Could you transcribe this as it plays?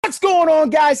What's going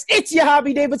on, guys? It's your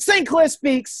hobby, David. St. Clair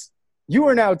Speaks. You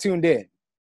are now tuned in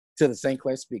to the St.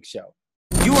 Clair Speaks Show.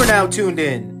 You are now tuned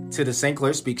in to the St.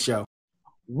 Clair Speaks Show.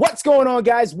 What's going on,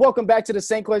 guys? Welcome back to the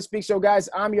St. Clair Speaks Show, guys.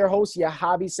 I'm your host, your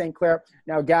hobby, St. Clair.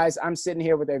 Now, guys, I'm sitting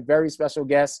here with a very special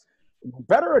guest.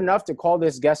 Better enough to call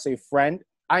this guest a friend.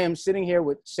 I am sitting here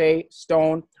with Shay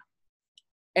Stone,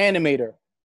 animator,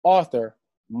 author,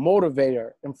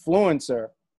 motivator, influencer,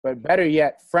 but better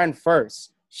yet, friend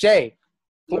first. Shay,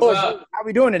 What's up? how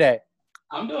we doing today?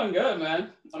 I'm doing good, man.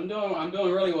 I'm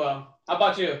doing really well. How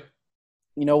about you?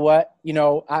 You know what?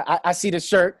 I see the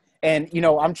shirt, and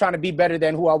I'm trying to be better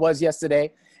than who I was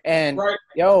yesterday. And Right.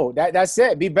 that's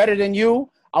it. Be better than you.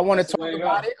 I want to That's the talk way to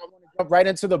about go. it. I want to jump right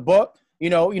into the book.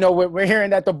 We're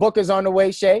hearing that the book is on the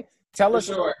way. Shay, tell For us,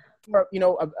 sure.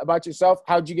 about yourself.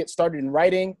 How'd you get started in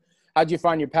writing? How'd you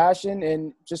find your passion,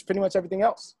 and just pretty much everything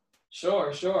else?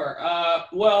 Sure.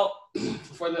 Well,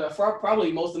 for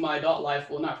probably most of my adult life,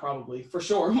 well, not probably, for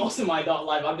sure, most of my adult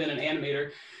life, I've been an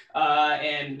animator.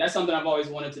 And that's something I've always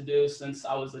wanted to do since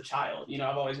I was a child.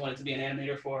 I've always wanted to be an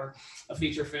animator for a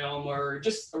feature film or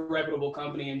just a reputable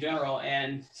company in general.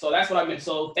 And so that's what I've been.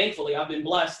 So thankfully, I've been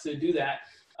blessed to do that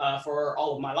for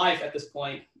all of my life at this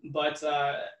point. But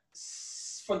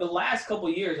for the last couple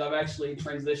of years, I've actually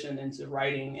transitioned into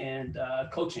writing and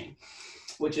coaching,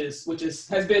 which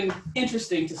has been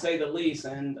interesting to say the least,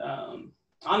 and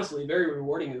honestly very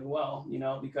rewarding as well.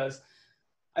 Because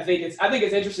I think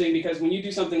it's interesting because when you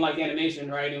do something like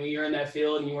animation, right, and when you're in that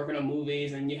field and you're working on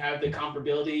movies and you have the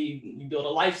comparability, you build a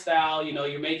lifestyle,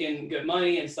 you're making good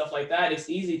money and stuff like that. It's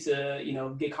easy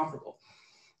to get comfortable,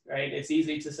 right? It's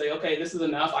easy to say, okay, this is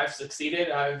enough. I've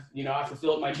succeeded. I've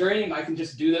fulfilled my dream. I can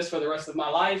just do this for the rest of my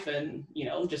life and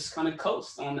just kind of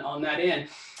coast on that end.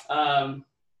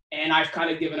 And I've kind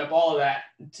of given up all of that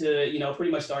to, pretty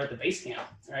much start at the base camp,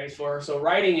 right? So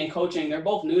writing and coaching, they're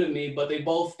both new to me, but they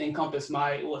both encompass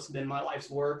what's been my life's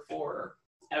work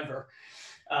forever.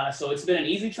 So it's been an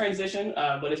easy transition,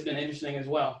 but it's been interesting as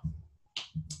well.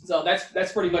 So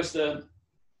that's pretty much the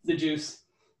juice.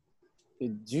 The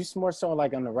juice more so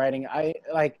like on the writing. I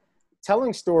like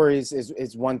telling stories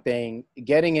is one thing,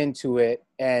 getting into it,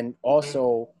 and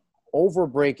also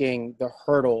overbreaking the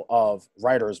hurdle of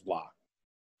writer's block.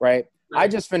 Right. I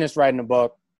just finished writing a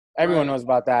book. Everyone knows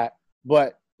about that.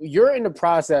 But you're in the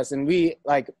process, and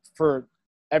for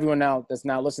everyone now that's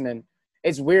now listening,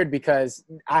 it's weird because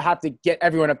I have to get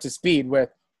everyone up to speed with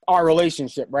our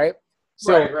relationship, right?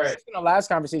 So Right. In the last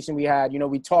conversation we had,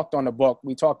 we talked on the book.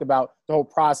 We talked about the whole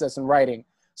process in writing.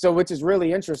 So which is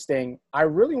really interesting. I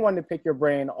really wanted to pick your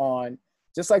brain on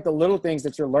just like the little things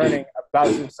that you're learning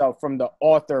about yourself from the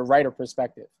author-writer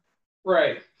perspective.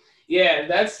 Right. Yeah,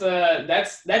 that's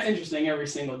interesting every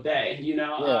single day.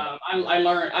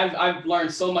 I've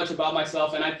learned so much about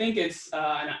myself, and I think it's and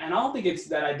I don't think it's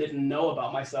that I didn't know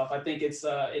about myself. I think it's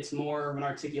more of an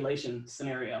articulation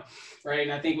scenario, right?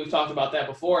 And I think we've talked about that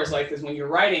before. It's like, because when you're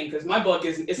writing, because my book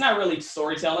it's not really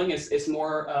storytelling. It's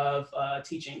more of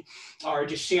teaching or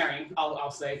just sharing.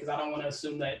 I'll say, because I don't want to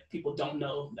assume that people don't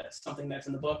know that's something that's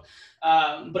in the book.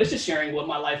 But it's just sharing what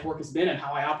my life work has been and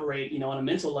how I operate, on a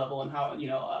mental level, and how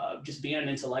just being an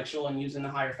intellectual and using the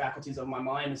higher faculties of my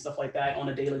mind and stuff like that on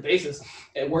a daily basis,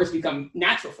 words become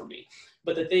natural for me.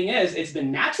 But the thing is, it's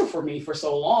been natural for me for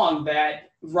so long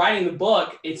that writing the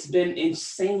book, it's been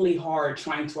insanely hard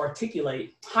trying to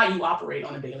articulate how you operate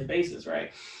on a daily basis,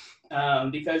 right?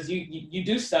 Because you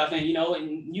do stuff and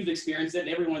you've experienced it,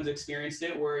 everyone's experienced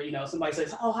it, where somebody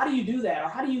says, oh, how do you do that, or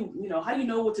how do you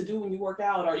know what to do when you work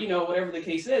out, or whatever the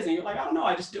case is, and you're like, I don't know,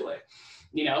 I just do it.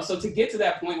 So to get to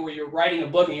that point where you're writing a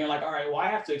book and you're like, all right, well, I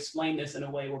have to explain this in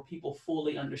a way where people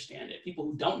fully understand it. People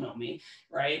who don't know me,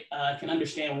 right, can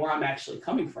understand where I'm actually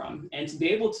coming from. And to be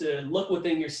able to look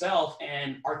within yourself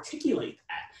and articulate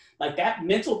that, like that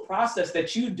mental process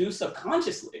that you do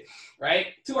subconsciously,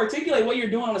 right? To articulate what you're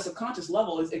doing on a subconscious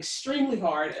level is extremely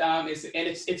hard.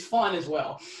 It's fun as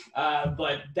well.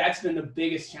 But that's been the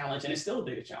biggest challenge, and it's still the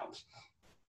biggest challenge.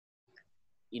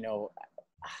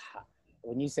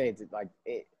 When you say it's like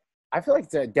it, I feel like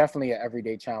it's definitely an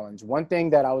everyday challenge. One thing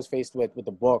that I was faced with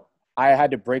the book, I had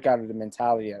to break out of the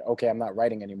mentality that, okay, I'm not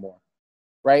writing anymore,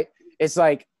 right? It's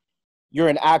like you're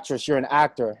an actress, you're an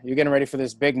actor, you're getting ready for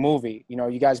this big movie.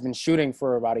 You guys have been shooting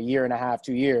for about a year and a half,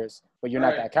 2 years, but you're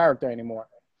not that character anymore.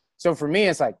 So for me,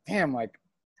 it's like, damn, like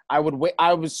I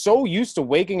was so used to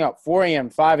waking up 4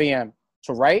 a.m., 5 a.m.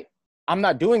 to write. I'm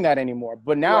not doing that anymore.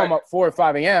 But now I'm up 4 or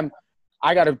 5 a.m.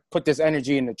 I got to put this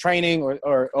energy into training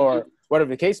or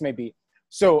whatever the case may be.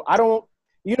 So I don't,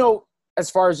 as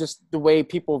far as just the way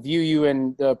people view you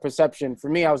and the perception, for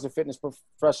me, I was a fitness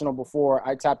professional before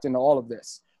I tapped into all of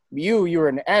this. you were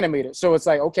an animator. So it's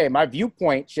like, okay, my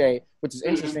viewpoint, Shay, which is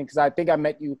interesting because I think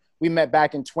we met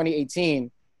back in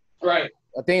 2018. Right.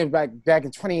 I think it was back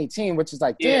in 2018, which is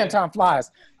like, damn, time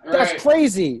flies. That's Right.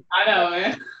 Crazy. I know,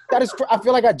 man. I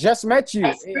feel like I just met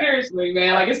you. Seriously,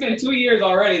 man. Like, it's been 2 years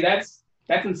already. That's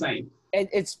insane. And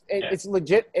it's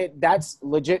legit. That's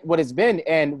legit what it's been.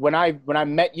 And when I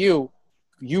met you,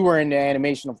 you were in the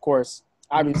animation, of course,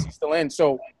 obviously still in.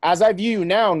 So as I view you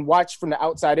now and watch from the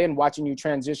outside in, watching you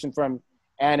transition from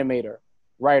animator,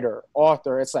 writer,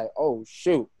 author, it's like, oh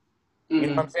shoot. You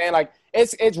know what I'm saying? Like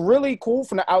it's really cool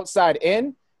from the outside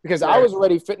in because I was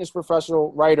already fitness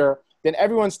professional writer. Then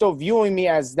everyone's still viewing me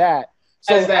as that.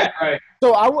 So right.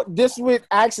 So this would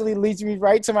actually leads me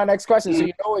right to my next question. So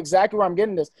you know exactly where I'm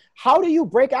getting this. How do you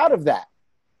break out of that?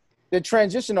 The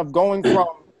transition of going from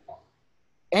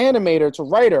animator to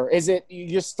writer. Is it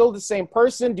you're still the same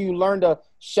person? Do you learn to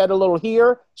shed a little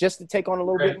here just to take on a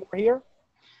little bit more here?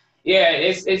 Yeah,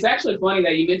 it's actually funny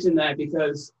that you mentioned that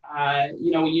because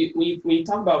you know, when you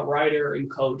talk about writer and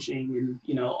coaching and,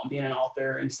 you know, being an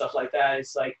author and stuff like that,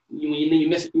 it's like you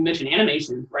mention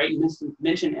animation, right? You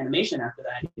mention animation after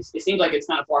that. It seems like it's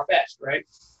kind of far-fetched, right?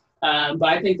 But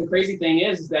I think the crazy thing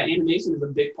is that animation is a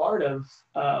big part of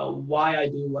why I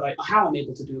do how I'm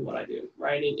able to do what I do,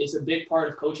 right? It's a big part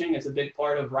of coaching. It's a big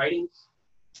part of writing.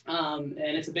 And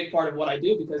it's a big part of what I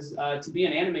do because to be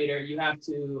an animator, you have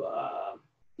to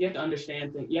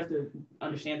understand things. You have to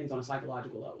understand things on a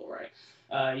psychological level, right?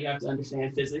 You have to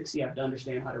understand physics. You have to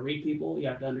understand how to read people. You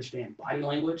have to understand body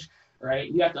language,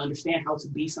 right? You have to understand how to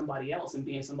be somebody else and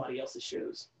be in somebody else's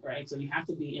shoes, right? So you have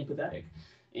to be empathetic.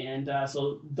 And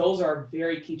so those are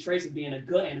very key traits of being a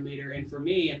good animator. And for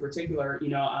me in particular, you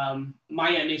know, my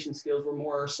animation skills were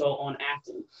more so on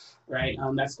acting, right?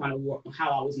 That's kind of how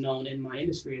I was known in my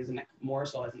industry as more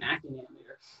so as an acting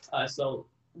animator. So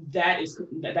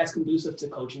that's conducive to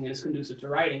coaching and it's conducive to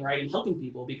writing, right? And helping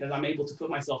people because I'm able to put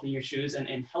myself in your shoes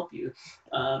and help you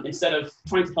instead of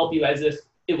trying to help you as if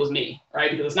it was me, right?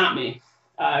 Because it's not me.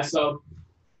 So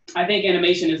I think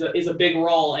animation is a big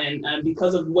role, and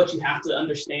because of what you have to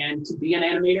understand to be an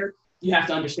animator, you have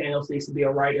to understand those things to be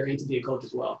a writer and to be a coach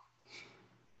as well.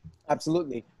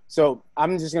 Absolutely. So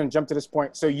I'm just going to jump to this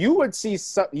point. So you would see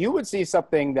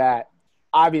something that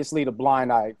obviously the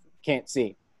blind eye can't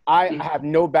see. I have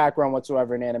no background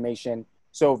whatsoever in animation.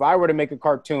 So if I were to make a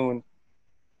cartoon,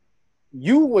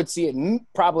 you would see it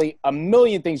probably a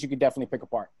million things you could definitely pick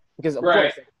apart because of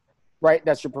course, right?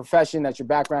 That's your profession. That's your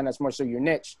background. That's more so your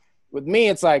niche. With me,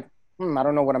 it's like, I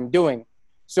don't know what I'm doing.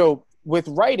 So with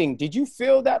writing, did you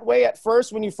feel that way at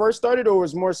first when you first started, or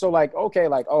was more so like, okay,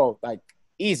 like, oh, like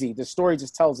easy. The story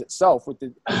just tells itself with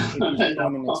the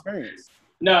experience.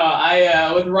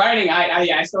 No, with writing,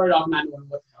 I started off not knowing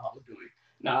what the hell I was doing.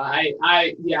 No,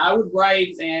 I would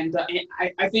write, and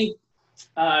I think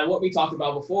what we talked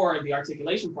about before, the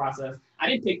articulation process, I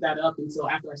didn't pick that up until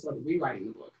after I started rewriting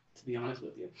the book, to be honest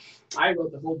with you. I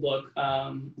wrote the whole book,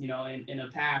 you know, in a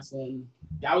pass, and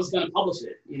I was going to publish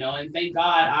it, you know, and thank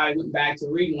God I went back to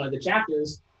reading one of the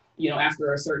chapters, you know,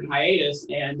 after a certain hiatus,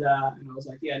 and I was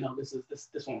like, yeah, no, this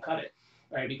won't cut it.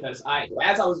 Right, because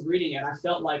as I was reading it, I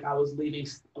felt like I was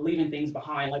leaving things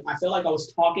behind. Like I felt like I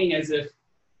was talking as if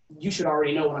you should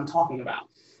already know what I'm talking about,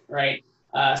 right?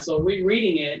 So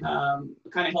rereading it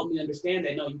kind of helped me understand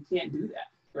that no, you can't do that,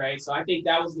 right? So I think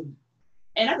that was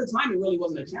and at the time it really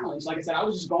wasn't a challenge. Like I said, I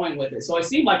was just going with it. So it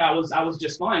seemed like I was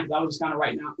just fine because I was just kind of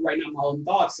writing out my own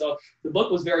thoughts. So the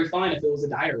book was very fine if it was a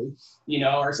diary, you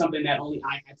know, or something that only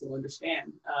I had to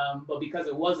understand. But because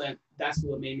it wasn't, that's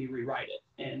what made me rewrite it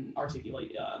and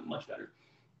articulate much better.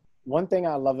 One thing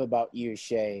I love about you,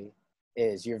 Shay,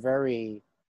 is you're very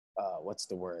what's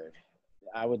the word?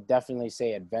 I would definitely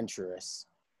say adventurous,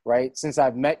 right? Since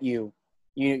I've met you,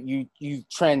 you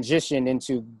transitioned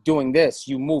into doing this.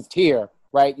 You moved here,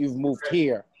 right? You've moved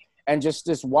here, and just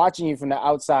watching you from the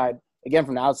outside,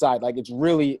 like it's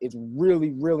really,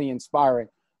 really inspiring.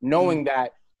 Knowing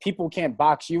that people can't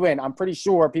box you in. I'm pretty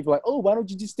sure people are like, oh, why don't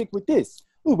you just stick with this?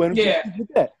 Oh, why don't you stick with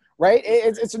that? Right?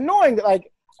 It's annoying.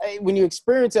 Like when you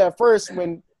experience it at first,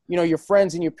 when you know your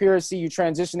friends and your peers see you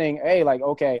transitioning. Hey, like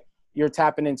okay. You're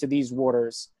tapping into these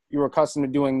waters. You're accustomed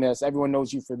to doing this. Everyone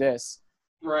knows you for this.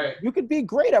 Right. You could be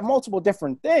great at multiple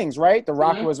different things, right? The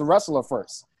Rock was a wrestler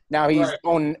first. Now he's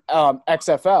on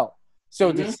XFL.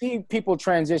 So to see people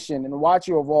transition and watch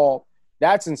you evolve,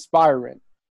 that's inspiring.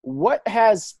 What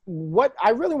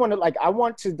I really want to I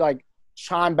want to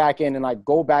chime back in and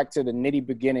go back to the nitty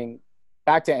beginning,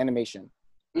 back to animation.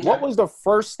 Okay. What was the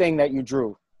first thing that you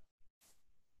drew?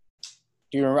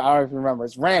 Do you remember? I don't remember.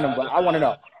 It's random, but I want to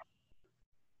know.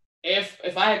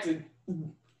 If I had to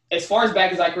As far as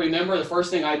back as I can remember, the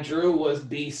first thing I drew was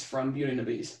Beast from Beauty and the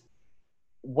Beast.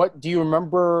 What do you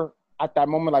remember at that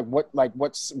moment?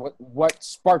 What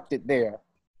sparked it there?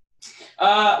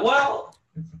 Well,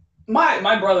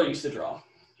 my brother used to draw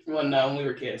when we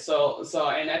were kids. So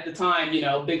and at the time,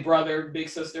 big brother, big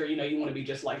sister, you want to be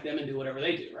just like them and do whatever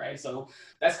they do, right? So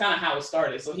that's kind of how it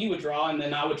started. So he would draw, and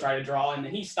then I would try to draw, and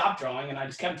then he stopped drawing, and I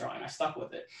just kept drawing. I stuck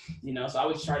with it, So I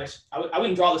would I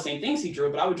wouldn't draw the same things he drew,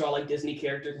 but I would draw like Disney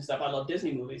characters and stuff. I love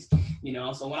Disney movies,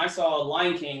 So when I saw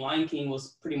Lion King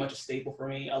was pretty much a staple for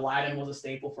me. Aladdin was a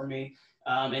staple for me,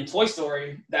 and Toy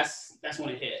Story, that's when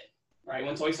it hit. Right,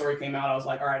 when Toy Story came out, I was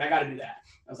like, all right, I got to do that.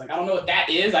 I was like, I don't know what that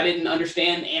is. I didn't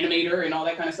understand Animator and all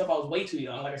that kind of stuff. I was way too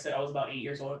young. Like I said, I was about 8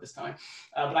 years old at this time.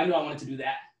 But I knew I wanted to do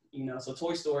that, So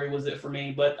Toy Story was it for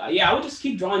me. But yeah, I would just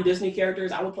keep drawing Disney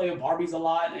characters. I would play with Barbies a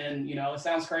lot. And, it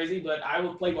sounds crazy, but I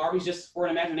would play Barbies just for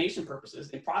imagination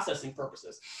purposes and processing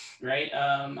purposes, right?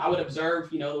 I would observe,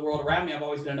 the world around me. I've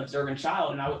always been an observant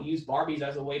child. And I would use Barbies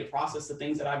as a way to process the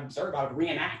things that I've observed. I would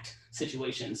reenact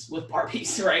situations with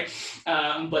Barbies, right?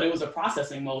 But it was a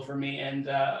processing mode for me, and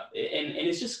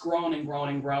it's just grown and grown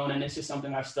and grown, and it's just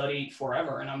something I've studied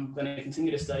forever, and I'm going to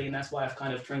continue to study, and that's why I've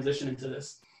kind of transitioned into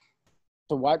this.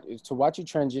 To watch you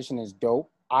transition is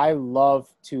dope. I love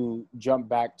to jump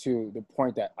back to the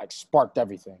point that sparked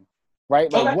everything, right?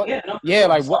 Like okay, what? Yeah,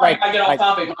 like what? Like I get off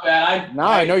topic. My bad.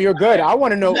 I know you're good. I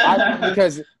want to know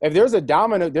because if there's a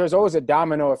domino, there's always a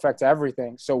domino effect to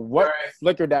everything. So what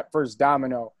flickered that first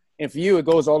domino? And for you, it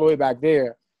goes all the way back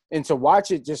there. And to watch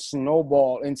it just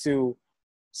snowball into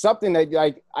something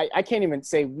that, I can't even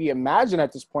say we imagine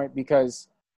at this point, because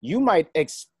you might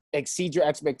exceed your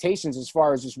expectations as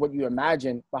far as just what you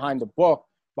imagine behind the book,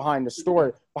 behind the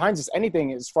story, behind just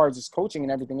anything as far as just coaching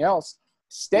and everything else.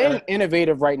 Staying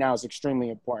innovative right now is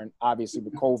extremely important, obviously,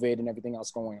 with COVID and everything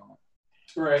else going on.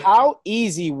 Right. How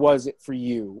easy was it for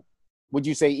you? Would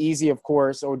you say easy, of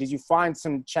course, or did you find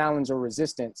some challenge or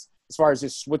resistance as far as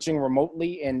just switching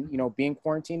remotely and, being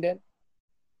quarantined in?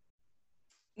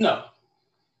 No.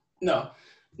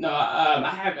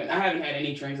 I haven't had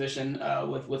any transition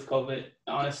with COVID,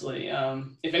 honestly.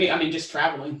 If any, just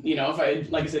traveling, if I,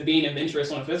 like I said, being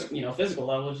adventurous on a physical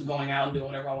level, just going out and doing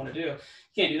whatever I want to do.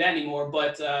 Can't do that anymore.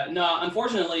 But no,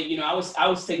 unfortunately, I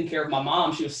was taking care of my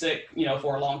mom. She was sick,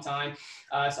 for a long time.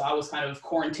 So I was kind of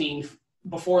quarantined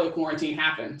before the quarantine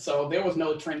happened. So there was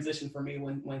no transition for me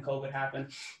when COVID happened.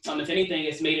 If anything,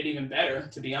 it's made it even better,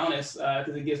 to be honest,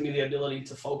 because it gives me the ability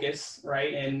to focus,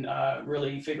 right, and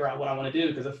really figure out what I want to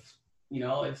do. Because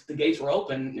if the gates were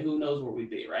open, who knows where we'd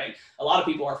be, right? A lot of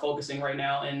people are focusing right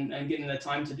now and getting the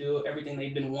time to do everything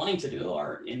they've been wanting to do,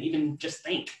 and even just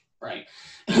think, right?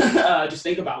 Just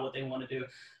think about what they want to do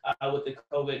with the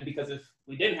COVID, because if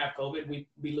we didn't have COVID, we'd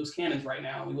be loose cannons right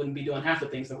now. We wouldn't be doing half the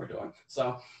things that we're doing.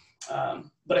 So,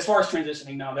 but as far as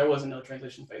transitioning, no, there wasn't no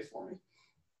transition phase for me.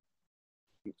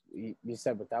 You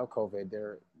said without COVID,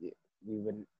 we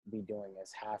wouldn't be doing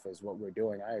as half as what we're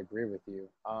doing. I agree with you.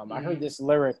 I heard this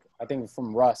lyric, I think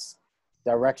from Russ,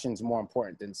 direction's more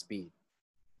important than speed.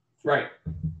 Right.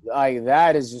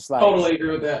 That is just totally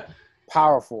agree with that.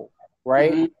 Powerful,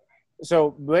 right? Mm-hmm.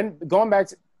 So when going back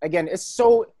to, again, it's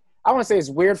so, I want to say it's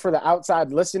weird for the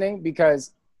outside listening,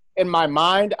 because in my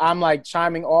mind, I'm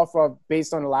chiming off of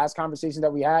based on the last conversation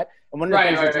that we had. And one of the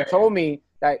things that you told me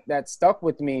that stuck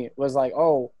with me was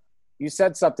oh, you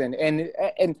said something.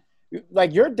 And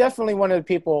you're definitely one of the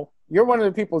people, you're one of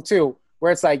the people too,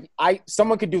 where it's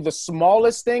someone could do the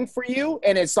smallest thing for you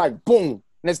and it's boom,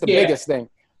 and it's the biggest thing.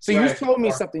 So you told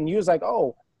me something. You was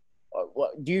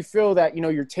do you feel that,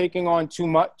 you're taking on too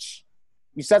much?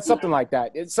 You said something like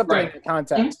that. It's something in the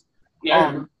context. Mm-hmm.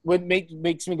 Yeah. What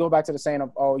makes me go back to the saying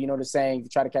of, the saying, you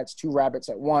try to catch 2 rabbits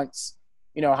at once,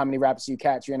 how many rabbits you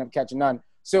catch, you end up catching none.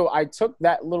 So I took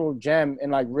that little gem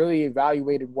and really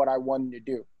evaluated what I wanted to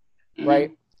do,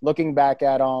 right? Looking back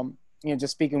at,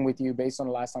 just speaking with you based on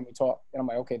the last time we talked, and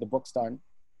I'm okay, the book's done.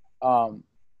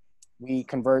 We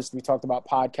conversed, we talked about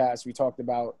podcasts, we talked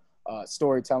about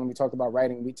storytelling, we talked about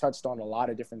writing, we touched on a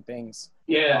lot of different things.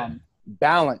 Yeah.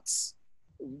 Balance.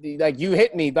 You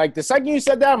hit me. The second you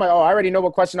said that, I'm I already know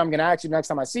what question I'm going to ask you next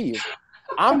time I see you.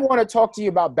 I want to talk to you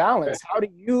about balance. How do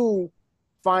you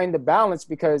find the balance?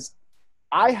 Because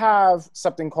I have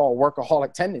something called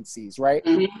workaholic tendencies, right?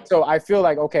 Mm-hmm. So I feel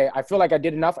I feel like I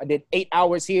did enough. I did 8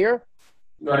 hours here,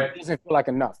 but it doesn't feel like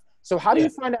enough. So how do you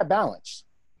find that balance?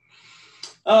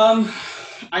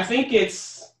 I think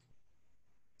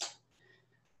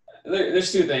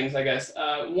there's 2 things, I guess.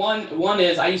 One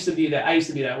is I used to be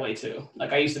that way too.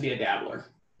 I used to be a dabbler,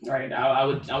 right? I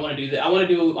want to do this. I want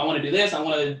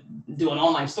to do an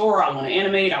online store. I want to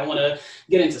animate. I want to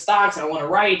get into stocks. I want to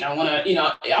write. I want to,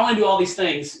 I want to do all these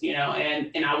things,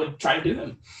 and I would try to do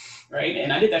them. Right.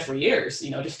 And I did that for years,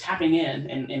 just tapping in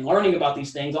and learning about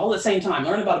these things all at the same time,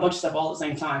 learning about a bunch of stuff all at the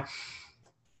same time.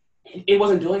 It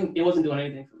wasn't doing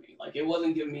anything for me. Like, it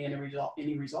wasn't giving me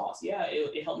any results. Yeah,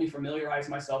 it helped me familiarize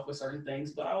myself with certain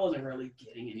things, but I wasn't really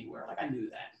getting anywhere. Like, I knew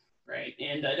that. Right.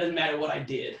 And it doesn't matter what I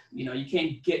did. You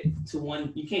can't get to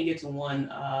one, you can't go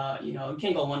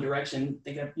one direction,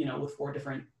 think of, with four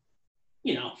different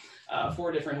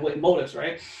motives.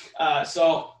 Right.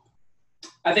 So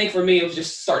I think for me, it was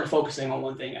just starting focusing on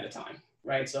one thing at a time.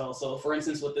 Right. So for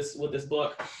instance, with this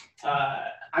book,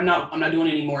 I'm not doing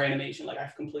any more animation. Like,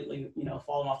 I've completely,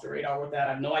 fallen off the radar with that.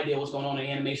 I have no idea what's going on in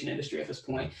the animation industry at this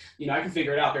point. I can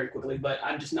figure it out very quickly, but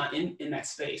I'm just not in that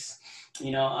space.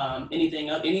 Any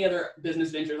other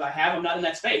business ventures I have, I'm not in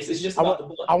that space. It's just about the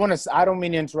book. I don't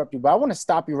mean to interrupt you, but I want to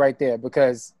stop you right there,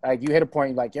 because like, you hit a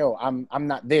point like, yo, I'm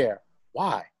not there.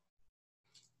 Why?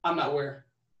 I'm not where?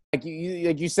 Like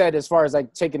you said, as far as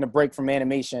like taking a break from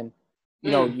animation,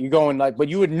 you're going like, but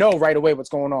you would know right away what's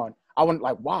going on. I wouldn't,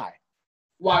 like, why?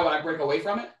 Why would I break away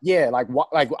from it? Yeah, like, why?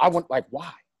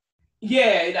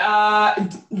 Yeah.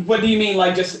 What do you mean?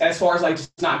 Like, just as far as like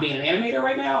just not being an animator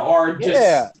right now, or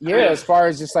just as far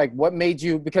as just like what made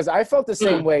you? Because I felt the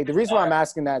same way. The reason why I'm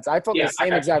asking that is I felt the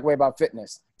same exact way about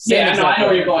fitness. I know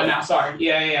where you're going now. Sorry.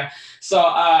 Yeah. So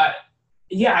I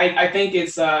think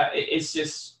it's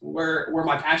just where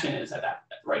my passion is at that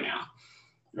right now,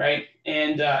 right?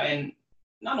 And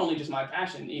not only just my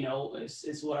passion,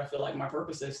 it's what I feel like my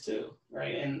purpose is too,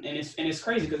 right? And it's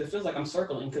crazy because it feels like I'm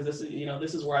circling, because this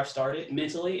is where I've started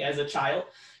mentally as a child,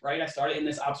 right? I started in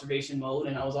this observation mode,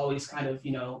 and I was always kind of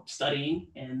studying,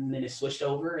 and then it switched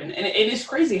over, and it's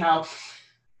crazy how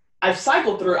I've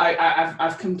cycled through.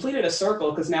 I've completed a circle,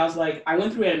 because now it's like I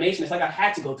went through animation. It's like I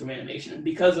had to go through animation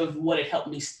because of what it helped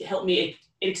me. It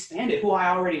expanded who I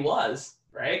already was,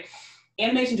 right?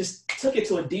 Animation just took it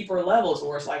to a deeper level, so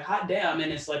where it's like, hot damn,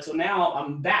 and it's like, so now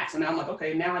I'm back. So now I'm like,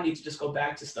 okay, now I need to just go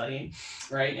back to studying,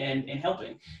 right, and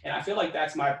helping. And I feel like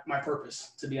that's my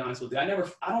purpose, to be honest with you. I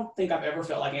don't think I've ever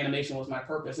felt like animation was my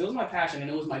purpose. It was my passion, and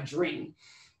it was my dream.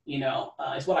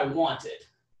 It's what I wanted,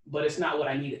 but it's not what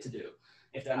I needed to do,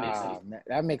 if that makes sense.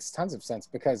 That makes tons of sense,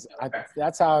 because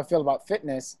that's how I feel about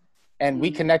fitness, and we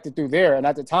connected through there. And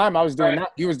at the time I was doing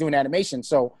that, you was doing animation.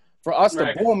 So for us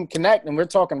to boom, connect, and we're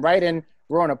talking writing,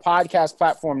 we're on a podcast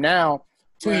platform now.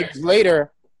 2 years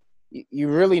later, you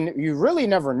really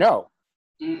never know.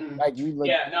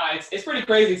 It's pretty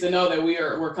crazy to know that we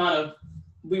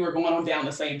were going on down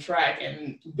the same track,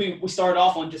 and we started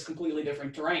off on just completely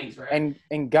different terrains, right?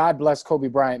 And God bless Kobe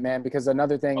Bryant, man, because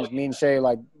another thing is me and Shay,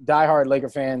 like, diehard Laker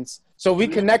fans, so we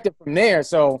connected from there.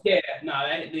 So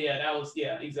that was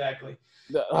exactly.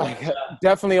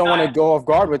 Definitely don't want to go off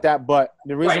guard with that, but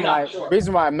the reason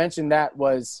why I mentioned that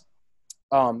was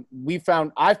I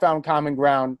found common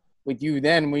ground with you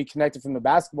then. We connected from the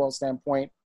basketball standpoint.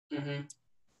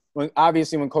 When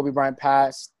Kobe Bryant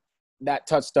passed, that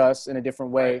touched us in a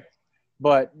different way. Right.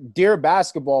 But Dear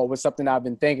Basketball was something I've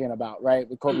been thinking about, right?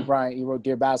 With Kobe Bryant, he wrote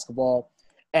Dear Basketball,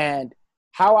 and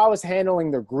how I was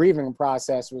handling the grieving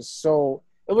process was so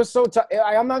tough.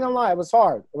 I'm not gonna lie, it was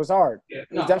hard. It was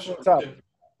definitely tough.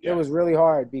 Yeah. It was really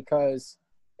hard, because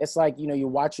it's like, you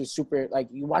watch your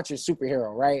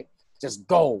superhero, right? Just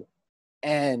go.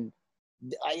 And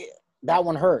that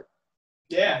one hurt.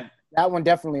 Yeah. That one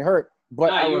definitely hurt.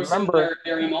 But I remember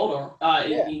they're immortal.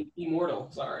 Immortal.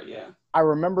 Sorry. Yeah. I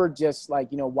remember just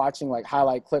watching like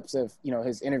highlight clips of,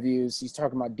 his interviews. He's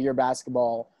talking about Dear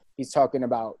Basketball. He's talking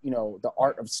about, the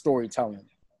art of storytelling.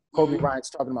 Kobe Bryant's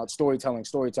talking about storytelling.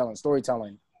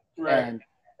 Right. And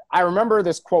I remember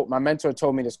this quote. My mentor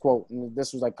told me this quote, and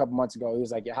this was like a couple months ago. He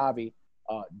was like, Javi,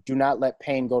 do not let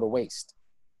pain go to waste.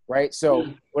 Right. So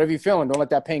whatever you're feeling, don't let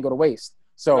that pain go to waste.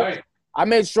 So I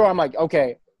made sure, I'm like,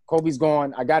 okay, Kobe's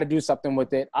gone. I got to do something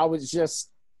with it. So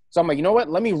I'm like, you know what?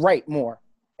 Let me write more.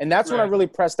 And that's when I really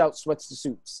pressed out Sweats to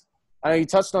Suits. I know you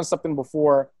touched on something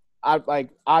before.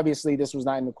 Obviously this was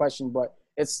not in the question, but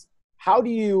it's, how do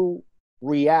you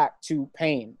react to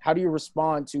pain? How do you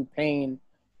respond to pain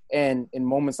in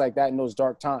moments like that, in those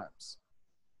dark times?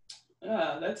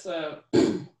 That's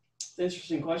an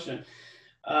interesting question.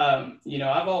 I've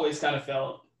always kind of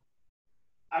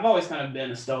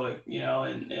been a stoic,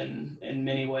 in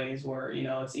many ways, where,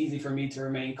 it's easy for me to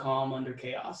remain calm under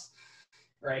chaos.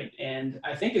 Right. And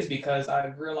I think it's because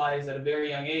I've realized at a very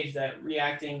young age that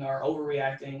reacting or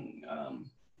overreacting,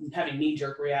 having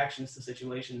knee-jerk reactions to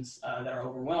situations that are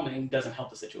overwhelming doesn't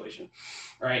help the situation.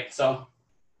 Right. So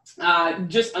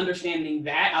Just understanding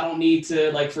that I don't need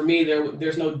to, like, for me,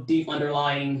 there's no deep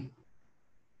underlying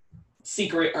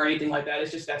secret or anything like that.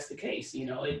 It's just, that's the case, you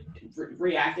know.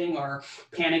 Reacting or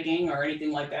panicking or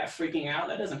anything like that, freaking out,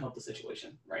 that doesn't help the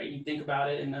situation, right? You think about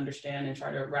it and understand and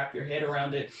try to wrap your head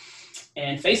around it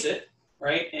and face it,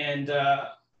 right? And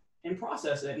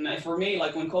process it. And for me,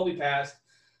 like when Kobe passed,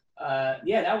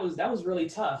 yeah, that was really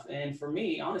tough. And for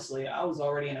me, honestly, I was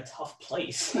already in a tough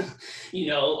place, you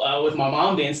know, with my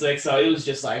mom being sick. So it was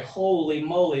just like, holy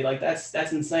moly, like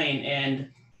that's insane. And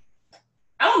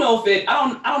I don't know if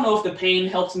I don't know if the pain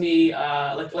helped me.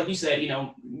 Like you said, you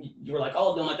know, you were like,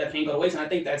 oh, don't let that pain go to waste. And I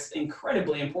think that's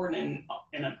incredibly important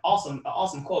and an awesome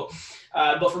quote.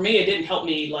 But for me, it didn't help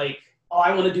me like, oh,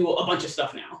 I want to do a bunch of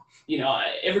stuff now. You know,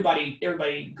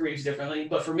 everybody grieves differently.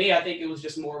 But for me, I think it was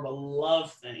just more of a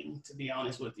love thing, to be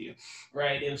honest with you,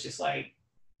 right? It was just like,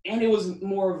 and it was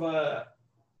more of a,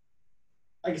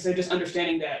 like I said, just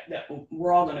understanding that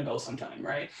we're all going to go sometime,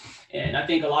 right? And I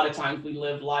think a lot of times we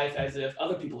live life as if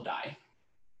other people die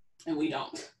and we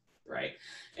don't, right?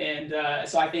 And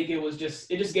so I think it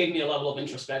just gave me a level of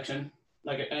introspection,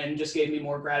 and just gave me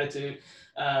more gratitude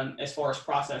as far as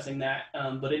processing that.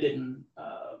 But it didn't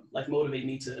like motivate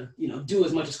me to, you know, do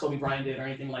as much as Kobe Bryant did or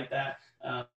anything like that.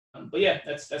 But yeah,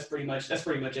 that's pretty much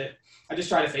it. I just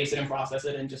try to face it and process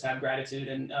it and just have gratitude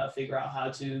and figure out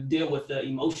how to deal with the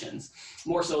emotions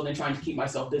more so than trying to keep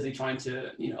myself busy trying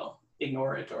to, you know,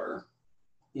 ignore it or,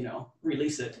 you know,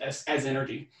 release it as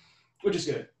energy, which is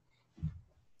good.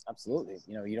 Absolutely.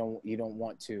 You know, you don't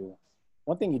want to,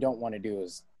 one thing you don't want to do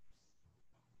is,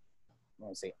 I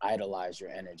want to say, idolize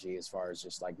your energy as far as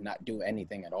just like not do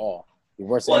anything at all. The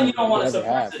worst well, you don't want to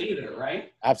suppress it either,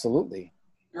 right? Absolutely.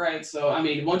 Right. So, I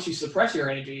mean, once you suppress your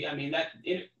energy, I mean,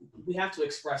 we have to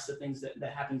express the things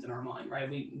that happens in our mind, right?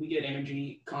 We get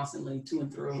energy constantly to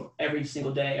and through every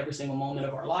single day, every single moment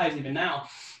of our lives, even now,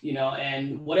 you know,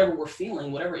 and whatever we're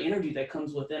feeling, whatever energy that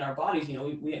comes within our bodies, you know,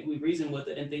 we reason with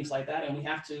it and things like that. And we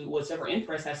have to, whatever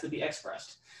impressed has to be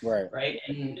expressed. Right. Right.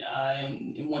 And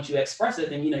once you express it,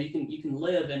 then, you know, you can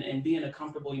live and be in a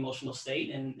comfortable emotional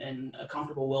state and a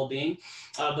comfortable well-being.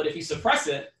 But if you suppress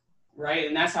it, right,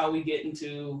 and that's how we get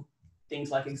into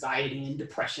things like anxiety and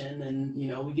depression, and, you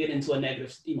know, we get into a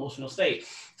negative emotional state.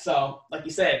 So, like you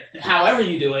said, however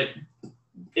you do it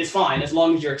is fine as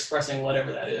long as you're expressing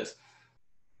whatever that is.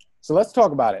 So let's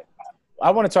talk about it.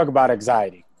 I want to talk about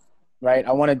anxiety, right?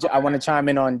 I want to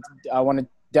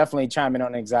definitely chime in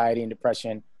on anxiety and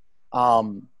depression.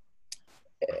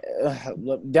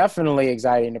 Definitely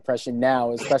anxiety and depression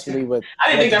now, especially with.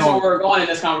 I didn't think that's where we were going in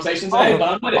this conversation today, but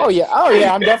I'm with it. Oh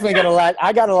yeah. I'm definitely gonna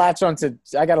I gotta latch onto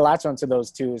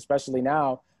those two, especially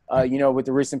now. You know, with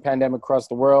the recent pandemic across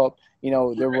the world, you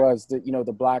know, there was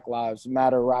the Black Lives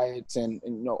Matter riots and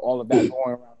you know, all of that going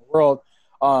around the world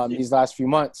these last few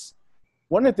months.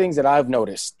 One of the things that I've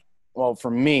noticed, well, for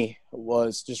me,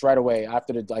 was just right away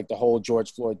after the whole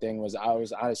George Floyd thing, was I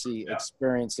was honestly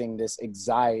experiencing this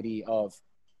anxiety of,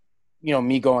 you know,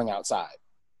 me going outside.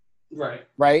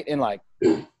 Right. And like,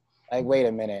 wait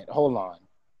a minute, hold on.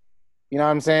 You know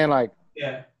what I'm saying? Like,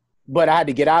 yeah. But I had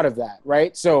to get out of that.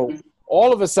 Right. So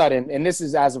all of a sudden, and this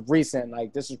is as of recent,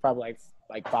 like this is probably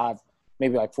like 4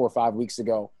 or 5 weeks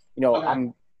ago, you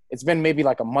know, it's been maybe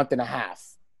like a month and a half.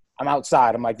 I'm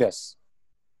outside. I'm like this.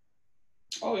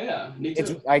 Oh yeah. Me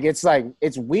too.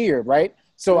 It's weird. Right.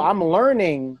 So I'm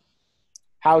learning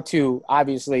how to,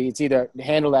 obviously, it's either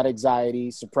handle that anxiety,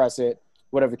 suppress it,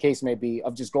 whatever the case may be,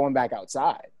 of just going back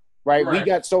outside, right? We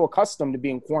got so accustomed to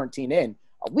being quarantined in.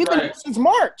 We've been here since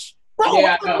March. Bro,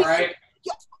 yeah, I know, right?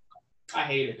 I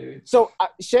hate it, dude. So,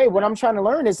 Shay, what I'm trying to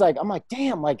learn is like, I'm like,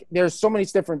 damn, like there's so many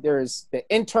different, there's the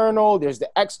internal, there's the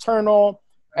external,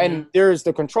 and there's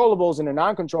the controllables and the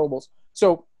non-controllables.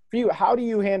 So for you, how do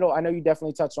you handle, I know you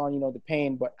definitely touched on, you know, the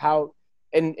pain, but how,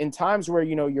 in times where,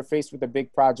 you know, you're faced with a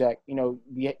big project, you know,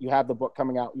 you have the book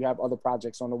coming out, you have other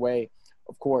projects on the way,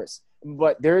 of course,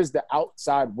 but there's the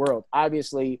outside world.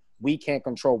 Obviously, we can't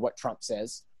control what Trump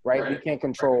says, right? We can't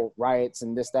control riots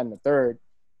and this, that, and the third.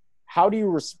 How do you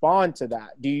respond to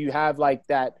that? Do you have like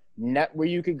that net where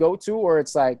you could go to, or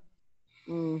it's like,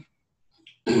 you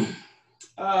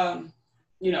know,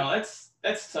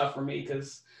 that's tough for me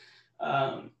because,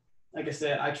 like I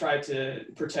said, I try to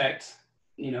protect,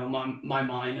 you know, my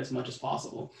mind as much as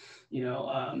possible, you know,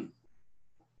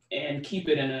 and keep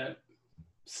it in a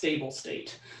stable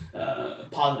state,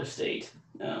 positive state.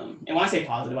 And when I say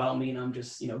positive, I don't mean I'm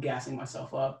just, you know, gassing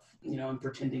myself up, you know, and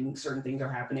pretending certain things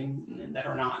are happening that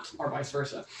are not, or vice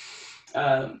versa.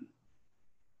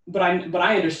 But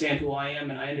I understand who I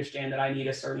am, and I understand that I need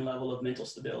a certain level of mental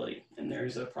stability. And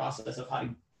there's a process of how to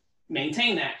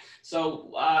maintain that. So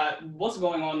what's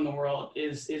going on in the world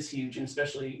is huge, and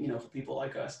especially, for people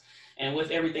like us. And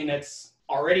with everything that's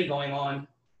already going on,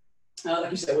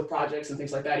 like you said, with projects and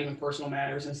things like that, even personal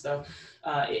matters and stuff,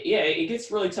 it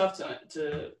gets really tough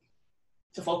to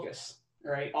focus,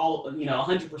 right?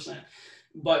 100%.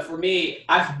 But for me,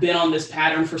 I've been on this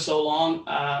pattern for so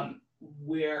long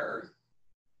where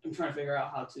I'm trying to figure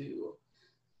out how to.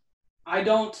 I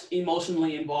don't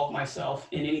emotionally involve myself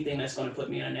in anything that's going to put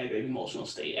me in a negative emotional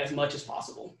state as much as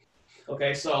possible.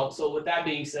 Okay, so with that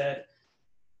being said,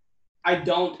 I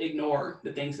don't ignore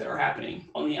the things that are happening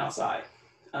on the outside.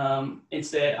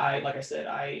 Instead,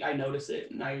 I notice it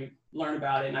and I learn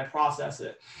about it and I process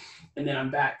it, and then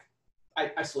I'm back.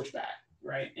 I switch back,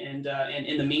 right? And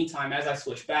in the meantime, as I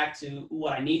switch back to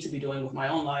what I need to be doing with my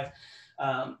own life,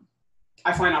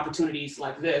 I find opportunities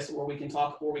like this where we can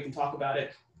talk about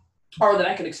it, or that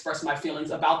I can express my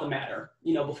feelings about the matter,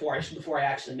 before I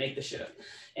actually make the shift.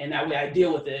 And that way I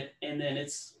deal with it, and then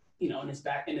it's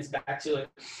back to it.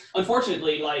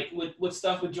 Unfortunately, like with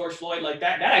stuff with George Floyd, like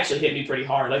that actually hit me pretty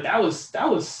hard. Like that was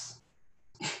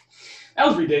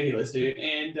ridiculous, dude.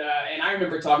 And I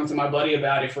remember talking to my buddy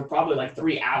about it for probably like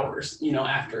 3 hours,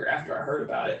 after I heard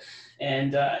about it.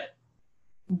 And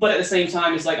but at the same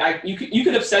time, it's like you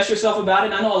could obsess yourself about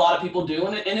it. I know a lot of people do,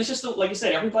 and it's just like you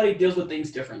said, everybody deals with things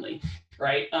differently,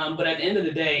 right? But at the end of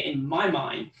the day, in my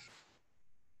mind,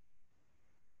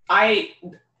 I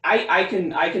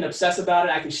can obsess about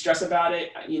it, I can stress about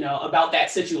it, about that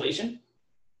situation,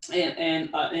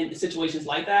 and situations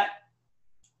like that.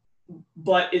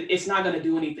 But it's not going to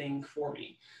do anything for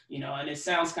me, And it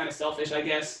sounds kind of selfish, I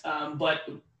guess, but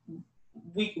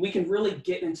we can really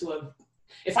get into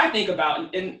if I think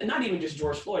about, and not even just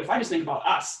George Floyd, if I just think about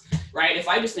us, right? If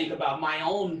I just think about my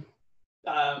own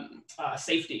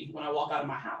safety when I walk out of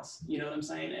my house, you know what I'm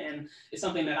saying? And it's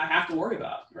something that I have to worry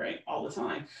about, right? All the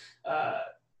time.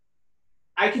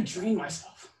 I can drain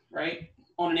myself, right?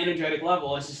 On an energetic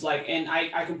level. It's just like, and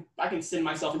I can send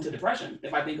myself into depression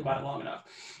if I think about it long enough,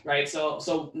 right?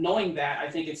 So knowing that, I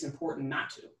think it's important not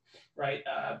to, right?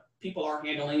 People are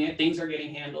handling it, things are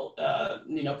getting handled,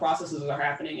 processes are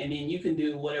happening, and then you can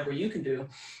do whatever you can do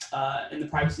in the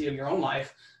privacy of your own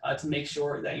life to make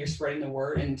sure that you're spreading the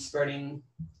word and spreading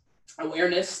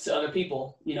awareness to other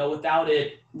people, without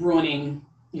it ruining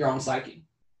your own psyche.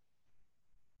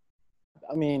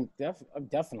 I mean,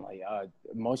 definitely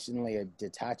emotionally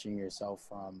detaching yourself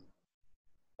from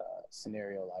a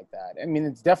scenario like that. I mean,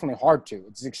 it's definitely hard to.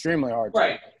 It's extremely hard to.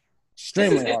 Right.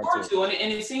 Extremely it's hard to.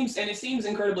 And it seems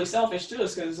incredibly selfish too,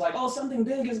 because it's like, oh, something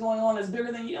big is going on that's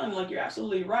bigger than you. And like, you're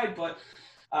absolutely right, but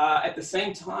at the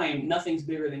same time, nothing's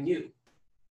bigger than you,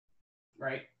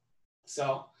 right?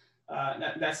 So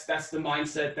that's the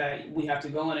mindset that we have to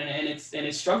go in, and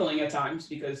it's struggling at times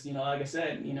because like I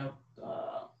said,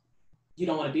 you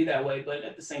don't want to be that way, but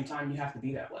at the same time, you have to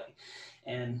be that way,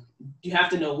 and you have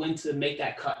to know when to make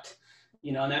that cut.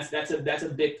 And that's a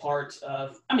big part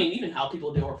of, I mean, even how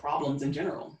people deal with problems in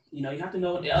general. You have to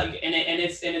know, like, and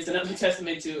it's another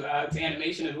testament to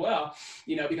animation as well.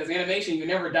 Because animation, you're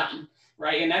never done,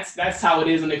 right? And that's how it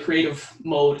is in the creative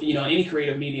mode. Any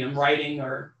creative medium, writing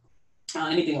or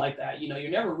anything like that.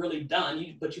 You're never really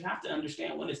done, but you have to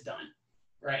understand when it's done,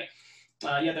 right?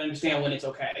 You have to understand when it's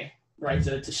okay, right?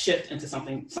 To shift into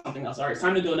something else. All right, it's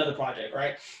time to do another project,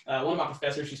 right? One of my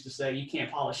professors used to say, you can't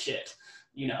polish shit.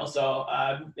 So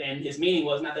and his meaning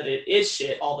was not that it is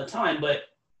shit all the time, but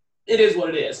it is what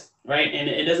it is, right? And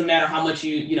it doesn't matter how much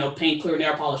you paint clear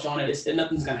nail polish on it,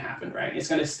 nothing's gonna happen, right? It's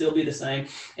gonna still be the same,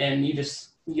 and you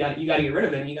got to get rid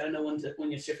of it, and you got to know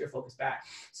when you shift your focus back.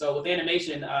 So with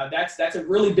animation, that's a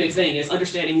really big thing, is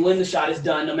understanding when the shot is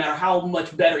done, no matter how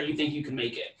much better you think you can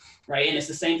make it, right? And it's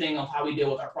the same thing of how we deal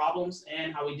with our problems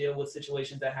and how we deal with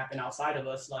situations that happen outside of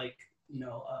us, like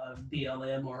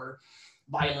BLM or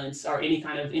violence or any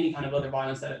kind of other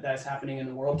violence that's happening in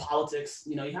the world, politics.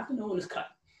 You have to know when it's cut,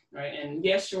 right? And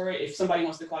yes, sure, if somebody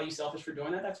wants to call you selfish for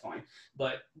doing that, that's fine.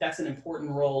 But that's an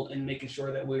important role in making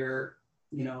sure that we're,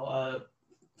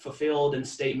 fulfilled and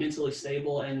stay mentally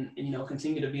stable and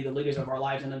continue to be the leaders of our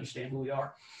lives and understand who we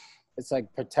are. It's like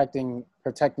protecting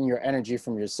your energy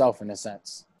from yourself in a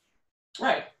sense.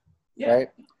 Right. Yeah. Right.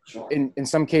 Sure. In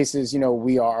some cases,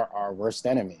 we are our worst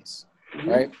enemies, Mm-hmm.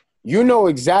 right? You know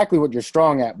exactly what you're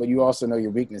strong at, but you also know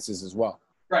your weaknesses as well.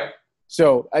 Right.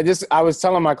 So I was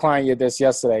telling my client this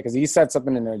yesterday because he said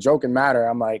something in a joking matter.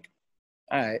 I'm like,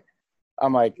 all right.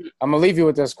 I'm like, I'm gonna leave you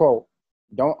with this quote: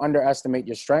 don't underestimate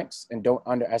your strengths and don't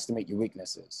underestimate your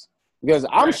weaknesses. Because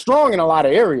I'm strong in a lot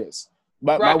of areas,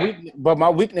 but my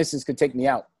weaknesses could take me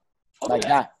out like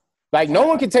that. Like no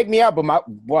one can take me out,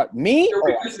 but me? Your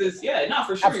weaknesses, yeah, not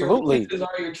for sure. Absolutely. Your weaknesses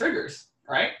are your triggers,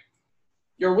 right?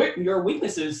 Your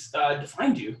weaknesses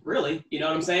defined you, really. You know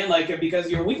what I'm saying? Like,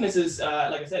 because your weaknesses,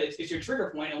 like I said, it's your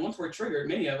trigger point. And once we're triggered,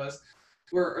 many of us,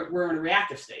 we're in a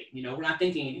reactive state. You know, we're not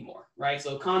thinking anymore, right?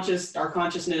 So our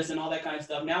consciousness and all that kind of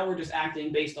stuff. Now we're just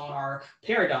acting based on our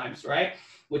paradigms, right?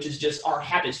 Which is just our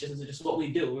habits, just what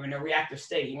we do. We're in a reactive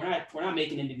state. We're not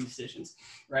making any decisions,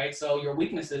 right? So your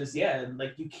weaknesses, yeah,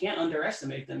 like you can't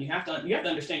underestimate them. You have to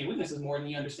understand your weaknesses more than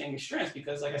you understand your strengths,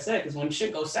 because, like I said, because when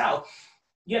shit goes south,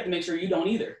 you have to make sure you don't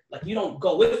either. Like you don't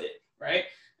go with it, right?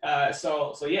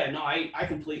 So yeah, no, I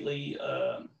completely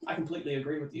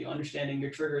agree with you. Understanding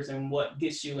your triggers and what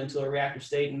gets you into a reactive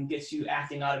state and gets you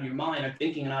acting out of your mind or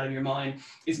thinking out of your mind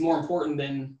is more important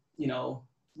than,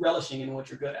 relishing in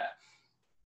what you're good at.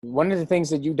 One of the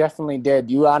things that you definitely did,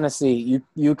 you honestly,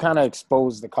 you kind of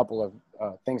exposed a couple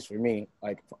of things for me,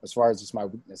 like as far as just my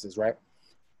weaknesses, right?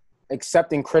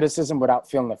 Accepting criticism without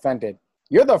feeling offended.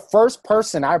 You're the first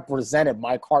person I presented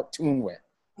my cartoon with,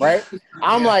 right?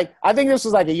 I'm like, I think this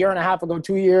was like a year and a half ago,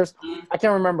 2 years. I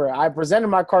can't remember. I presented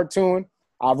my cartoon.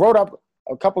 I wrote up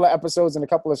a couple of episodes and a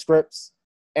couple of scripts.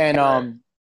 And I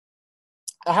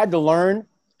had to learn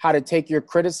how to take your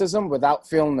criticism without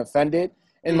feeling offended.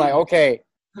 And like, okay,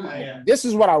 this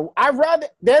is what I rather,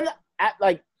 then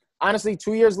honestly,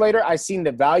 2 years later, I seen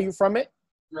the value from it.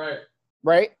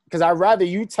 Right? Because I'd rather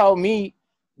you tell me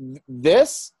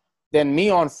this than me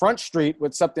on Front Street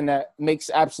with something that makes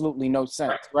absolutely no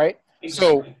sense, right?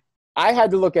 Exactly. So I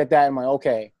had to look at that and like,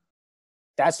 okay,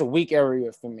 that's a weak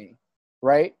area for me,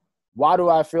 right? Why do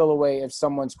I feel a way if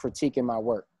someone's critiquing my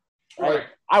work? Right?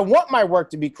 I want my work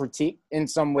to be critiqued in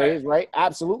some ways, right?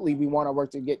 Absolutely, we want our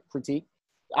work to get critiqued.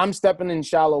 I'm stepping in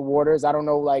shallow waters. I don't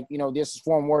know, this is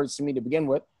foreign words to me to begin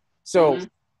with. So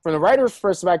from the writer's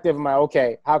perspective, I'm like,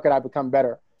 okay, how could I become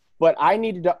better? But I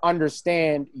needed to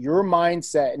understand your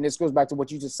mindset, and this goes back to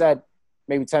what you just said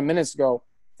maybe 10 minutes ago,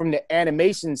 from the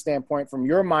animation standpoint, from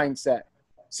your mindset.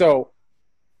 So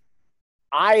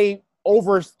I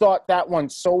overthought that one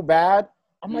so bad.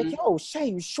 I'm like, yo, Shay,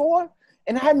 you sure?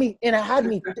 And it had me,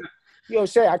 yo,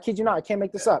 Shay, I kid you not, I can't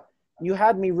make this up. You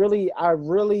had me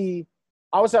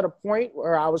I was at a point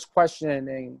where I was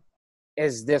questioning,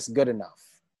 is this good enough?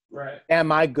 Right.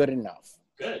 Am I good enough?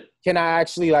 Good. Can I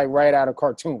actually write out a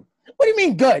cartoon? What do you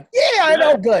mean good? Yeah, I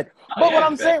know good. But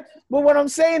what I'm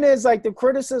saying is like the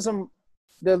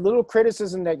little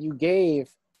criticism that you gave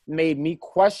made me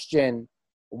question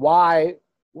why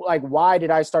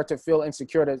did I start to feel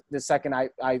insecure the second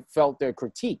I felt the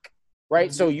critique,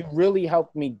 right? So you really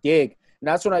helped me dig. And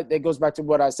that's it goes back to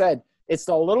what I said. It's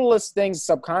the littlest things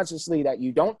subconsciously that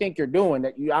you don't think you're doing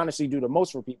that you honestly do the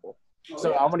most for people.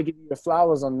 I want to give you the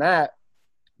flowers on that.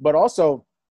 But also,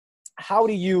 how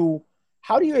do you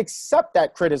accept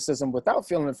that criticism without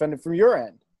feeling offended from your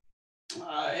end?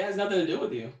 It has nothing to do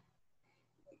with you.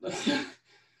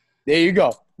 There you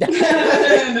go.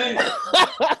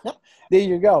 There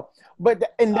you go. But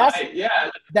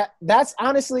that's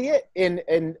honestly it.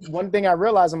 And one thing I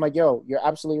realized, I'm like, yo, you're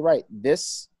absolutely right.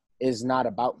 This is not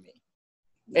about me.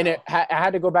 No. And I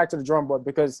had to go back to the drawing board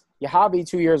because your hobby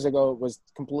 2 years ago was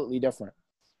completely different.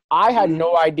 I had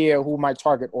no idea who my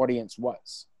target audience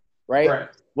was, right?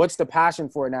 What's the passion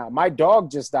for it now? My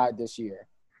dog just died this year,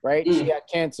 right? She had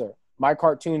cancer. My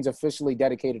cartoon's officially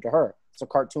dedicated to her. It's a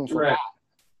cartoon for God.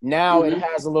 Now it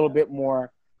has a little bit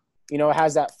more, it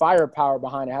has that firepower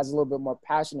behind it. It has a little bit more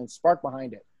passion and spark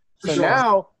behind it. So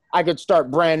now I could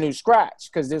start brand new scratch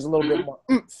because there's a little bit more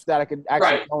oomph that I could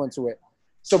actually throw into it.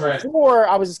 So before,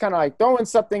 I was just kind of throwing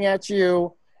something at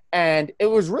you, and it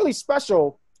was really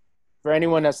special for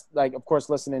anyone that's, of course,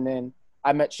 listening in.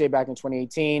 I met Shay back in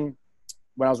 2018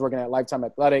 when I was working at Lifetime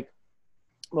Athletic.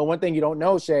 Well, one thing you don't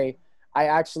know, Shay, I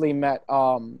actually met,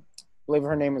 I believe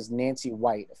her name is Nancy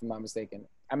White, if I'm not mistaken.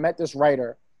 I met this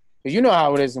writer, because you know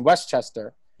how it is in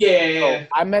Westchester. Yeah. So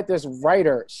I met this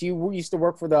writer. She used to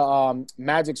work for the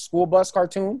Magic School Bus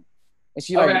cartoon. And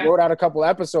she wrote out a couple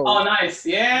episodes. Oh, nice.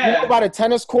 Yeah. You know about the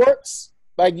tennis courts?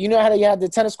 You know how you had the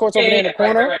tennis courts over there in the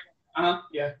corner? Right. Uh-huh.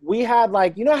 Yeah. We had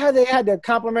you know how they had the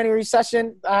complimentary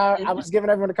session? I was giving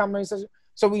everyone a complimentary session.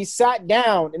 So we sat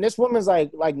down, and this woman's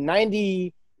like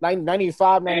 90,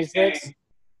 95, 96.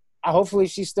 Hopefully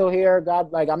she's still here.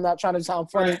 God, I'm not trying to sound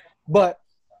funny. But,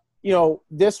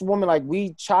 this woman,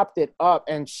 we chopped it up,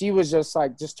 and she was just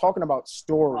talking about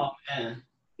stories. Oh, man.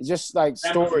 Just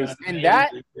stories. And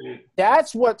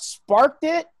that's what sparked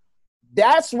it.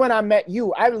 That's when I met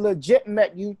you. I legit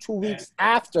met you 2 weeks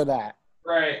after that.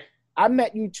 Right. I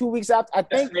met you 2 weeks after.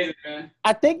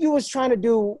 I think you was trying to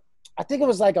do, I think it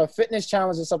was a fitness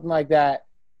challenge or something like that.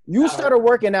 You started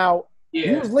working out.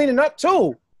 Yeah. You was leaning up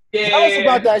too. Yeah, Tell us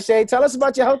about that, Shay. Tell us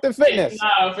about your health and fitness.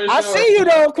 No, for sure. I see you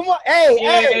though. Come on, hey,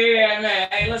 yeah, man.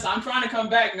 Hey, listen, I'm trying to come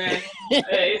back, man.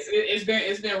 Hey,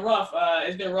 it's been rough.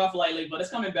 It's been rough lately, but it's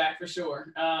coming back for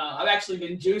sure. I've actually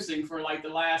been juicing for like the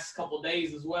last couple of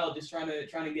days as well, just trying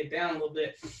to get down a little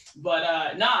bit.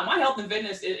 But my health and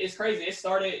fitness is crazy. It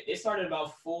started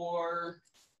about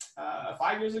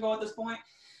 5 years ago at this point.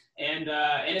 And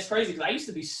it's crazy because I used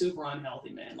to be super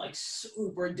unhealthy, man, like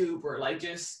super duper, like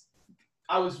just.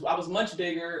 I was much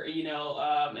bigger, you know,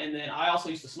 and then I also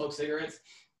used to smoke cigarettes.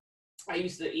 I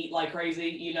used to eat like crazy,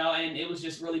 you know, and it was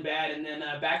just really bad. And then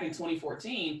back in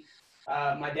 2014,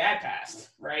 my dad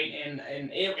passed, right?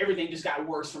 And everything just got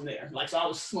worse from there. Like, so I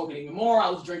was smoking even more. I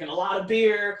was drinking a lot of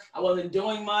beer. I wasn't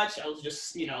doing much. I was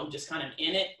just, you know, just kind of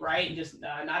in it, right? Just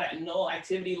not at no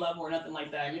activity level or nothing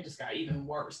like that. And it just got even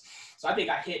worse. So I think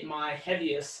I hit my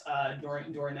heaviest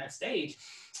during that stage.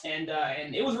 And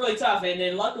it was really tough. And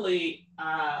then luckily,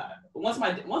 once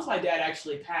my dad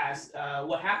actually passed,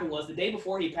 what happened was the day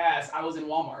before he passed, I was in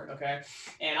Walmart, okay?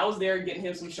 And I was there getting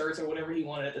him some shirts or whatever he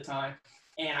wanted at the time.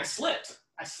 And I slipped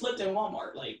in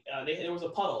Walmart. Like there was a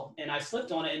puddle and I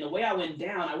slipped on it. And the way I went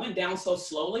down so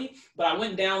slowly, but I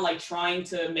went down like trying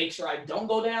to make sure I don't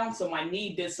go down. So my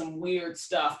knee did some weird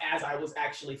stuff as I was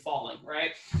actually falling,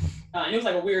 right? And it was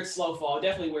like a weird slow fall,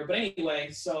 definitely weird. But anyway,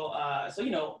 so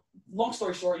you know, long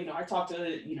story short, you know, I talked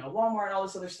to, you know, Walmart and all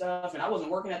this other stuff, and I wasn't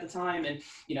working at the time. And,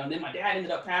 you know, and then my dad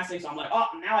ended up passing. So I'm like, oh,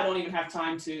 now I don't even have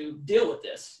time to deal with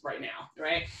this right now.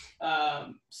 Right.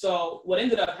 So what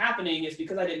ended up happening is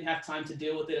because I didn't have time to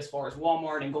deal with it as far as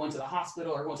Walmart and going to the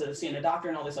hospital or going to seeing the doctor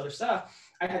and all this other stuff,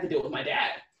 I had to deal with my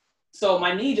dad. So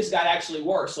my knee just got actually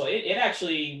worse. So it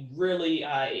actually really,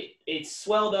 it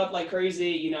swelled up like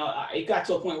crazy. You know, it got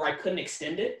to a point where I couldn't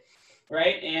extend it.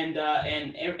 Right. And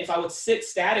if I would sit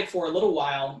static for a little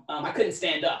while, I couldn't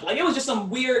stand up. Like it was just something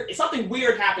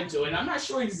weird happened to it. And I'm not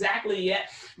sure exactly yet,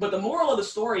 but the moral of the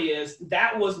story is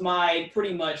that was my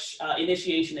pretty much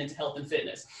initiation into health and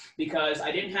fitness, because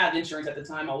I didn't have insurance at the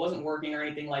time. I wasn't working or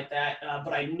anything like that.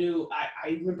 But I knew,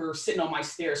 I remember sitting on my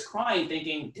stairs crying,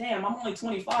 thinking, damn, I'm only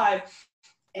 25.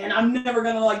 And I'm never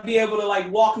gonna like be able to like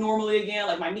walk normally again.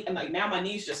 Like my knee, and like now my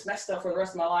knee's just messed up for the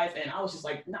rest of my life. And I was just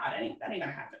like, nah, that ain't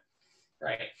gonna happen.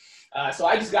 Right. So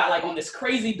I just got like on this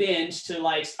crazy binge to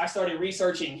like, I started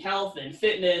researching health and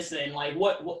fitness and like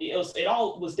what it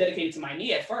all was dedicated to my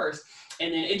knee at first.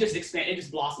 And then it just expanded, it just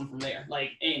blossomed from there.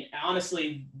 Like, and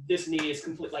honestly, this knee is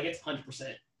complete, like it's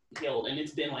 100% healed. And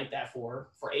it's been like that for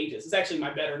ages. It's actually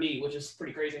my better knee, which is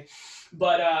pretty crazy.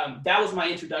 But that was my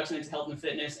introduction into health and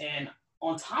fitness. And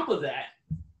on top of that,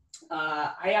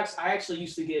 I actually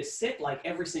used to get sick like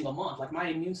every single month. Like my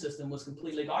immune system was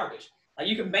completely garbage. Like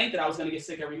you could bank that I was going to get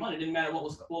sick every month. It didn't matter what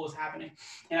was happening.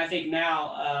 And I think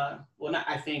now,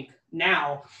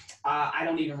 I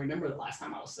don't even remember the last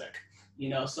time I was sick, you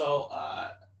know? So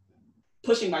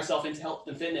pushing myself into health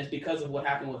and fitness because of what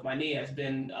happened with my knee has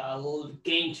been a little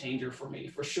game changer for me,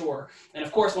 for sure. And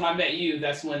of course, when I met you,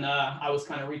 that's when I was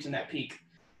kind of reaching that peak.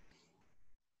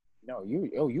 No, you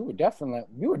were definitely,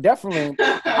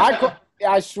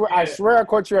 I swear I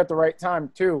caught you at the right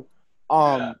time too.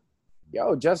 Yeah.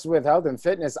 Yo, just with health and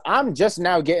fitness, I'm just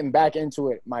now getting back into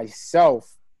it myself.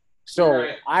 So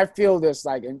right. I feel this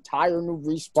like entire new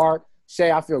respark. Shay,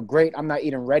 I feel great. I'm not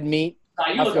eating red meat.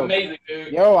 Nah, you look amazing,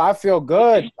 dude. Yo, I feel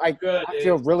good. Like good, I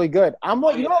feel really good. I'm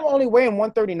only weighing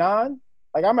 139.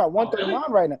 Like I'm at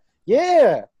 139 right now.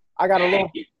 Yeah. I got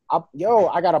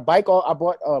I got a bike. I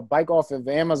bought a bike off of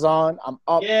Amazon. I'm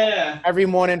up every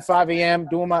morning, 5 a.m.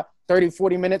 doing my 30,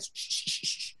 40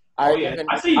 minutes. I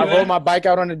roll my bike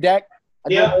out on the deck. I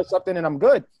do something and I'm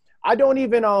good. I don't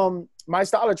even, my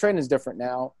style of training is different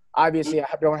now. Obviously,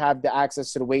 I don't have the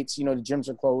access to the weights. You know, the gyms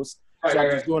are closed. So I'm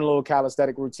just doing a little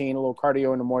calisthenic routine, a little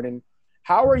cardio in the morning.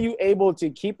 How are you able to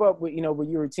keep up with, you know, with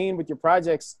your routine, with your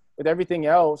projects, with everything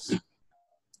else?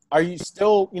 Are you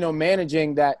still, you know,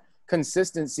 managing that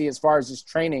consistency as far as just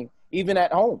training, even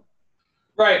at home?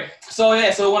 Right. So,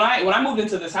 yeah. So when I moved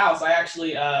into this house, I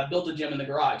actually built a gym in the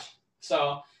garage.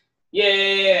 So,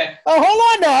 yeah. Oh, hold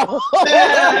on now.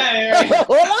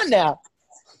 Hold on now.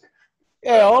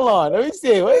 Yeah, hold on. Let me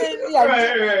see. Right.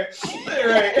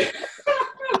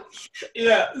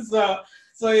 Yeah.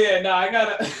 So yeah. No, I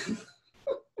got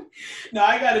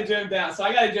a gym down. So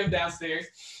I got a gym downstairs.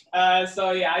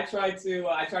 So yeah, I try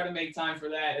to make time for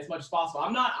that as much as possible.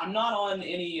 I'm not on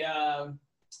any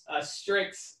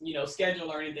strict, you know,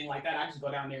 schedule or anything like that. I just go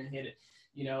down there and hit it,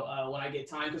 you know, when I get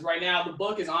time. Because right now the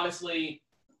book is honestly,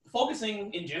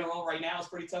 focusing in general right now is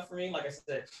pretty tough for me. Like I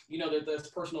said, you know, there's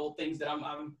personal things that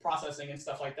I'm processing and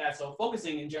stuff like that. So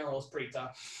focusing in general is pretty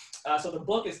tough. So the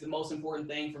book is the most important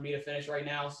thing for me to finish right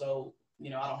now. So, you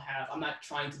know, I'm not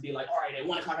trying to be like, all right, at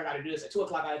 1 o'clock, I got to do this. At 2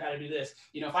 o'clock, I got to do this.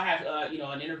 You know, if I have, you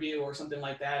know, an interview or something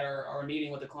like that, or a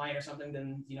meeting with a client or something,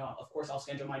 then, you know, of course I'll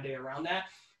schedule my day around that.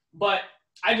 But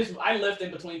I lift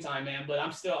in between time, man, but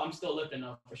I'm still lifting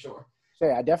though, for sure.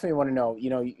 Shay, I definitely want to know,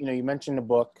 you mentioned the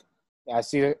book. I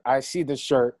see the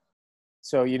shirt.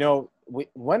 So, you know,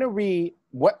 when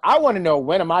I want to know,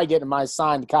 when am I getting my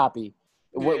signed copy?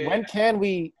 Yeah.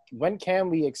 When can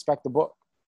we expect the book?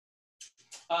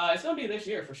 It's going to be this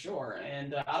year for sure.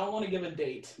 And I don't want to give a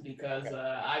date because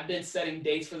I've been setting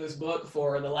dates for this book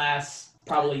for the last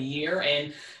probably year.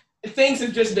 And things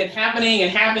have just been happening.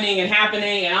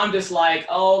 And I'm just like,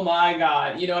 oh my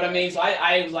God. You know what I mean? So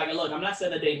I was like, look, I'm not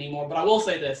setting a date anymore, but I will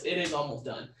say this. It is almost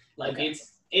done. Like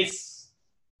it's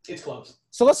close.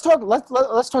 So let's talk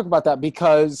about that,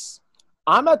 because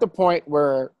I'm at the point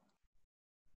where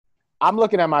I'm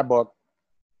looking at my book,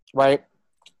 right?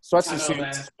 Sweats and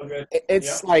Suits.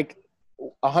 It's like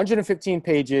 115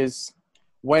 pages.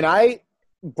 When I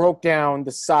broke down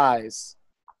the size,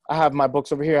 I have my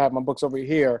books over here. I have my books over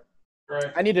here.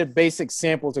 Right. I need a basic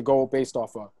sample to go based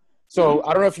off of. So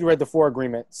I don't know if you read the 4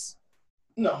 agreements.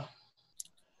 No.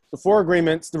 The 4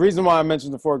 agreements. The reason why I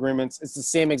mentioned the 4 agreements, it's the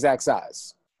same exact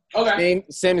size. Okay.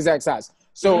 Same exact size.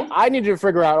 So I needed to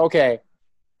figure out, okay,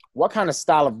 what kind of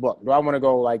style of book do I want to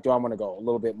go? Like, do I want to go a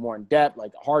little bit more in depth,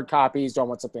 like hard copies? Do I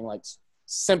want something like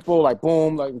simple, like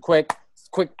boom, like quick,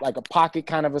 like a pocket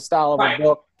kind of a style of a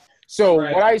book? So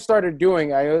what I started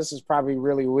doing, I know this is probably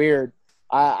really weird.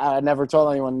 I never told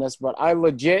anyone this, but I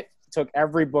legit took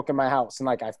every book in my house and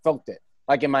like I felt it,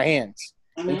 like in my hands.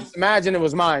 And just imagine it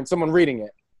was mine, someone reading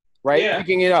it, right? Yeah.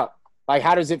 Picking it up. Like,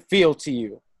 how does it feel to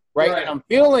you? Right. And I'm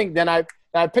feeling, then I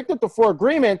picked up the 4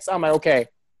 agreements. I'm like, okay,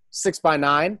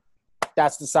 6x9.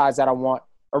 That's the size that I want.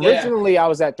 Originally, I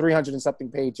was at 300 and something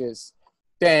pages.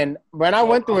 Then when I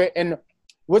went through it, and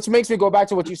which makes me go back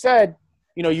to what you said,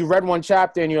 you know, you read one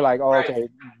chapter and you're like, oh, okay,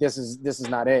 this is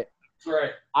not it.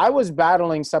 Right. I was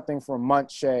battling something for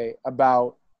months, Shay,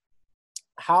 about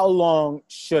how long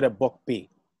should a book be?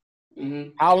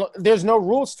 There's no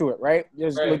rules to it, right?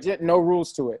 There's legit no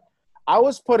rules to it. I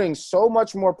was putting so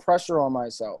much more pressure on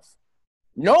myself.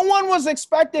 No one was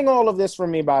expecting all of this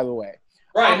from me, by the way.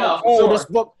 Right. This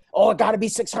book, it got to be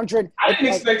 600. I didn't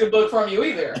expect a book from you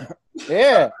either.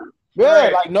 Yeah.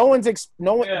 Like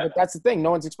but that's the thing.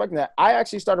 No one's expecting that. I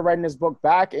actually started writing this book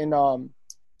back in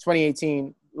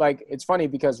 2018. Like, it's funny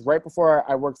because right before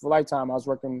I worked for Lifetime, I was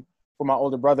working for my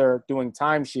older brother doing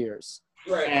timeshares.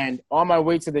 Right. And on my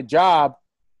way to the job,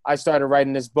 I started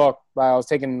writing this book. I was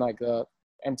taking like a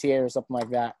MTA or something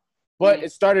like that. But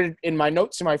it started in my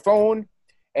notes in my phone,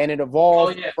 and it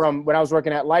evolved from when I was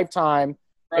working at Lifetime.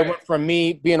 It went from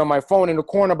me being on my phone in the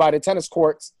corner by the tennis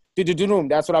courts.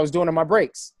 That's what I was doing in my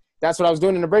breaks. That's what I was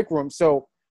doing in the break room. So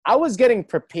I was getting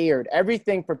prepared.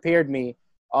 Everything prepared me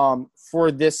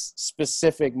for this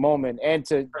specific moment. And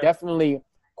to definitely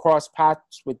cross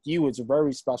paths with you is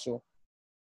very special,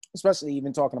 especially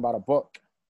even talking about a book.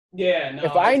 Yeah. No,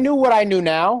 if I knew what I knew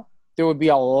now, there would be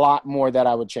a lot more that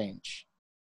I would change.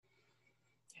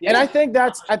 Yeah. And I think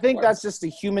that's just a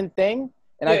human thing.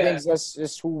 And I think that's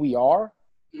just who we are.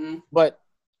 But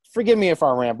forgive me if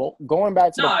I ramble. Going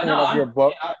back to the point of your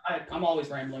book. I'm always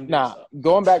rambling.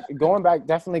 Going back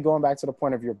to the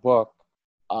point of your book,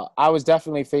 I was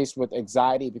definitely faced with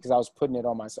anxiety because I was putting it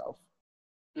on myself.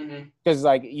 Because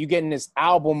like you get in this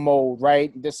album mode,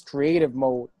 right? This creative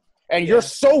mode, and you're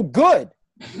so good.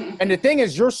 And the thing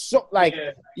is, you're so like,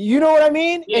 you know what I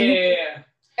mean?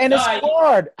 And it's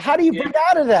hard. How do you break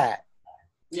out of that?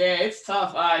 Yeah, it's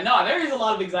tough. No, there is a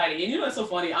lot of anxiety. And you know what's so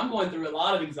funny? I'm going through a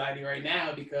lot of anxiety right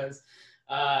now because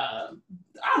I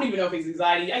don't even know if it's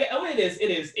anxiety.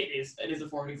 It is a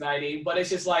form of anxiety, but it's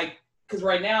just like, because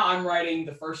right now I'm writing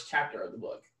the first chapter of the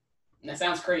book. And that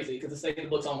sounds crazy because the second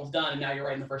book's almost done and now you're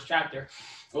writing the first chapter.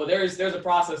 Well, there's a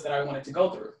process that I wanted to go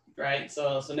through, right?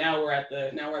 So now we're at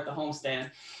the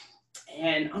homestand.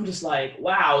 And I'm just like,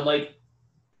 wow, like,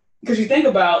 because you think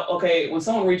about, okay, when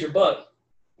someone reads your book,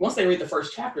 once they read the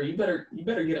first chapter, you better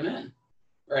get them in,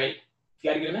 right? You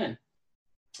got to get them in.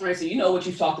 All right, so you know what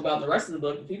you've talked about in the rest of the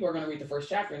book. People are going to read the first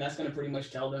chapter, and that's going to pretty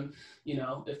much tell them, you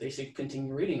know, if they should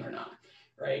continue reading or not,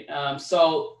 right?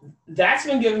 So that's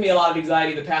been giving me a lot of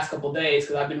anxiety the past couple of days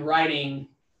because I've been writing.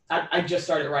 I just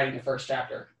started writing the first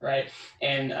chapter, right?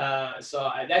 And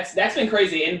that's been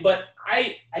crazy. But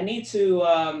I need to.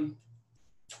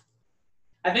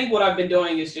 I think what I've been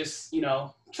doing is just, you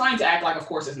know, trying to act like, of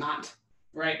course, it's not.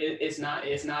 right? It's not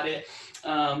it.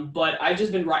 But I've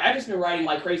just been writing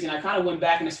like crazy, and I kind of went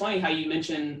back, and it's funny how you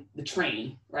mentioned the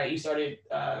train, right? You started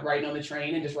writing on the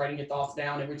train and just writing your thoughts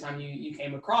down every time you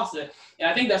came across it, and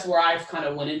I think that's where I've kind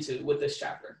of went into with this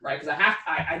chapter, right? Because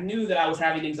I knew that I was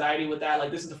having anxiety with that.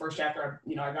 Like, this is the first chapter,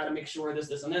 I got to make sure this,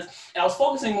 and this, and I was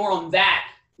focusing more on that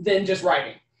than just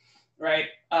writing, right?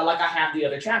 Like I have the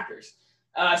other chapters.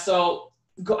 I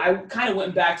kind of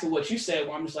went back to what you said,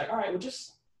 where I'm just like, all right, well,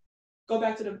 just go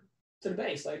back to the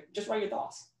base. Like, just write your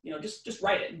thoughts. Just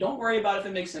write it. Don't worry about if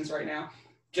it makes sense right now.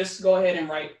 Just go ahead and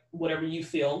write whatever you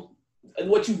feel,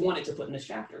 what you wanted to put in this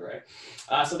chapter,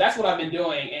 right? So that's what I've been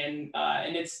doing, and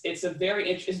it's very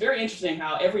interesting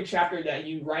how every chapter that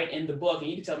you write in the book, and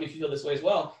you can tell me if you feel this way as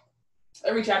well.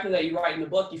 Every chapter that you write in the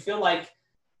book, you feel like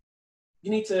you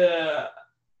need to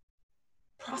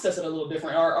process it a little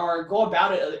different, or go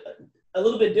about it a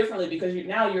little bit differently, because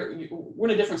we're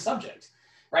in a different subject,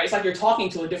 right? It's like you're talking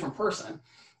to a different person,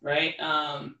 right?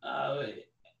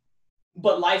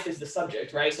 But life is the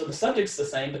subject, right? So the subject's the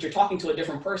same, but you're talking to a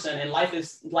different person, and life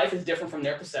is different from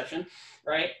their perception,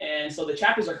 right? And so the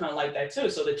chapters are kind of like that too.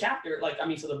 So the chapter,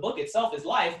 so the book itself is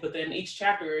life, but then each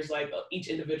chapter is like each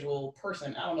individual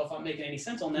person. I don't know if I'm making any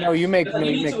sense on that. No, you make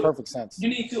perfect sense. You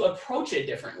need to approach it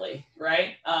differently,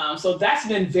 right? So that's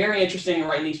been very interesting in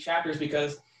writing these chapters,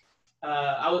 because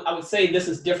I would say this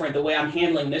is different, the way I'm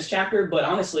handling this chapter, but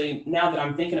honestly, now that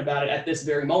I'm thinking about it at this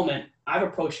very moment, I've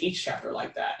approached each chapter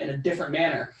like that in a different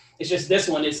manner. It's just this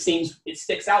one, it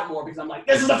sticks out more because I'm like,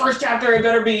 this is the first chapter, it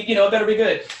better be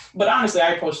good. But honestly,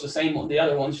 I approach the same one, the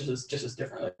other ones just as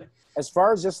differently. As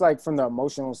far as just like from the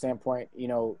emotional standpoint,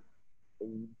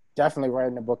 definitely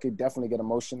writing a book, you definitely get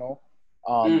emotional.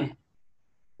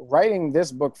 Writing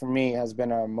this book for me has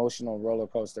been an emotional roller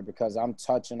coaster, because I'm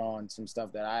touching on some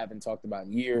stuff that I haven't talked about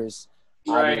in years.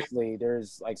 Right. Obviously,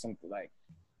 there's like something like,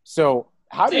 so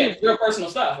how do you, real personal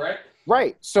stuff, right?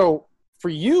 Right. So for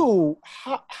you,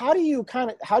 how do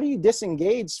you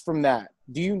disengage from that?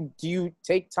 Do you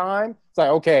take time? It's like,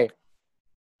 okay,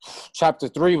 chapter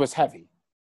 3 was heavy,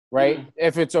 right?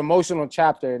 If it's an emotional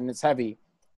chapter and it's heavy,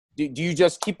 do you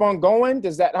just keep on going?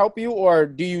 Does that help you? Or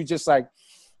do you just like,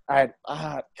 I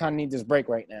kind of need this break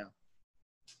right now?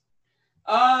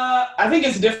 I think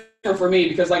it's different for me,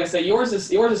 because like I said, yours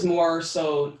is more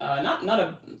so not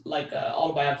a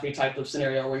autobiography type of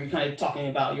scenario where you're kind of talking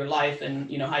about your life and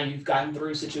how you've gotten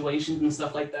through situations and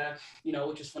stuff like that,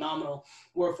 which is phenomenal.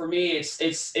 Where for me,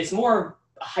 it's more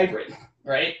hybrid,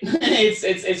 right?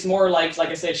 it's more like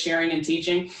I said, sharing and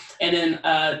teaching, and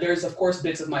then there's of course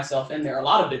bits of myself in there, a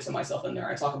lot of bits of myself in there.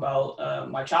 I talk about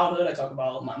my childhood, I talk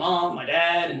about my mom, my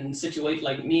dad, and situations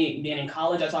like me being in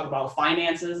college. I talk about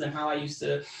finances and how I used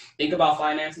to think about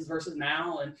finances versus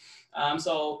now, and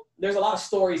so there's a lot of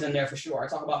stories in there for sure. I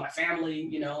talk about my family,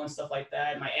 and stuff like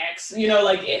that, my ex,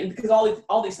 because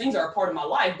all these things are a part of my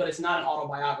life, but it's not an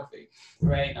autobiography,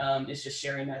 right? It's just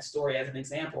sharing that story as an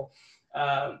example.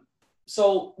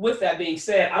 So with that being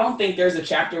said, I don't think there's a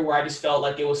chapter where I just felt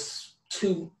like it was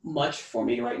too much for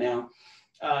me right now,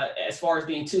 as far as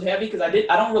being too heavy, because I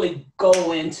don't really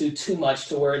go into too much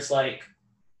to where it's like,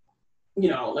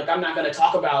 like I'm not going to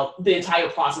talk about the entire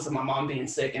process of my mom being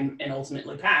sick and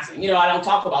ultimately passing. I don't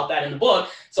talk about that in the book,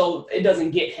 so it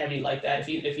doesn't get heavy like that,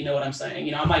 if you know what I'm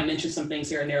saying. I might mention some things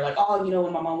here and there, like, oh,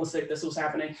 when my mom was sick, this was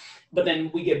happening, but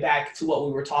then we get back to what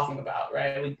we were talking about,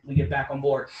 right? We get back on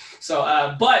board.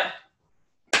 So, but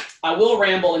I will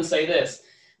ramble and say this.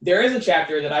 There is a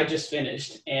chapter that I just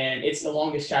finished, and it's the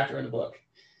longest chapter in the book,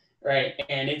 right?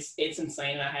 And it's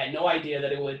insane, and I had no idea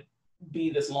that it would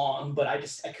be this long, but I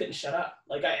couldn't shut up.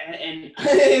 Like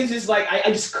it's just like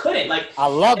I just couldn't. Like, I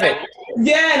love it.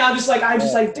 And I'm just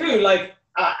like, dude, like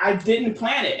I didn't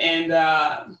plan it,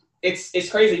 and it's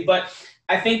crazy. But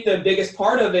I think the biggest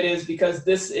part of it is because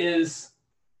this is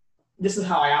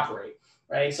how I operate,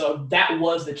 right? So that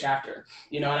was the chapter,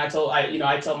 and I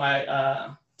tell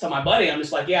my buddy, I'm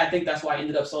just like, yeah, I think that's why I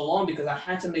ended up so long, because I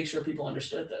had to make sure people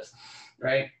understood this,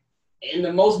 right? In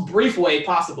the most brief way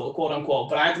possible, quote unquote,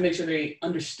 but I had to make sure they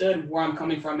understood where I'm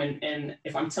coming from. And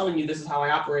if I'm telling you this is how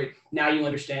I operate, now you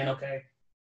understand, okay,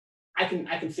 I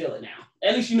can feel it now.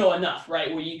 At least enough,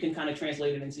 right? Where you can kind of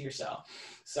translate it into yourself.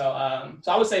 So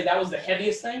I would say that was the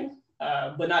heaviest thing,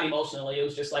 but not emotionally. It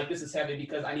was just like, this is heavy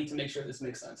because I need to make sure this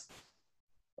makes sense.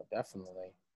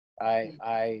 Definitely.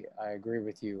 I agree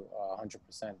with you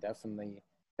 100%. Definitely.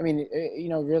 I mean, it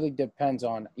really depends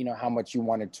on, how much you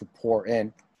wanted to pour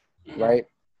in. Right.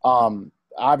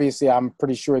 Obviously, I'm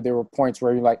pretty sure there were points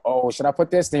where you're like, oh, should I put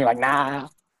this? Then you're like, nah.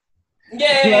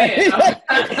 Yeah.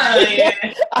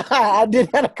 I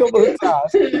did that a couple of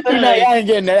times. No, I ain't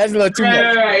getting that. That's a little too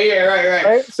much.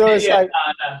 Right. So it's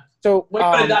so we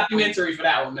put a documentary for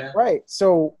that one, man. Right.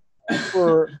 So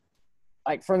for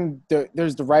like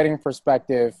there's the writing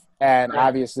perspective, and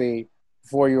obviously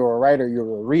before you're a writer,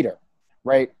 you're a reader,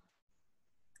 right?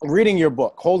 Reading your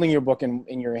book, holding your book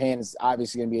in your hand is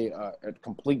obviously going to be a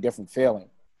complete different feeling.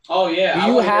 Oh yeah.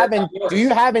 Do you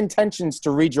have intentions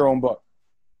to read your own book?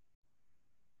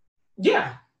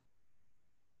 Yeah.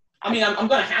 I mean, I'm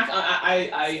gonna have.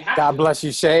 I have. God bless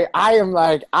you, Shay. I am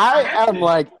like,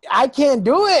 I can't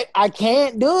do it. I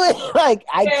can't do it. Like,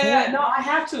 I can't. No, I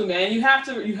have to, man. You have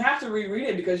to reread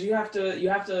it because you have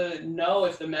to know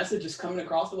if the message is coming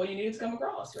across the way you need it to come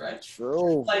across, right?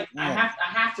 True. Like, I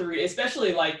have to read it,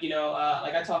 especially like,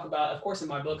 like I talk about, of course, in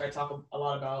my book, I talk a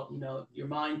lot about, your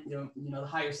mind, the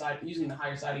higher side, using the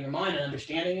higher side of your mind and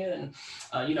understanding it, and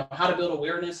how to build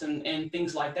awareness and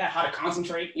things like that, how to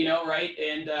concentrate, right?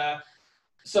 And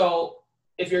so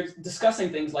if you're discussing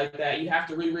things like that, you have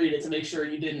to reread it to make sure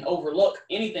you didn't overlook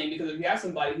anything, because if you have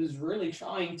somebody who's really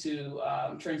trying to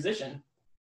transition,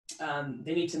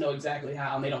 they need to know exactly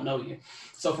how, and they don't know you.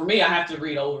 So for me, I have to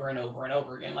read over and over and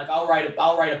over again. Like I'll write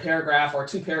a paragraph or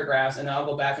 2 paragraphs, and then I'll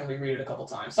go back and reread it a couple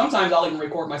times. Sometimes I'll even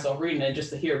record myself reading it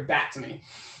just to hear it back to me,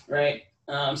 right?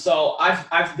 So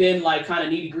I've been like kind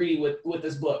of nitty gritty with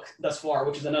this book thus far,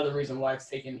 which is another reason why it's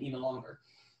taken even longer.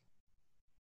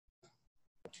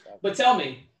 But tell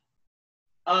me,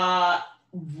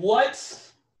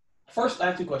 first, I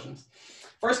have 2 questions.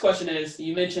 First question is,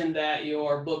 you mentioned that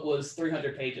your book was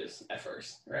 300 pages at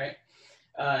first, right?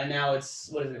 And now it's,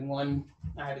 what is it,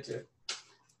 I had it too.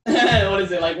 What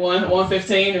is it, like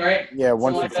 115, right? Yeah,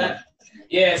 115. Like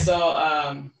yeah,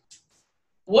 so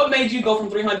what made you go from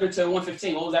 300 to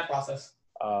 115? What was that process?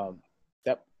 It's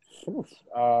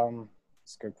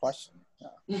a good question.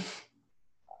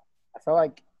 I felt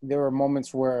like there were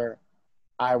moments where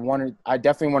I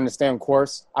definitely wanted to stay on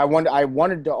course. I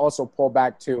wanted to also pull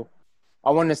back too. I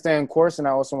wanted to stay on course, and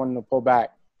I also wanted to pull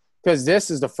back because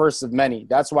this is the first of many.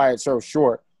 That's why it's so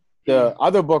short. The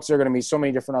other books are going to be so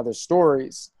many different other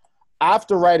stories.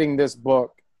 After writing this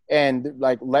book and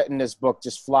like letting this book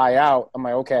just fly out, I'm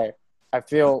like, okay, I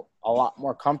feel a lot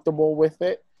more comfortable with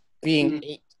it being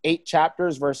eight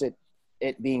chapters versus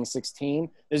it being 16.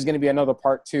 There's going to be another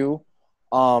part 2.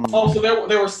 So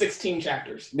there were 16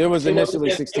 chapters. There was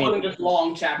initially 16. It wasn't just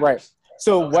long chapters. Right.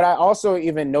 So what I also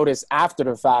even noticed after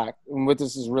the fact, and what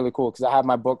this is really cool, because I have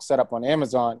my book set up on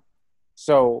Amazon.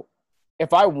 So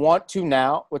if I want to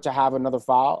now, which I have another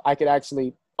file, I could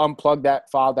actually unplug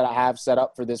that file that I have set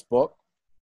up for this book,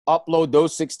 upload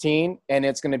those 16, and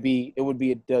it would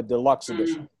be the deluxe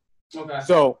edition. Okay.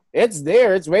 So it's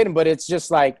there, it's waiting, but it's just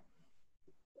like,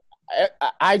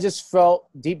 I just felt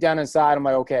deep down inside, I'm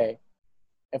like, okay,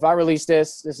 if I release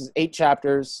this is 8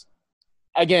 chapters.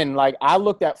 Again, like I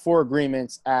looked at 4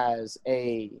 agreements as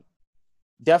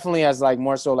definitely as like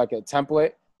more so like a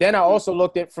template. Then I also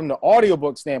looked at from the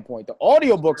audiobook standpoint. The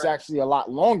audiobook's actually a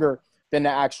lot longer than the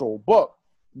actual book.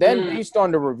 Then based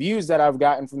on the reviews that I've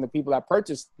gotten from the people that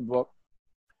purchased the book,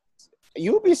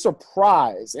 you'll be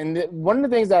surprised. And one of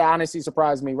the things that honestly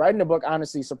surprised me, writing the book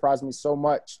honestly surprised me so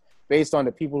much based on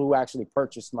the people who actually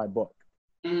purchased my book,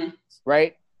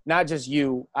 right? Not just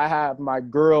you. I have my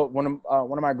girl, one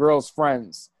of my girl's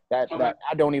friends that I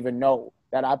don't even know,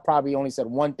 that I probably only said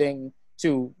one thing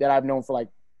to, that I've known for like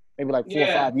maybe like 4 or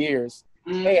 5 years.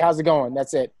 Hey, how's it going?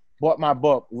 That's it. Bought my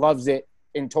book, loves it,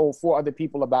 and told 4 other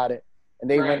people about it, and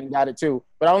they went and got it too.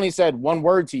 But I only said one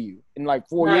word to you in like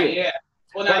 4 years. Yeah.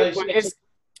 Well, now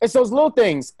it's those little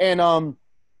things, and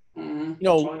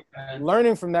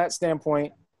learning from that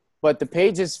standpoint. But the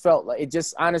pages felt like it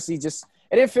just honestly just.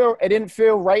 It didn't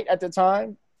feel right at the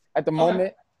time, at the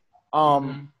moment.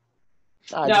 Now,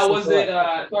 was it,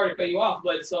 sorry to cut you off,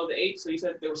 but so the 8, so you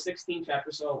said there were 16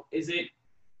 chapters. So is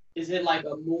it like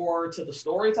a more to the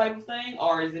story type of thing,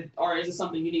 or is it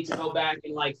something you need to go back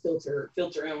and like filter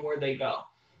in where they go?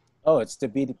 Oh, it's to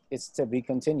be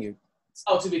continued.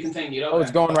 Oh, to be continued. Okay. Oh,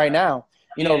 it's going right now.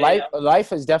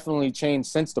 Life has definitely changed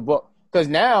since the book, because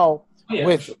now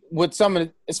with some of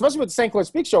the, especially with the St. Clair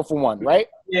Speak Show for one, right?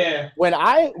 Yeah. When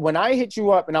I hit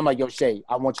you up and I'm like, yo, Shay,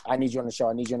 I need you on the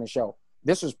show.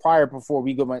 This was before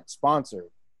we went sponsored,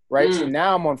 right? So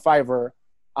now I'm on Fiverr.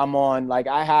 I'm on, like,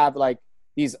 I have like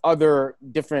these other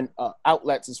different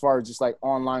outlets as far as just like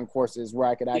online courses where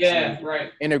I could actually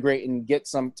integrate and get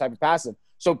some type of passive.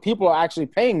 So people are actually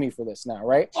paying me for this now,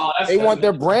 right? Oh, they want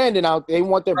their branding out. They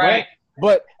want their brand.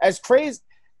 But as crazy,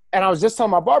 and I was just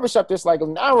telling my barbershop this like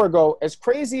an hour ago, as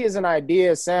crazy as an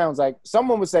idea sounds, like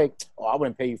someone would say, oh, I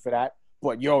wouldn't pay you for that.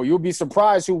 but yo, you'll be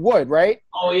surprised who would, right?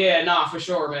 Oh yeah, nah, for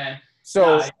sure, man.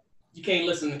 So nah, you can't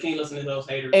listen to those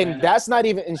haters. and man. That's not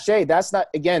even in Shay. That's not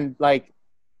again like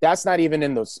that's not even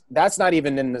in those. That's not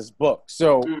even in this book.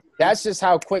 So that's just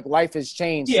how quick life has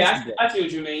changed. Yeah, I see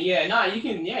what you mean. Yeah, nah, you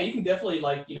can definitely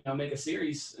like make a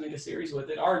series with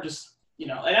it, or just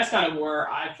and that's kind of where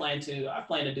I plan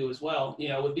to do as well.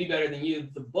 With Be Better Than You,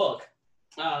 the book.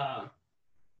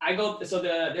 I go so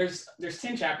there's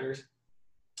 10 chapters,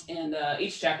 and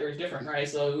each chapter is different, right?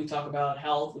 So we talk about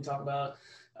health, we talk about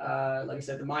like I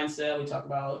said, the mindset, we talk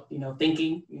about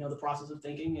thinking, the process of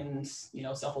thinking, and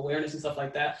self-awareness and stuff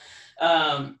like that.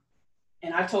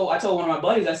 And I told one of my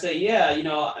buddies, I said, yeah,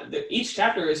 each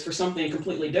chapter is for something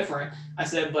completely different. I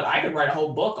said, but I could write a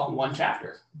whole book on one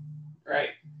chapter, right?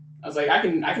 I was like, I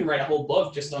can write a whole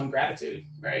book just on gratitude,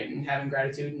 right? And having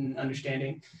gratitude and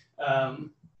understanding,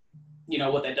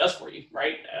 what that does for you,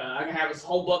 right? I can have this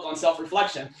whole book on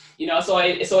self-reflection, so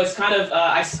it's kind of,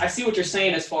 I see what you're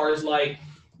saying as far as like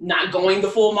not going the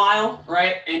full mile,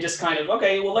 right? And just kind of,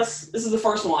 okay, well, this is the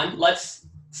first one. Let's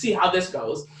see how this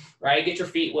goes, right? Get your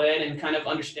feet wet and kind of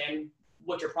understand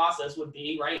what your process would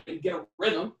be, right? And get a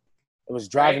rhythm. It was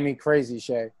driving me crazy,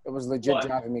 Shay. It was legit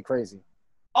driving me crazy.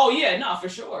 Oh yeah, no, for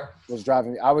sure. It was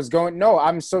driving me.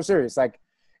 I'm so serious. Like,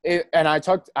 and I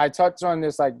touched on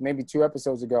this like maybe 2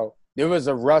 episodes ago. There was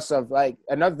a rush of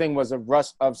another thing was a rush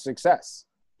of success,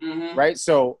 right?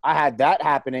 So I had that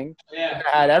happening. Yeah.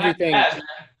 I had everything.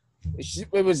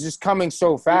 It was just coming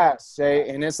so fast, Shay.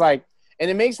 And it's like, and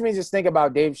it makes me just think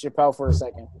about Dave Chappelle for a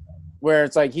second, where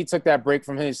it's like he took that break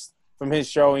from his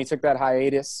show and he took that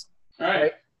hiatus.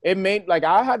 Right. It made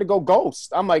I had to go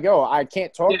ghost. I'm like, yo, I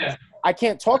can't talk. Yeah. I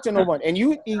can't talk to no one. And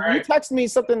you text me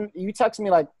something. You text me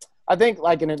like, I think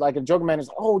like in a joke man is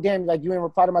like, oh damn, like you didn't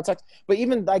reply to my text. But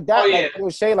even like that, like it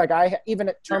was Shay, like I even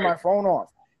turned my phone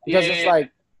off because it's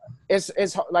like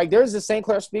it's like there's the St.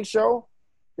 Clair Speak Show,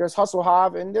 there's Hustle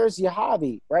Hav, and there's your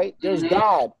hobby, right? There's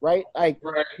God, right? Like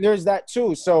there's that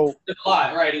too. So there's a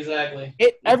lot, right? Exactly.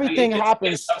 Everything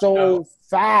happens so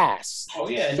fast. Oh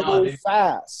yeah, so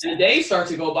fast. And the days start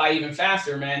to go by even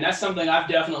faster, man. That's something I've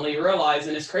definitely realized,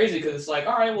 and it's crazy because it's like,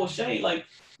 all right, well, Shay, like,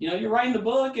 you're writing the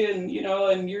book, and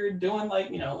and you're doing like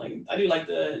I do like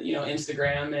the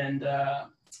Instagram, and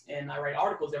I write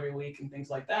articles every week and things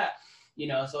like that.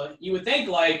 So you would think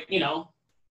like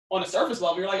on a surface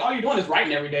level, you're like, all you're doing is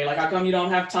writing every day. Like, how come you don't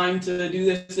have time to do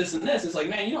this, and this? It's like,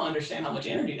 man, you don't understand how much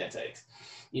energy that takes.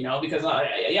 Because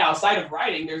outside of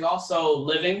writing, there's also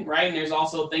living, right? And there's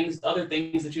also other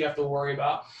things that you have to worry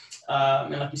about.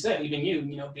 And like you said, even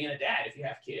being a dad, if you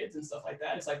have kids and stuff like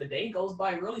that, it's like the day goes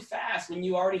by really fast when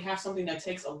you already have something that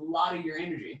takes a lot of your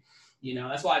energy.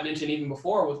 That's why I mentioned even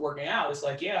before with working out, it's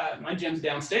like, yeah, my gym's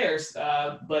downstairs,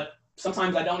 but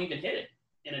sometimes I don't even hit it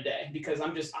in a day because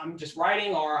I'm just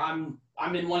writing, or I'm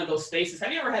in one of those spaces.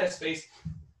 Have you ever been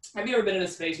in a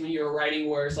space when you were writing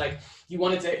where it's like you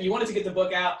wanted to get the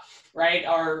book out, right?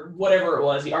 Or whatever it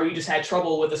was, or you just had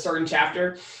trouble with a certain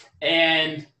chapter,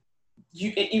 and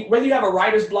whether you have a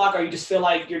writer's block or you just feel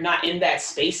like you're not in that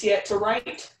space yet to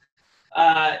write,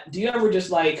 do you ever just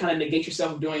like kind of negate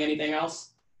yourself from doing anything else?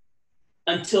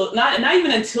 Until not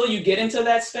even until you get into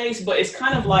that space, but it's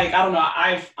kind of like, I don't know,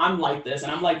 I'm like this,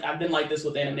 and I've been like this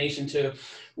with animation too,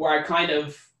 where I kind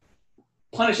of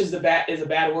punish is a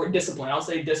bad word, discipline. I'll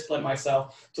say discipline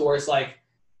myself to where it's like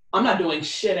I'm not doing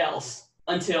shit else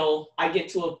until I get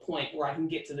to a point where I can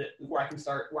where I can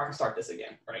start this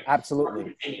again, right? Absolutely.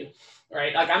 Continue,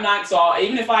 right? Like I'm not, so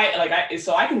even if I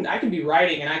can be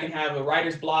writing and I can have a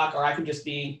writer's block, or I can just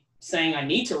be saying I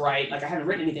need to write, like I haven't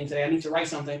written anything today, I need to write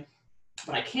something,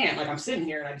 but I can't, like I'm sitting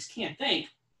here and I just can't think.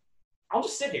 I'll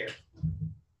just sit here.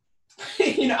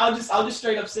 I'll just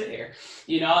straight up sit here,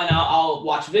 and I'll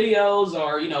watch videos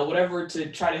or, whatever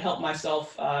to try to help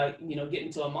myself, get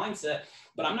into a mindset,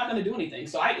 but I'm not going to do anything.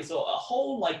 So a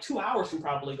whole like 2 hours can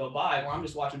probably go by where I'm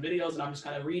just watching videos and I'm just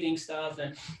kind of reading stuff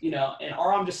and,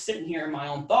 or I'm just sitting here in my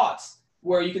own thoughts,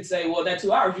 where you could say, well, that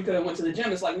 2 hours you could have went to the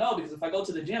gym. It's like, no, because if I go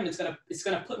to the gym, it's going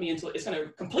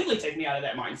to completely take me out of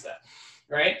that mindset.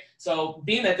 Right. So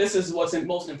being that this is what's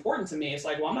most important to me, it's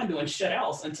like, well, I'm not doing shit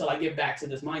else until I get back to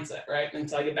this mindset. Right.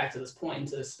 Until I get back to this point,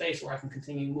 into this space where I can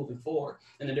continue moving forward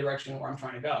in the direction where I'm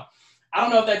trying to go. I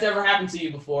don't know if that's ever happened to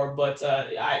you before, but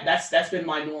that's been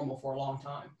my normal for a long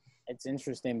time. It's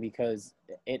interesting because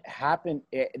it happened.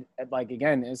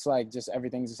 Again, it's like just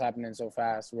everything's just happening so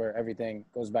fast where everything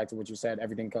goes back to what you said.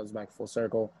 Everything comes back full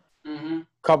circle. Mm-hmm.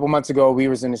 A couple months ago, we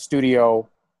was in the studio.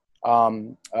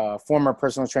 Former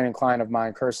personal training client of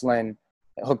mine, Kerslin,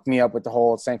 hooked me up with the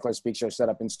whole St. Clair Speak Show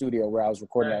setup in studio where I was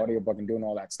recording the audiobook and doing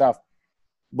all that stuff.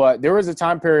 But there was a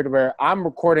time period where I'm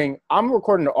recording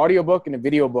the audiobook and the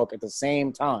video book at the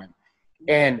same time.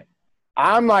 And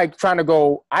I'm like trying to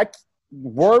go, I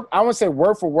won't say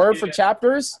word for word for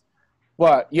chapters,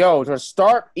 but to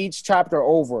start each chapter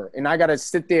over, and I got to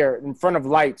sit there in front of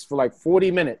lights for like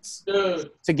 40 minutes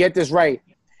to get this right.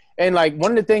 And like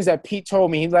one of the things that Pete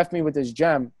told me, he left me with this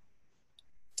gem.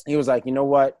 He was like, you know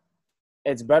what?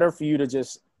 It's better for you to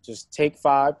just take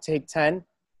 5, take 10,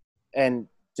 and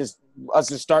us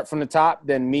to start from the top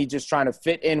than me just trying to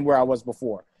fit in where I was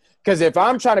before. Because if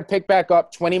I'm trying to pick back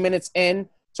up 20 minutes in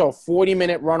to a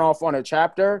 40-minute runoff on a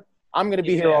chapter, I'm going to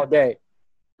be here all day.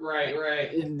 Right.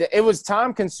 It was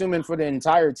time consuming for the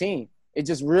entire team. It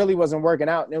just really wasn't working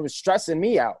out, and it was stressing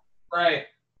me out. Right.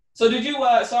 So did you?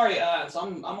 So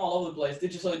I'm all over the place.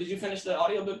 Did you finish the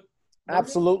audiobook?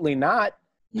 Absolutely not.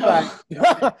 No.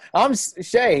 I'm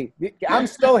Shay. I'm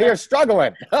still here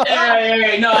struggling.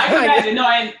 Yeah. No, I can imagine. No,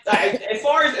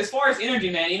 as far as energy,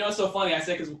 man. It's so funny. I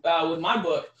said because with my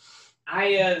book,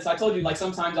 I told you like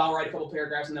sometimes I'll write a couple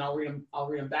paragraphs and then I'll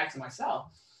read them back to myself,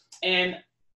 and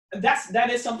that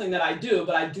is something that I do,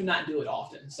 but I do not do it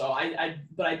often. So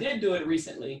but I did do it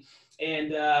recently,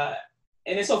 and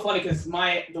it's so funny because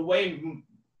the way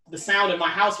the sound in my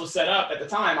house was set up at the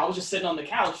time, I was just sitting on the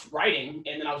couch writing,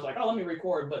 and then I was like, oh, let me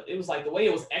record. But it was like the way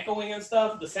it was echoing and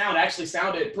stuff, the sound actually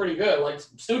sounded pretty good, like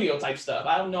studio type stuff.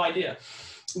 I have no idea.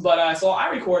 But so I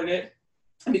recorded it,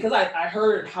 and because I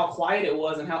heard how quiet it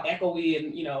was and how echoey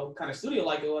and, kind of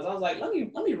studio-like it was, I was like, let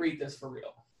me read this for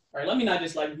real. Right, let me not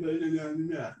just like,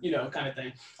 kind of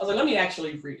thing. I was like, let me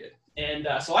actually read it. And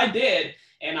so I did,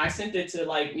 and I sent it to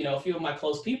like, a few of my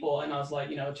close people, and I was like,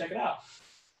 check it out.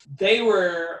 They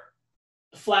were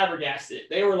flabbergasted.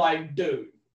 They were like, dude,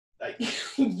 like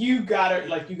you gotta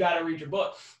read your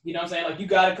book. You know what I'm saying? Like you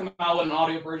gotta come out with an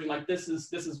audio version. Like this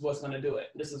is what's gonna do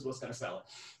it. This is what's gonna sell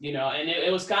it. And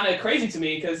it was kind of crazy to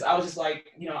me because I was just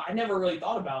like, I never really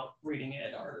thought about reading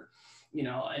it or,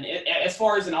 and as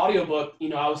far as an audiobook,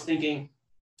 I was thinking,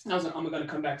 I'm going to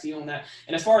come back to you on that.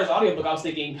 And as far as audiobook, I was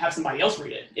thinking have somebody else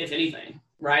read it, if anything,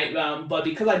 right? But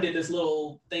because I did this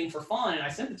little thing for fun and I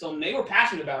sent it to them, they were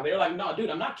passionate about it. They were like, no, dude,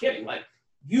 I'm not kidding. Like,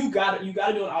 you got to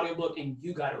do an audiobook and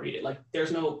you got to read it. Like,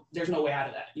 there's no way out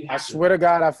of that. I swear to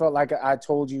God, I felt like I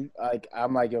told you, like,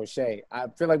 I'm like, yo, Shay, I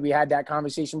feel like we had that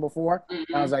conversation before.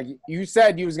 Mm-hmm. I was like, you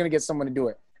said you was going to get someone to do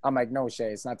it. I'm like, no,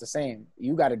 Shay, it's not the same.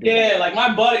 You got to do it. Yeah, like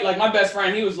my buddy, like my best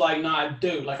friend, he was like, nah,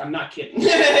 dude, like, I'm not kidding.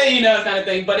 Kind of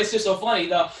thing. But it's just so funny,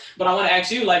 though. But I want to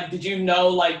ask you, like, did you know,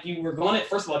 like, you were going to,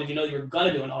 first of all, did you know you were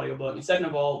going to do an audiobook? And second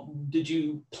of all, did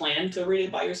you plan to read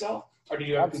it by yourself? Or did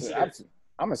you ever consider it?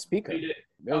 I'm a speaker. You did?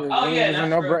 It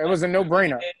was a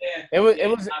no-brainer. Yeah. It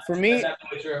was for me.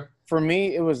 For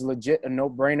me, it was legit a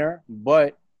no-brainer,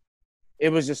 but it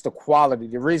was just the quality.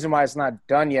 The reason why it's not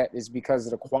done yet is because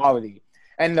of the quality.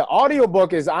 And the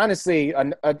audiobook is honestly,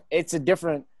 it's a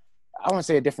different, I won't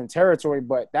say a different territory,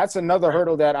 but that's another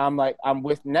hurdle that I'm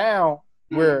with now,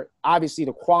 where obviously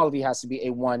the quality has to be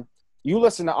A1. You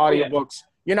listen to audiobooks,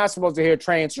 you're not supposed to hear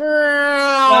trains. Yeah,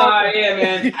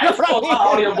 man. I listen to a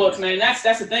lot of audiobooks, man. That's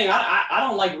the thing. I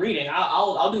don't like reading.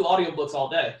 I'll do audiobooks all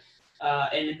day.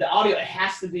 And the audio, it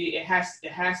has to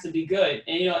be good.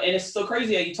 And, and it's so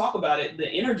crazy that you talk about it, the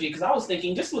energy, because I was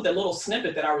thinking just with that little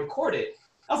snippet that I recorded,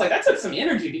 I was like, that took some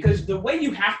energy because the way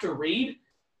you have to read,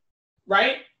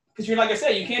 right? Because you're, like I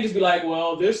said, you can't just be like,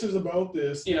 well, this is about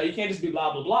this. You can't just be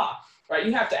blah, blah, blah, right?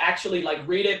 You have to actually like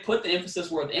read it, put the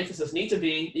emphasis where the emphasis needs to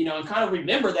be, and kind of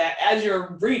remember that as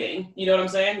you're reading, you know what I'm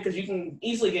saying? Because you can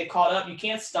easily get caught up. You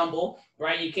can't stumble,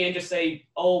 right? You can't just say,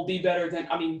 oh, be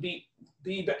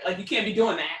like, you can't be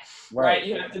doing that, right?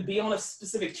 You have to be on a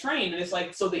specific train. And it's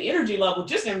like, so the energy level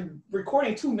just in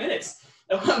recording 2 minutes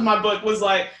of my book was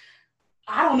like,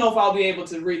 I don't know if I'll be able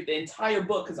to read the entire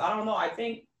book because I don't know. I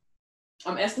think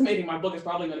I'm estimating my book is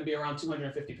probably going to be around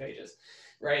 250 pages,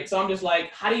 right? So I'm just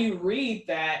like, how do you read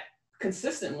that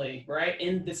consistently, right?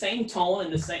 In the same tone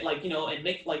and the same, like, and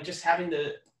make like just having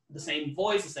the same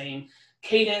voice, the same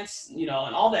cadence, and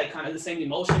all that kind of the same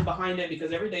emotion behind it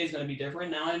because every day is going to be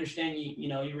different. Now I understand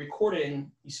you record it and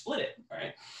you split it,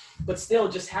 right? But still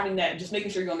just having that, just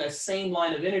making sure you're on that same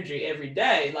line of energy every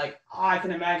day, like, I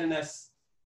can imagine that's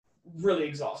really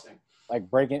exhausting. Like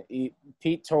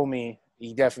Pete told me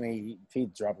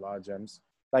Pete dropped a lot of gems.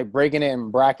 Like breaking it in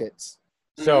brackets.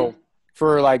 Mm-hmm. So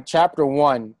for like chapter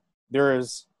 1,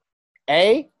 there's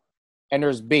A and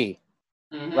there's B,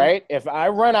 right? If I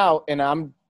run out and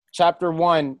I'm chapter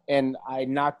 1 and I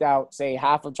knocked out, say,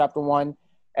 half of chapter 1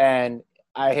 and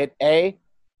I hit A,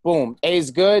 boom, A is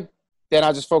good, then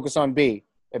I'll just focus on B.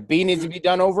 If B needs to be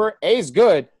done over, A is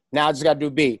good, now I just got to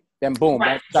do B. then boom,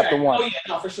 Right. that's chapter one. Oh yeah,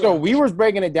 no, for sure. So we were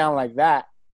breaking it down like that,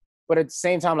 but at the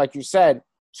same time, like you said,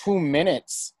 2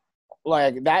 minutes,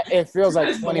 like that, it feels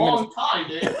like 20 minutes. Long time,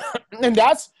 dude. And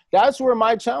that's where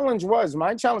my challenge was.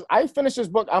 I finished this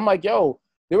book. I'm like, yo,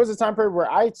 there was a time period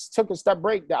where I took a step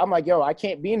break. That I'm like, yo, I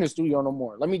can't be in the studio no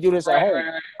more. Let me do this at home.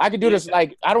 Right. I can do this.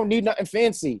 Like, I don't need nothing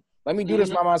fancy. Let me do this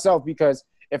by myself, because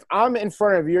if I'm in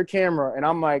front of your camera and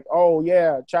I'm like, oh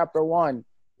yeah, chapter 1,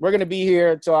 we're gonna be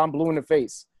here till I'm blue in the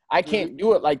face. I can't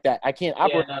do it like that. I can't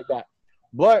operate like that.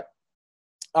 But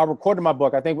I recorded my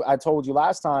book. I think I told you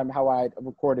last time how I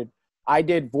recorded. I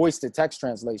did voice to text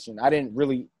translation. I didn't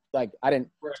really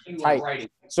type.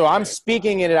 So I'm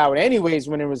speaking it out anyways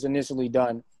when it was initially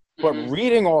done. But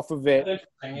reading off of it,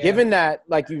 given that,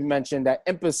 like you mentioned, that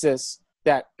emphasis,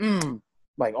 that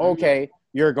like, okay,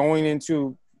 you're going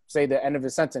into, say, the end of a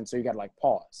sentence, so you got to like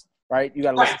pause, right? You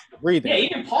got to listen to breathing. Yeah,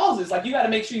 even pauses. Like, you got to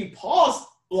make sure you pause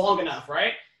long enough,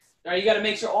 right? Right. You got to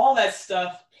make sure all that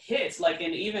stuff hits. Like,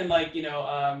 and even like, you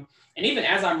know, and even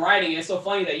as I'm writing, it's so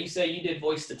funny that you say you did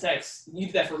voice to text. You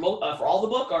did that for all the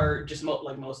book, or just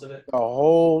like most of it? The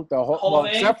whole well,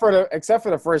 except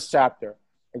for the first chapter,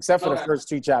 except for the first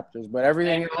 2 chapters, but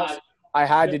everything else I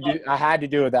had to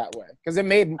do it that way, because it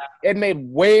made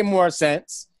way more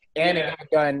sense, and it got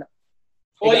done.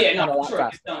 Well, yeah, no, sure,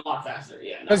 it's done a lot faster.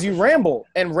 Yeah, because you ramble,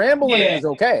 and rambling is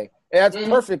okay. That's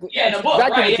perfect. Yeah, in the book,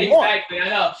 exactly right? Yeah, exactly. I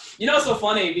know. You know, it's so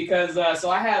funny because so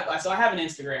I have an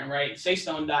Instagram, right?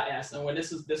 ShayStone.s, and when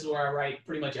this is where I write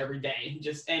pretty much every day.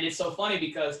 And it's so funny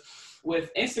because with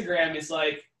Instagram, it's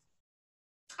like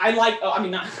I like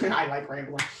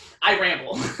rambling. I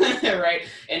ramble, right?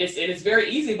 And it's very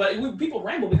easy, but people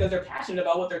ramble because they're passionate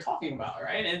about what they're talking about,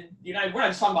 right? And we're not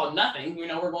just talking about nothing.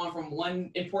 We're going from one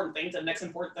important thing to the next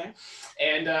important thing.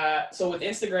 And so with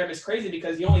Instagram, it's crazy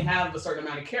because you only have a certain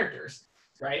amount of characters,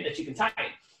 right, that you can type,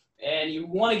 and you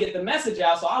want to get the message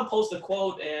out. So I'll post a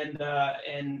quote, and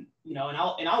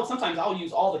I'll sometimes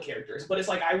use all the characters, but it's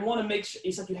like I want to make sure.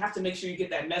 It's like you have to make sure you get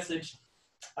that message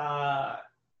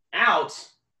out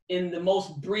in the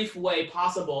most brief way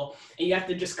possible, and you have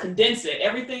to just condense it.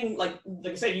 Everything, like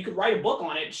I said, you could write a book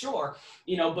on it, sure,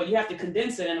 but you have to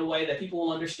condense it in a way that people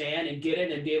will understand and get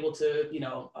it and be able to,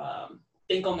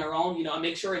 think on their own, and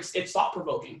make sure it's thought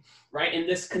provoking, right, in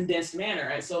this condensed manner.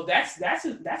 And so that's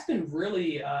been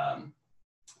really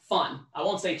fun. I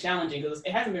won't say challenging because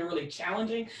it hasn't been really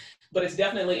challenging, but it's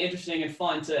definitely interesting and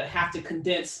fun to have to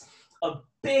condense a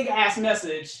big ass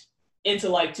message into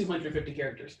like 250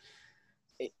 characters.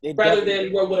 Rather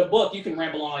than with a book, you can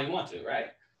ramble on all you want to, right?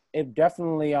 It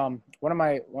definitely, I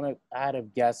had a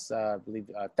guest, I believe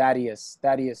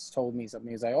Thaddeus told me something.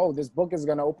 He's like, oh, this book is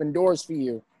going to open doors for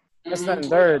you. That's that and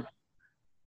third.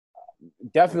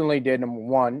 Definitely did, number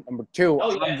 1. Number 2,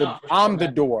 I'm the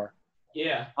door.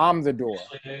 Yeah. I'm the door,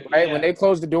 right? Yeah. When they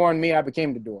closed the door on me, I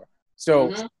became the door.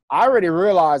 So I already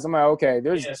realized, I'm like, okay,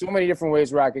 there's so many different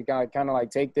ways where I could kind of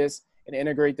like take this and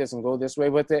integrate this and go this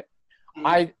way with it.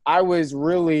 I was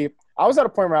at a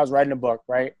point where I was writing a book,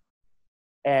 right?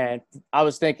 And I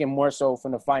was thinking more so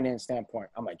from the finance standpoint.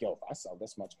 I'm like, yo, if I sell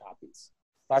this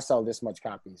much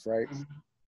copies, right?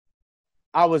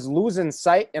 I was losing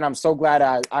sight, and I'm so glad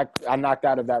I knocked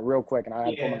out of that real quick, and I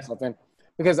had to pull myself in,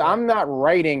 because I'm not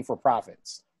writing for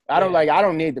profits. I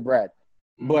don't need the bread,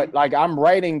 but like I'm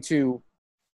writing to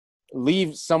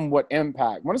leave somewhat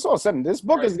impact. When it's all said, this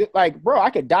book is like, bro, I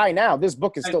could die now. This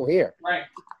book is still here. Right.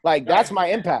 Like that's my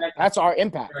impact. That's our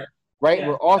impact, right? Yeah,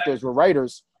 we're authors, we're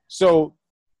writers. So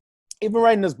even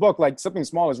writing this book, like something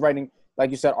small is writing, like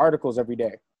you said, articles every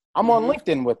day. I'm on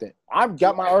LinkedIn with it. I've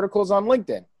got my articles on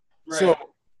LinkedIn. Right. So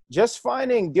just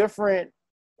finding different,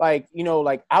 like,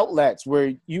 like outlets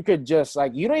where you could just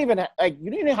like, you don't even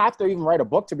have to even write a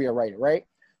book to be a writer, right?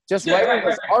 Just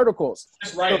writing articles.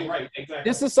 Just writing, right, exactly.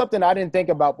 This is something I didn't think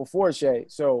about before, Shay.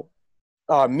 So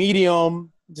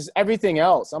Medium, just everything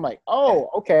else. I'm like, oh,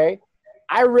 okay.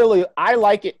 I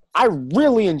like it. I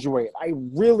really enjoy it. I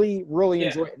really, really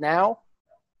enjoy it now.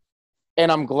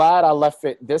 And I'm glad I left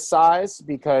it this size,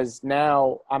 because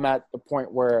now I'm at the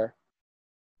point where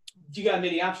you got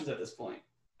many options at this point.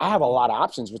 I have a lot of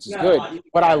options, which is good.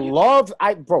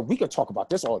 But bro, we could talk about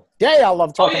this all day. I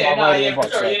love talking about writing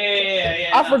books. Sure.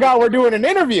 Yeah. I forgot we're doing an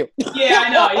interview. Yeah, I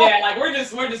know. Yeah, like we're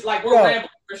just like we're rambling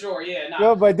for sure. Yeah. Nah.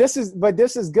 Yo, but this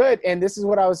is good, and this is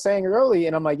what I was saying early.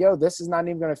 And I'm like, yo, this is not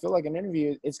even gonna feel like an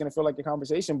interview. It's gonna feel like a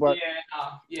conversation. But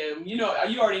you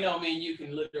already know me, and you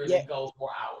can literally go for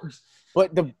hours.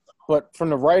 But from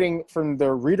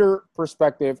the reader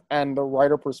perspective and the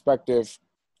writer perspective,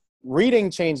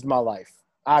 reading changed my life.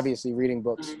 Obviously, reading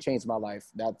books changed my life.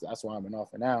 That's why I'm an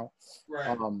author now.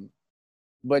 Right.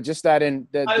 but just that in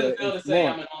the How does it feel to say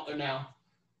I'm influence. an author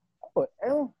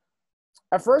now?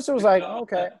 At first it was like,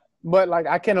 okay, but like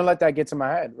I can't let that get to my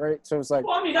head, right? So it's like,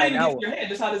 Well, I mean, not right, even now get to what? your head.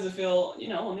 Just how does it feel,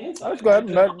 on the inside? That's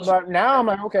good, but now I'm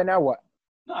like, okay, now what?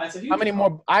 No, it's a huge. How many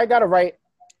more? I gotta write.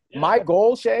 Yeah. My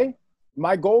goal, Shay,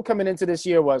 my goal coming into this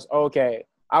year was, okay,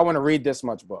 I want to read this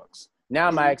much books.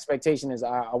 Now my expectation is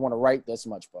I want to write this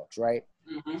much books, right?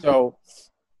 Mm-hmm. So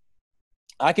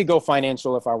I could go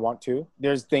financial if I want to.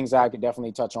 There's things I could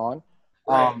definitely touch on.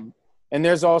 Right. And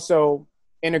there's also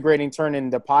turning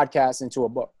the podcast into a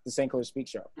book, the St. Clair Speak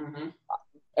Show. Mm-hmm.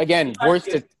 Again,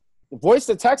 voice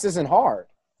to text isn't hard.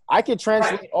 I could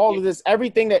translate all of this,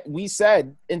 everything that we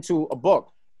said into a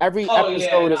book. Every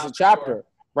episode is a chapter,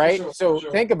 right?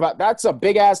 Think about that's a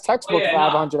big ass textbook,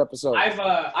 500 episodes. I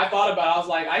thought about it. I was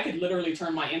like, I could literally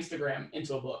turn my Instagram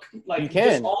into a book. Like you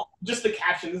can. Just the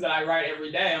captions that I write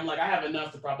every day. I'm like, I have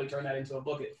enough to probably turn that into a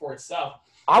book for itself.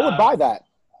 I would buy that.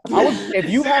 I would if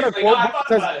you had a quote.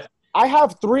 I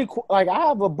have I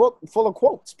have a book full of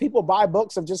quotes. People buy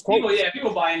books of just quotes.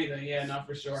 People buy anything. Yeah, no,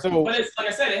 for sure. So, but it's like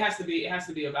I said, it has to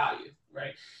be a value,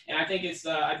 right? And I think it's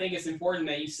important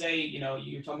that you say,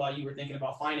 you're talking about you were thinking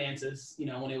about finances,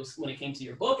 when it came to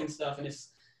your book and stuff, and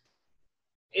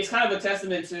it's kind of a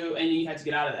testament to, and you had to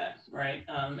get out of that, right?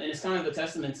 And it's kind of a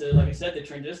testament to, like I said, the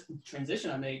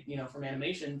transition I made, from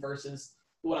animation versus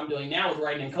what I'm doing now with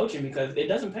writing and coaching, because it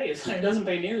doesn't pay. It doesn't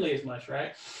pay nearly as much,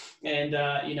 right? And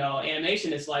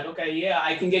animation is like, okay, yeah,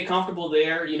 I can get comfortable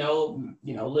there,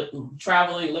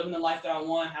 traveling, living the life that I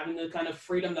want, having the kind of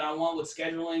freedom that I want with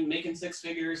scheduling, making six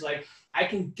figures. Like I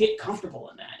can get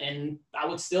comfortable in that, and I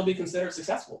would still be considered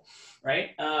successful,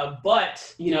 right?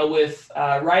 But with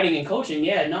writing and coaching,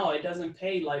 it doesn't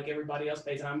pay like everybody else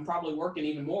pays, and I'm probably working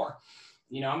even more.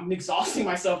 I'm exhausting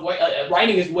myself.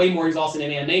 Writing is way more exhausting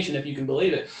than animation, if you can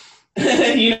believe it.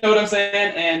 You know what I'm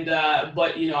saying? And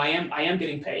but I am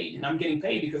getting paid, and I'm getting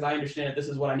paid because I understand that this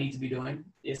is what I need to be doing,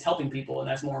 is helping people, and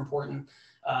that's more important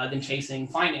than chasing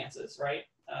finances, right?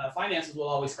 Finances will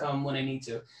always come when they need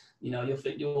to.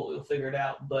 You'll figure it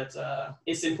out. But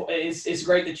it's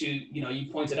great that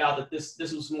you pointed out that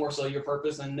this was more so your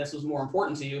purpose, and this was more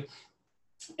important to you,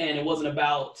 and it wasn't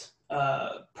about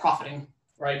profiting.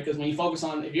 Right, because when you focus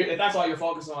on if that's all you're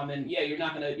focused on, then you're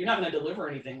not gonna deliver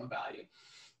anything of value,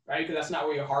 right? Because that's not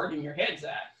where your heart and your head's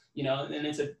at, And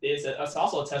it's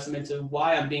also a testament to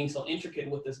why I'm being so intricate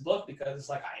with this book, because it's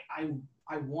like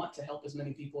I want to help as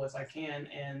many people as I can,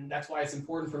 and that's why it's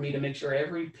important for me to make sure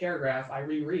every paragraph I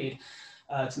reread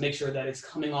to make sure that it's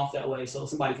coming off that way, so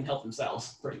somebody can help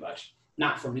themselves, pretty much.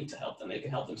 Not for me to help them; they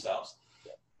can help themselves.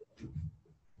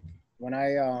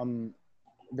 When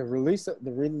the release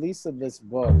of this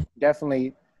book,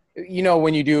 definitely,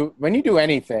 when you do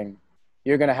anything,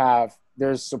 you're gonna have,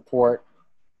 there's support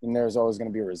and there's always gonna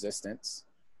be resistance.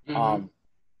 Mm-hmm.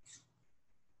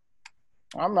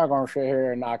 I'm not gonna sit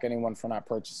here and knock anyone for not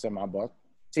purchasing my book.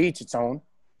 To each its own.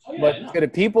 But to the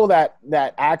people that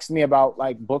asked me about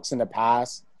like books in the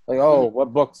past, like,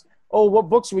 what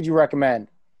books would you recommend?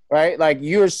 Right? Like,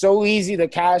 you're so easy to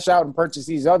cash out and purchase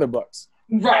these other books.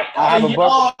 Right. I have a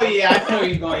book. Oh, yeah, I know where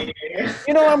you're going here.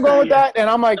 You know where I'm going with that? And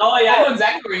I'm like, I know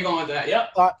exactly where you're going with that. Yep.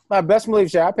 My best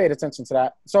belief, I paid attention to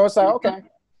that. So it's like, okay.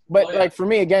 But like for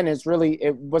me, again, it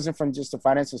wasn't from just a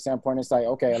financial standpoint. It's like,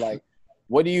 okay, like,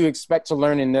 what do you expect to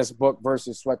learn in this book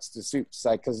versus Sweats to Suits?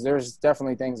 Like, because there's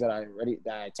definitely things that I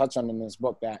touch on in this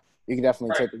book that you can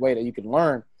definitely take away, that you can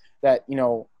learn that,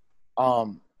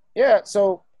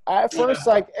 So at first,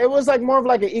 like, it was like more of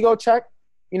like an ego check.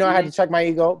 I had to check my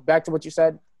ego. Back to what you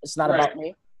said. It's not about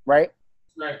me, right?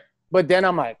 Right. But then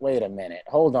I'm like, wait a minute.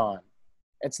 Hold on.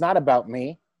 It's not about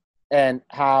me, and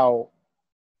how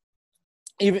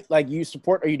even like you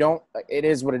support or you don't, it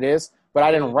is what it is. But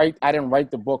I didn't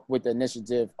write the book with the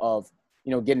initiative of,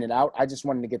 getting it out. I just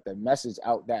wanted to get the message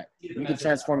out that you can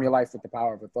transform your life with the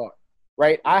power of a thought,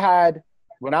 right?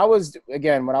 When I was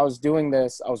doing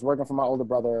this, I was working for my older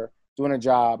brother, doing a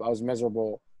job. I was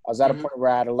miserable. I was at a point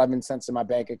where I had 11 cents in my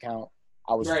bank account.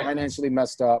 I was financially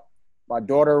messed up. My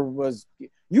daughter was.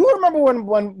 You remember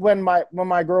when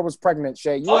my girl was pregnant,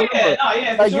 Shay? You remember,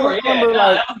 for sure.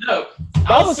 That was dope.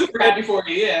 I was super happy for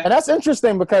you, And that's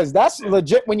interesting because that's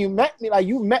legit. When you met me, like,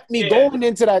 you met me going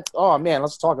into that. Oh man,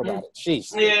 let's talk about it.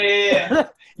 Sheesh. Yeah.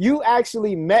 You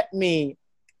actually met me,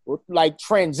 like,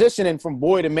 transitioning from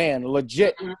boy to man.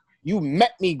 Legit. Mm-hmm. You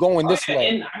met me going this way.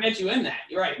 And I met you in that.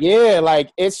 You're right. Yeah,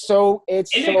 like Isn't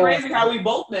it crazy how we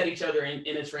both met each other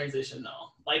in a transition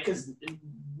though? Like, because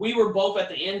we were both at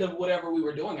the end of whatever we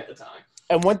were doing at the time.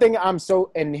 And one thing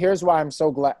here's why I'm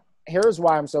so glad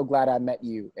I met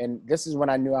you. And this is when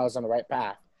I knew I was on the right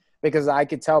path, because I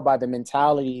could tell by the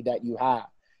mentality that you have.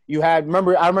 I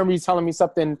remember you telling me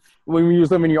something when you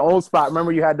was living in your old spot.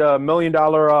 Remember you had the $1 million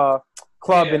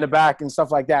club in the back and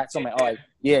stuff like that. So I'm like, oh,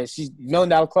 yeah, she's $1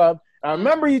 million club. I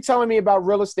remember you telling me about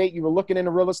real estate. You were looking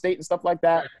into real estate and stuff like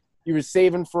that. You were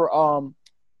saving for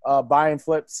buying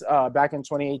flips back in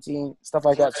 2018, stuff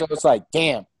like that. So it's like,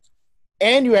 damn.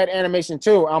 And you had animation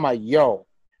too. I'm like, yo,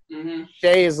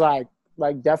 Shay is like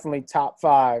definitely top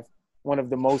 5, one of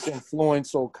the most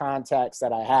influential contacts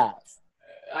that I have.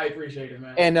 I appreciate it,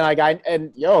 man. And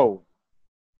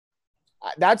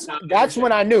that's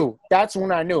when I knew. That's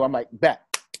when I knew. I'm like, bet.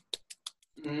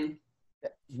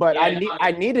 But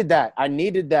I needed that.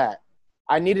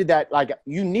 Like,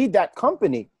 you need that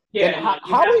company. Yeah.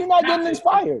 How are you not getting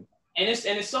inspired? And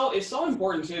it's so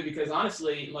important too, because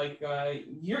honestly, like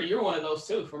you're one of those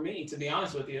too for me, to be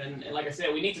honest with you. And like I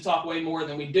said, we need to talk way more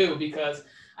than we do, because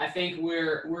I think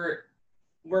we're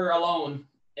alone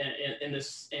in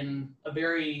this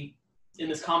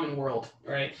common world,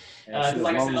 right?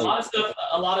 Like I said,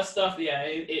 a lot of stuff. Yeah,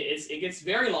 it gets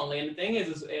very lonely. And the thing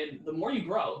is the more you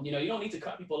grow, you don't need to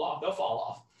cut people off; they'll fall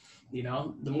off.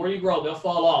 The more you grow, they'll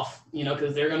fall off.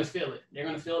 Because they're gonna feel it. They're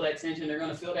gonna feel that tension. They're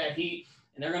gonna feel that heat.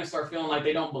 And they're going to start feeling like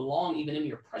they don't belong even in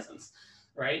your presence,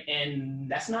 right?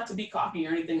 And that's not to be cocky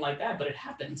or anything like that, but it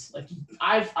happens. Like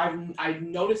I've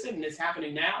noticed it, and it's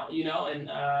happening now, and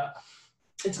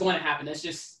it's going to happen. It's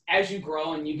just as you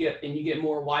grow and you get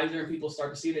more wiser, and people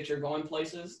start to see that you're going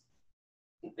places.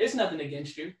 It's nothing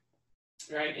against you,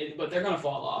 right? But they're going to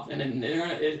fall off, and then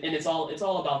it's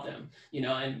all about them,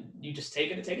 And you just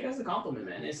take it as a compliment,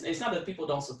 man. It's not that people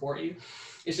don't support you.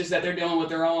 It's just that they're dealing with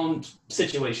their own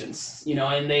situations,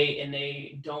 and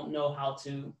they don't know how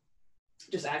to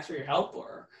just ask for your help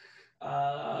or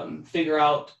figure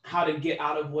out how to get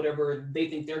out of whatever they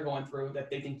think they're going through,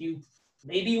 that they think you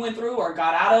maybe went through or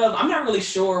got out of. I'm not really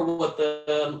sure what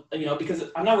because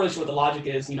I'm not really sure what the logic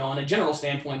is, on a general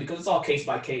standpoint, because it's all case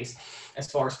by case as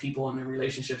far as people and their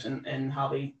relationships and how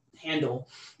they handle,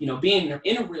 being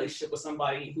in a relationship with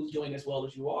somebody who's doing as well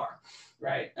as you are.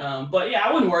 Right. But yeah,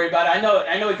 I wouldn't worry about it.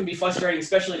 I know it can be frustrating,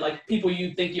 especially like people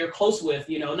you think you're close with,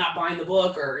 not buying the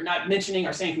book or not mentioning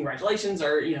or saying congratulations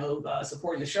or,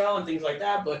 supporting the show and things like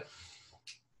that. But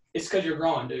it's because you're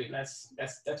growing, dude. And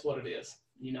that's what it is,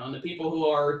 and the people who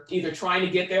are either trying to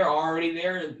get there or already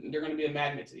there, they're going to be a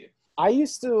magnet to you. I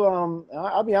used to,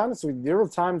 I'll be honest with you, there were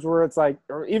times where it's like,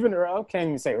 or even, I can't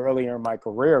even say earlier in my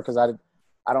career, because I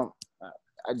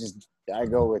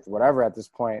go with whatever at this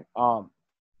point,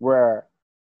 where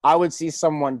I would see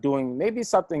someone doing maybe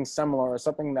something similar or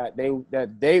something that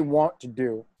they want to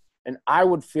do, and I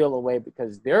would feel a way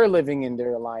because they're living in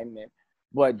their alignment.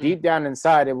 But deep down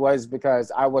inside, it was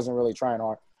because I wasn't really trying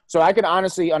hard. So I can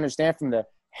honestly understand from the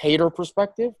hater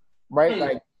perspective, right?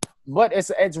 Like, but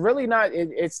it's really not.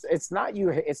 It's not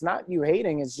you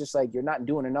hating. It's just like you're not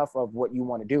doing enough of what you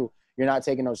want to do. You're not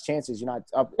taking those chances. You're not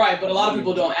up. Right, but a lot of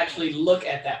people don't actually look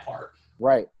at that part.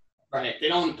 Right. Right. They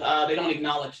don't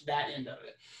acknowledge that end of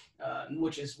it,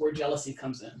 which is where jealousy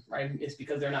comes in, right? It's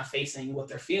because they're not facing what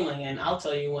they're feeling. And I'll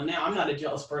tell you now, I'm not a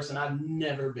jealous person. I've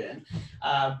never been.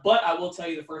 But I will tell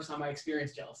you the first time I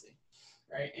experienced jealousy,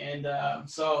 right? And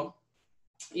so,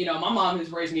 my mom has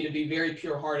raised me to be very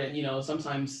pure-hearted,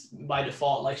 sometimes by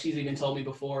default. Like she's even told me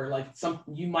before, like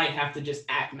you might have to just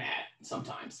act mad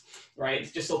sometimes, right?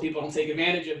 It's just so people don't take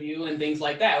advantage of you and things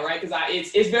like that, right? Because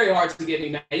it's very hard to get me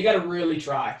mad. You got to really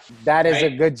try. That is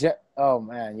right? A good oh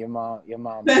man, your mom,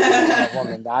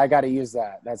 woman. I got to use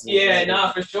that. That's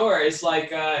for sure. It's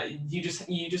like you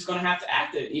just gonna have to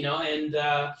act it, and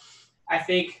I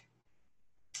think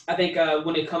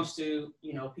when it comes to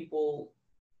people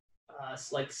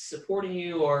like supporting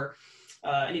you or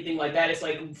anything like that, it's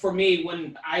like for me,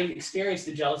 when I experienced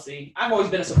the jealousy, I've always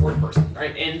been a supportive person,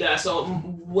 right? And so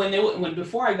when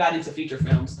before I got into feature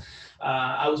films,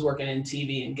 I was working in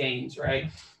TV and games, right?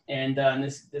 And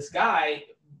this guy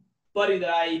buddy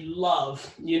that I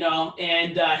love,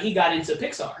 and he got into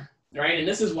Pixar, right? And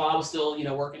this is while I was still,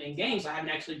 working in games. I haven't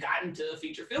actually gotten to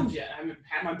feature films yet. I haven't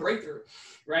had my breakthrough,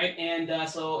 right? And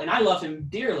and I love him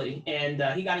dearly. And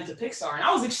he got into Pixar, and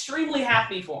I was extremely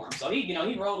happy for him. So he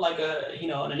wrote like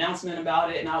an announcement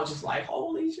about it, and I was just like,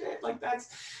 holy shit, like that's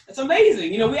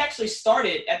amazing. We actually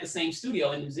started at the same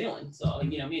studio in New Zealand, so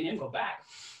me and him go back,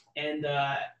 and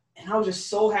I was just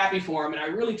so happy for him, and I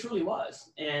really truly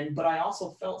was. But I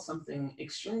also felt something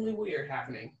extremely weird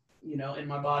happening, in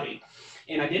my body.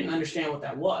 And I didn't understand what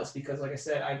that was because, like I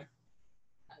said, I'm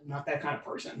not that kind of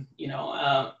person,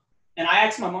 and I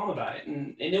asked my mom about it,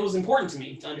 and it was important to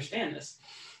me to understand this.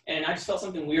 And I just felt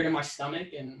something weird in my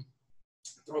stomach, and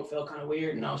throat felt kind of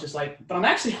weird. And I was just like, but I'm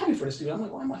actually happy for this dude. I'm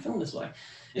like, why am I feeling this way?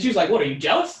 And she was like, what, are you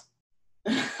jealous?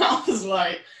 I was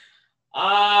like,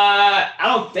 I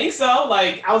don't think so.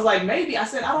 Like, I was like, maybe. I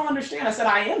said, I don't understand. I said,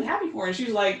 I am happy for her. And she's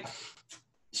like,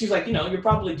 you're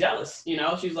probably jealous.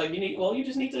 She's like, you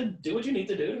just need to do what you need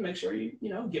to do to make sure you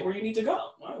get where you need to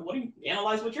go. What do you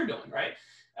analyze what you're doing, right?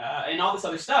 And all this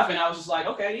other stuff. And I was just like,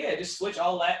 okay, yeah, just switch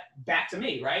all that back to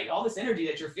me, right? All this energy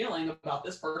that you're feeling about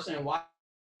this person and why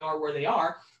they are where they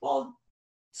are. Well,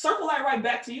 circle that right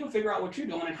back to you and figure out what you're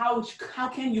doing and how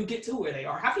can you get to where they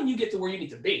are? How can you get to where you need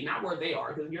to be, not where they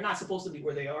are? Because you're not supposed to be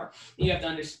where they are. You have to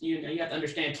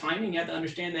understand timing. You have to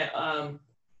understand that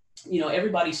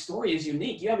everybody's story is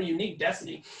unique. You have a unique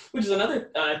destiny, which is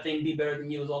another thing Be Better Than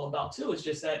You is all about too. It's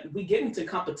just that we get into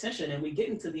competition and we get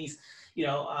into these,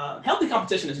 healthy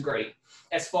competition is great.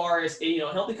 As far as,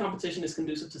 healthy competition is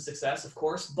conducive to success, of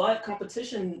course, but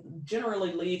competition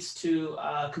generally leads to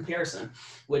comparison,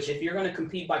 which if you're going to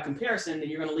compete by comparison, then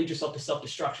you're going to lead yourself to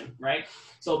self-destruction, right?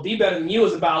 So Be Better Than You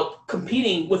is about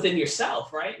competing within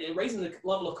yourself, right? And raising the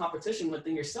level of competition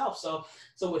within yourself. So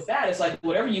with that, it's like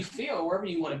whatever you feel, wherever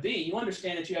you want to be, you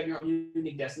understand that you have your own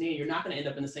unique destiny and you're not going to end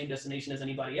up in the same destination as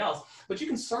anybody else, but you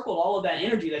can circle all of that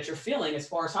energy that you're feeling as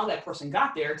far as how that person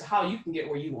got there to how you can get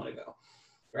where you want to go,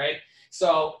 right?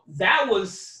 So that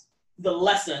was the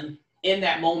lesson in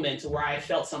that moment where I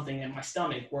felt something in my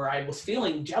stomach, where I was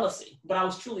feeling jealousy, but I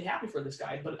was truly happy for this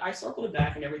guy. But I circled it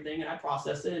back and everything, and I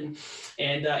processed it and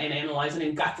analyzed it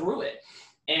and got through it.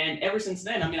 And ever since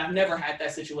then, I've never had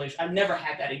that situation. I've never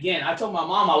had that again. I told my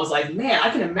mom, I was like, man,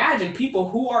 I can imagine people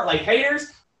who are like haters,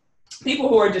 people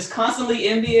who are just constantly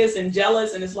envious and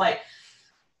jealous. And it's like,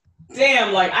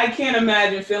 damn, like I can't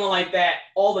imagine feeling like that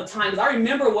all the time. Because I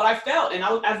remember what I felt, and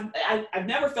I've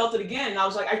never felt it again. And I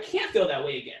was like, I can't feel that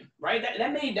way again, right?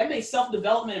 That made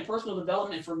self-development and personal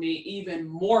development for me even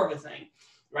more of a thing,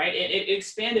 right? It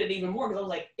expanded it even more because I was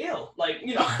like, ew, like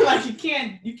like you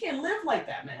can't live like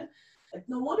that, man. Like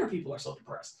no wonder people are so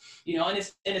depressed, and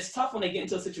it's tough when they get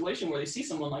into a situation where they see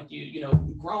someone like you,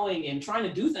 growing and trying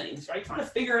to do things, right? Trying to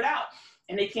figure it out.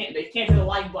 And they can't hit the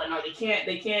like button, or they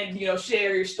can't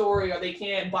share your story, or they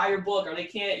can't buy your book, or they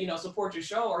can't support your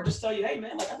show, or just tell you, hey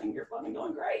man, like I think you're fucking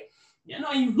doing great,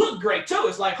 you look great too.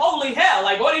 It's like, holy hell,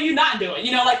 like what are you not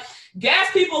doing? Like gas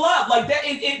people up like that.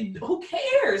 Who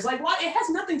cares? Like what? It has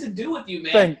nothing to do with you,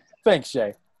 man. Thanks,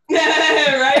 Shay.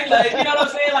 Right? Like you know what I'm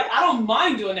saying? Like I don't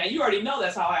mind doing that. You already know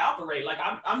that's how I operate. Like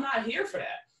I'm not here for that.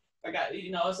 Like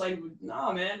it's like,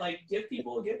 no, man. Like give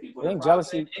people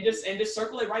jealousy and just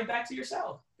circle it right back to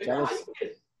yourself.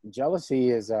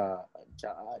 Jealousy is I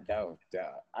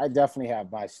definitely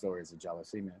have my stories of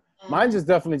jealousy, man. Mine just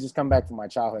definitely come back from my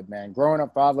childhood, man. Growing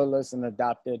up fatherless and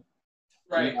adopted,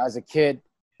 right? As a kid,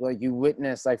 like you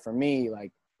witness, like for me,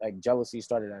 like jealousy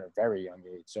started at a very young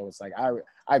age. So it's like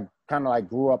I kind of like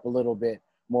grew up a little bit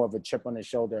more of a chip on the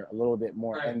shoulder, a little bit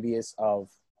more envious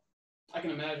of. I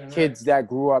can imagine kids that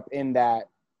grew up in that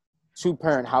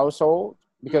 2-parent household,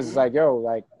 because it's like,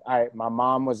 my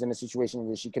mom was in a situation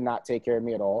where she could not take care of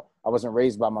me at all. I wasn't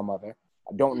raised by my mother.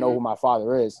 I don't know who my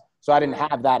father is. So I didn't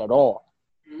have that at all.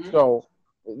 So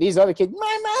these other kids,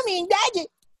 my mommy and daddy,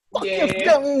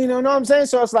 you know what I'm saying?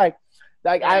 So it's like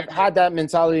I've had that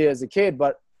mentality as a kid,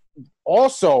 but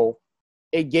also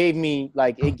it gave me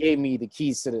the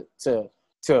keys to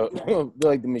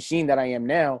like the machine that I am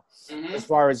now, as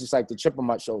far as just like the chip on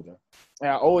my shoulder. And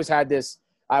I've always had this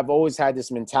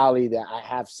mentality that I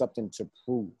have something to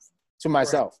prove to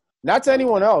myself, not to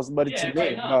anyone else, but to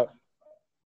me.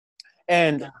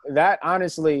 And that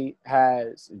honestly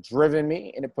has driven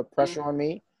me, and it put pressure on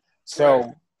me.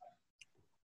 So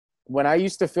when I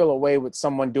used to feel away with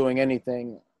someone doing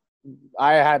anything,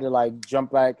 I had to like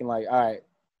jump back and like, all right,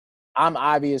 I'm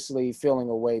obviously feeling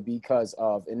away because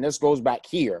of, and this goes back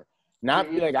here,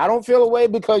 not like I don't feel away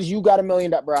because you got $1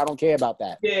 million, bro. I don't care about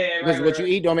that. Because what you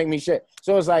eat don't make me shit.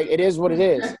 So it's like, it is what it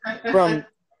is.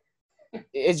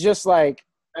 It's just like,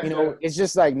 it's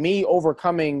just like me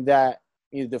overcoming that,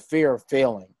 the fear of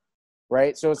failing.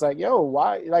 Right. So it's like, yo,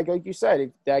 why? Like you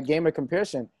said, that game of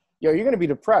comparison, you're going to be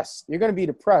depressed. You're going to be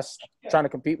depressed trying to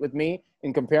compete with me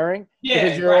and comparing.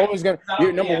 Because you're always going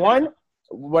to, number one,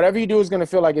 whatever you do is going to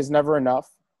feel like it's never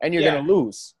enough, and you're going to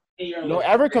lose. Don't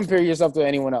ever compare yourself to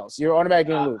anyone else. You're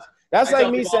automatically going to lose. That's like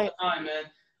me saying.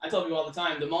 I tell people all the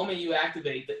time, the moment you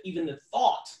activate even the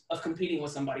thought of competing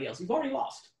with somebody else, you've already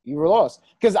lost. You were lost.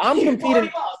 Because I'm competing.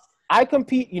 I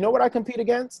compete. You know what I compete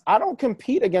against? I don't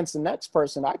compete against the next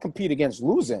person. I compete against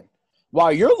losing.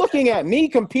 While you're looking at me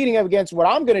competing against what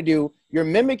I'm going to do, you're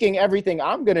mimicking everything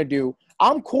I'm going to do.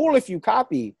 I'm cool if you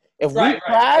copy. If we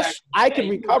crash, I can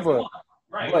recover.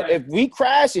 But if we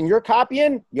crash and you're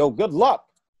copying, yo, good luck.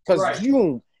 Because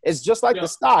it's just like the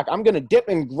stock. I'm going to dip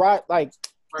and grind, like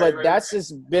but that's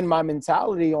just been my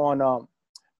mentality on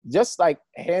just like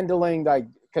handling, like,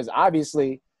 because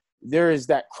obviously there is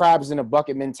that crabs in a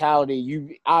bucket mentality.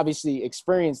 You obviously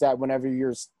experience that whenever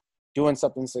you're doing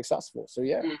something successful. So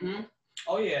yeah. Mm-hmm.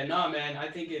 Oh yeah, no man, I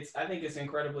think it's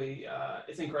incredibly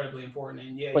important,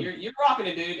 and yeah, But you're rocking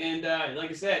it, dude. And like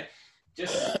I said,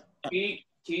 just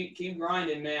keep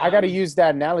grinding, man. I got to use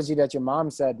that analogy that your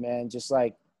mom said, man. Just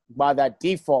like by that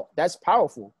default, that's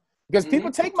powerful because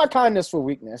people take my kindness for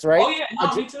weakness, right? Oh yeah,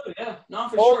 no, me too. Yeah, no,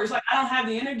 for sure. It's like I don't have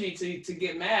the energy to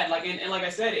get mad. Like, and like I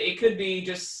said, it could be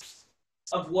just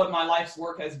of what my life's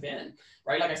work has been,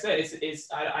 right? Like I said,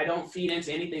 I don't feed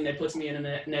into anything that puts me in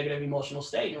a negative emotional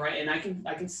state, right? And I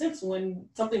can sense when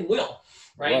something will,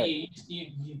 right? You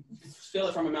feel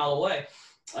it from a mile away.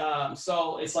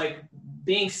 So it's like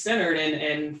being centered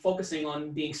and focusing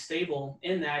on being stable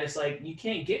in that. It's like, you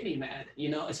can't get me mad, you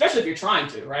know, especially if you're trying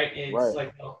to, right? It's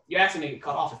like, well, you're asking me to get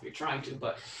cut off if you're trying to,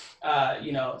 but,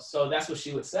 you know, so that's what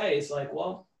she would say. It's like,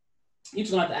 well, you're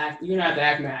just gonna have to act, you're gonna have to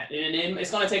act mad. And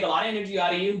it's gonna take a lot of energy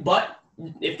out of you, but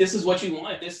if this is what you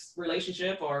want, if this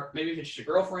relationship, or maybe if it's your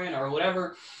girlfriend or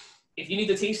whatever, if you need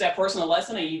to teach that person a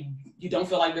lesson and you don't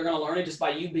feel like they're going to learn it just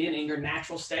by you being in your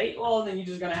natural state, well, then you're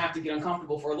just going to have to get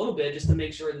uncomfortable for a little bit just to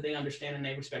make sure that they understand and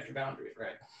they respect your boundaries,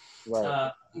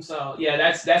 right? So yeah,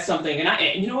 that's something.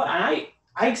 And you know what, I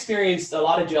experienced a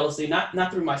lot of jealousy,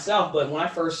 not through myself, but when I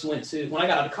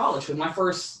got out of college, because my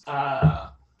first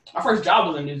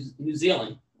job was in New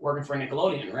Zealand, working for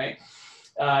Nickelodeon, right?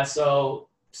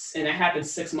 And it happened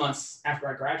 6 months after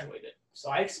I graduated. So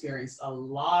I experienced a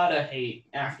lot of hate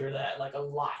after that, like a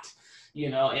lot, you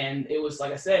know, and it was,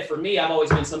 like I said, for me, I've always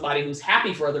been somebody who's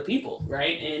happy for other people,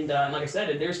 right? And like I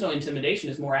said, there's no intimidation,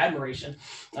 it's more admiration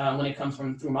when it comes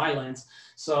through my lens.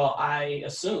 So I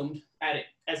assumed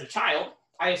as a child,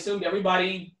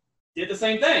 everybody did the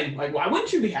same thing. Like, why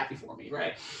wouldn't you be happy for me,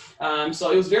 right?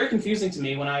 So it was very confusing to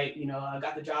me when I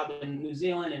got the job in New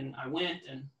Zealand, and I went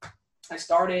and I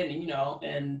started, and, you know,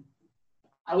 and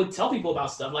I would tell people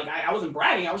about stuff. Like, I wasn't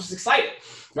bragging. I was just excited,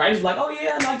 right? Just like, oh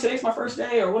yeah, like today's my first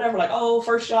day or whatever. Like, oh,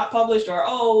 first shot published, or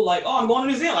oh, I'm going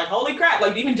to New Zealand. Like, holy crap.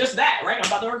 Like, even just that, right? I'm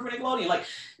about to work for Nickelodeon. Like,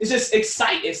 it's just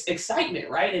excitement,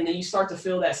 right? And then you start to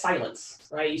feel that silence,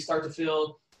 right? You start to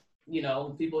feel, you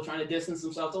know, people trying to distance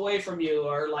themselves away from you,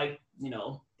 or like, you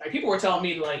know, like people were telling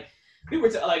me like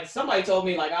somebody told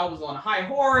me like I was on a high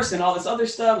horse and all this other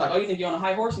stuff. Like, oh, you think you're on a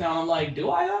high horse now? And I'm like, do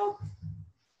I though?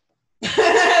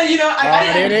 You know,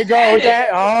 I didn't understand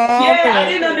it. I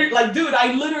didn't dude,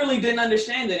 I literally didn't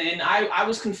understand it, and I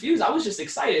was confused. I was just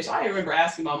excited. So I remember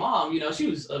asking my mom, you know, she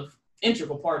was an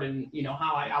integral part in, you know,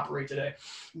 how I operate today.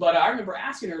 But I remember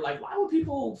asking her, like, why would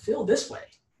people feel this way?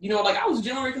 You know, like, I was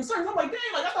genuinely concerned. I'm like, dang,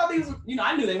 like, I thought these, you know,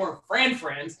 I knew they weren't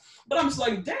friends, but I'm just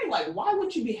like, dang, like, why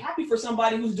wouldn't you be happy for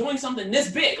somebody who's doing something this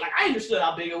big? Like, I understood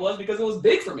how big it was because it was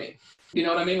big for me. You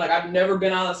know what I mean? Like, I've never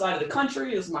been outside of the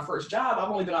country. This is my first job. I've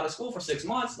only been out of school for 6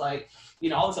 months. Like, you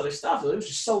know, all this other stuff. There was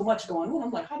just so much going on.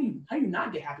 I'm like, how do you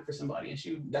not get happy for somebody?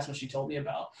 And that's what she told me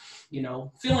about, you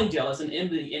know, feeling jealous and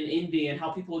envy and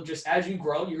how people just, as you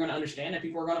grow, you're going to understand that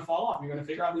people are going to fall off. You're going to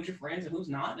figure out who's your friends and who's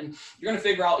not. And you're going to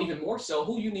figure out even more so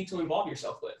who you need to involve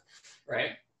yourself with, right?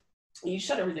 And you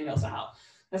shut everything else out.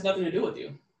 It has nothing to do with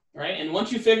you, right? And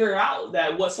once you figure out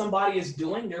that what somebody is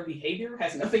doing, their behavior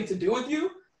has nothing to do with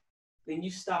you, then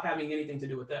you stop having anything to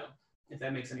do with them, if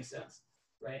that makes any sense,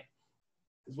 right?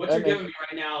 Because what you're giving me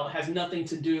right now has nothing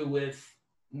to do with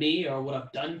me or what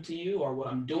I've done to you or what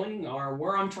I'm doing or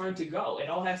where I'm trying to go. It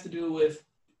all has to do with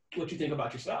what you think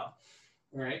about yourself,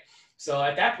 right? So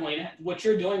at that point, what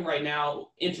you're doing right now,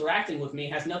 interacting with me,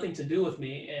 has nothing to do with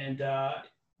me. And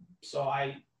so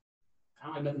I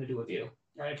don't have nothing to do with you,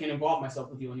 right? I can't involve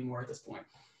myself with you anymore at this point.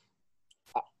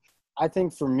 I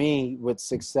think for me, with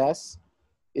success,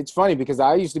 it's funny because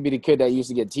I used to be the kid that used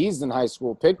to get teased in high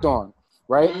school, picked on,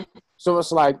 right? Mm-hmm. So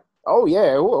it's like, oh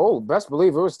yeah, best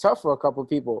believe it was tough for a couple of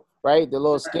people, right? The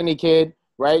little skinny kid,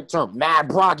 right? Turned mad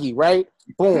blocky, right?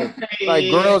 Boom.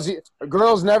 Like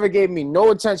girls never gave me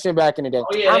no attention back in the day.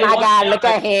 Oh, yeah, my God, look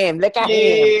at him. Look at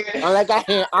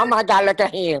him. Oh my God, look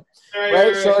at him.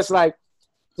 Right? So it's like,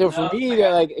 so for me,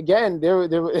 like, again, there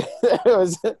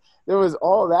was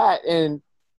all that. And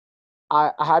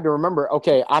I had to remember,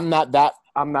 okay, I'm not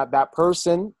that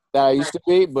person that I used to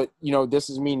be, but, you know, this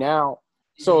is me now.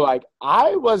 So, like,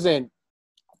 I wasn't,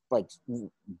 like,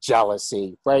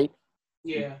 jealousy, right?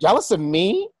 Yeah. Jealous of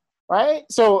me, right?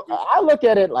 So I look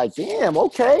at it like, damn,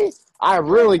 okay, I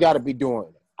really got to be doing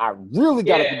it. I really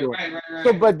got to be doing it. Right.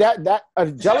 So, but that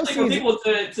jealousy for people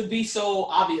to be so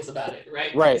obvious about it,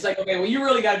 right? Right. It's like, okay, well, you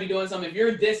really got to be doing something. If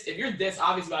you're this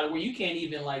obvious about it, where you can't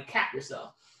even, like, cap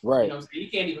yourself. Right. You know what I'm saying?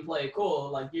 You can't even play it cool.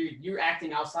 Like you're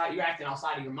acting outside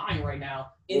of your mind right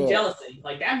now in jealousy.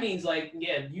 Like that means like,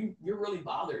 yeah, you're really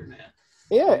bothered, man.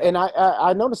 Yeah, and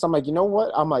I noticed, I'm like, you know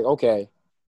what? I'm like, okay,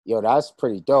 yo, that's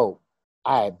pretty dope.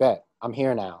 I bet. I'm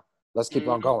here now. Let's keep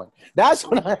on going. That's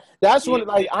when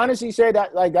like honestly say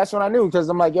that, like that's when I knew, because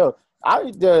I'm like, yo,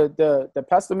 the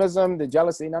pessimism, the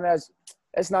jealousy, none of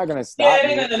that's not gonna stop it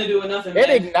ain't me. nothing to do with nothing,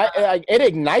 It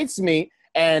ignites me,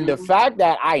 and the fact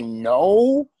that I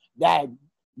know that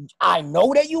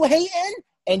you hating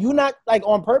and you not like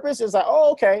on purpose is like,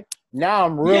 oh, okay. Now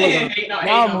I'm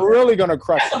really gonna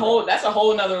crush. That's a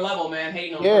whole nother level, man.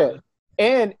 Hating on purpose.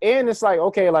 And it's like,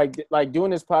 okay, like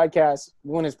doing this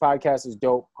podcast is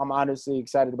dope. I'm honestly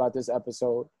excited about this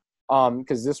episode,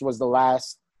 because this was the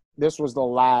last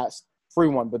free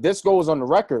one, but this goes on the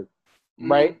record,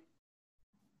 right?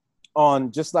 On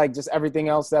just everything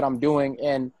else that I'm doing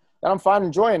and that I'm finding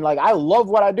enjoying. Like I love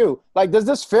what I do. Like, does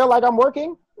this feel like I'm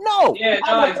working? No. Yeah,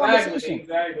 no,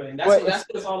 exactly. And that's what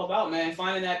it's all about, man.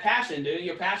 Finding that passion, dude.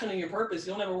 Your passion and your purpose.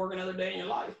 You'll never work another day in your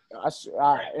life.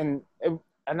 And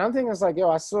another thing is like, yo,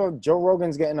 I saw Joe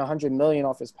Rogan's getting 100 million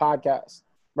off his podcast,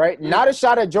 right? Not a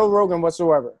shot at Joe Rogan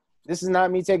whatsoever. This is not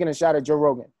me taking a shot at Joe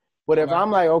Rogan. But if I'm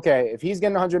like, okay, if he's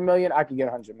getting 100 million, I could get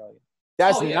 100 million.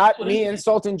 That's not me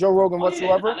insulting Joe Rogan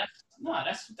whatsoever.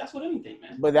 That's what anything,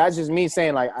 man. But that's just me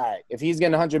saying like, all right, if he's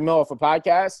getting 100 mil off a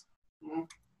podcast,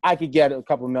 I could get a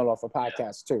couple mil off a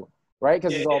podcast too, right?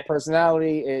 Because it's all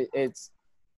personality.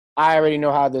 I already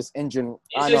know how this engine.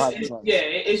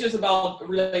 It's just about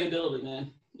relatability,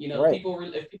 man. You know, if people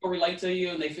relate to you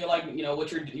and they feel like, you know,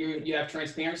 what you have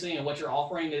transparency and what you're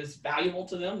offering is valuable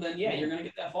to them, then you're gonna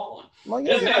get that following. It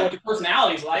doesn't matter what your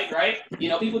personality's like, right? You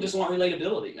know, people just want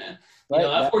relatability, man. You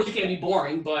know, of course you can't be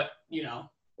boring, but you know.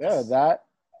 Yeah,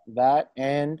 that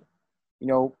and you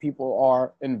know, people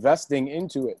are investing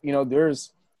into it. You know,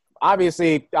 there's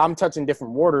obviously I'm touching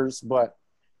different waters, but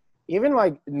even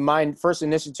like my first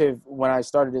initiative when I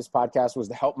started this podcast was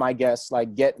to help my guests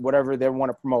like get whatever they want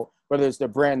to promote, whether it's their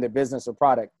brand, their business, or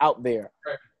product out there.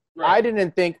 Right. I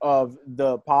didn't think of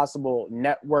the possible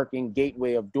networking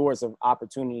gateway of doors of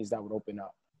opportunities that would open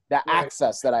up, that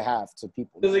access that I have to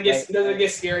people. Does it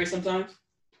get scary sometimes?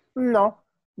 No,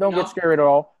 don't get scared at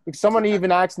all. Because someone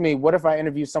even asked me, what if I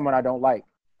interview someone I don't like?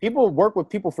 People work with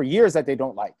people for years that they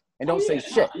don't like and don't say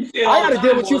shit. I got to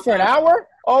deal with you for an hour?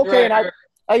 Okay,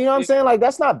 you know what I'm saying? Like,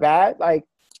 that's not bad. Like,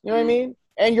 you know what I mean?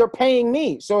 And you're paying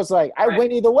me. So it's like, I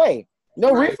win either way.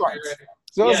 No refunds.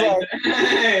 So it's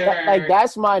like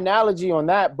that's my analogy on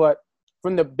that. But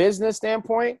from the business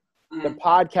standpoint, the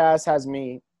podcast has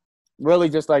me really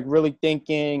just like really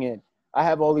thinking, and I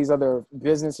have all these other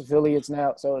business affiliates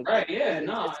now. So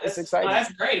it's exciting. No,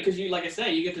 that's great because you, like I said,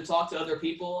 you get to talk to other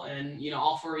people and, you know,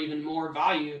 offer even more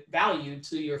value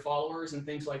to your followers and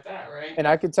things like that, right? And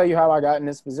I could tell you how I got in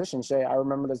this position, Shay. I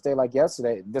remember this day like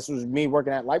yesterday. This was me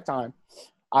working at Lifetime.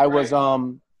 I was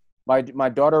my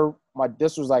daughter.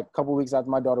 This was like a couple weeks after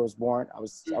my daughter was born. I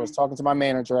was talking to my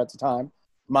manager at the time.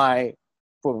 I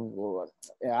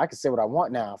can say what I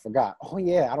want now. I forgot. Oh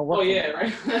yeah, I don't work.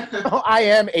 Right. I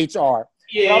am HR.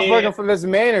 I was working for this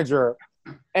manager,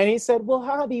 and he said, "Well,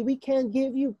 Hobby, we can't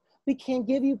give you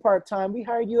part-time. We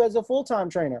hired you as a full-time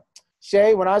trainer."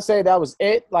 Shay, when I say that was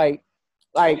it, that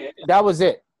was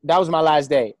it. That was my last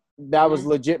day. That was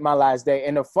legit my last day.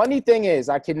 And the funny thing is,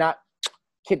 I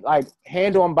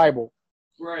hand on Bible.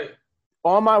 Right.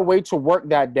 On my way to work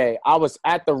that day, I was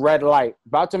at the red light,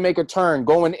 about to make a turn,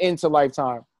 going into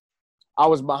Lifetime. I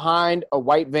was behind a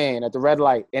white van at the red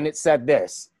light, and it said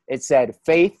this. It said,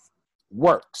 "Faith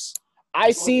works." I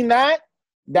seen that.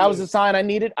 That was the sign I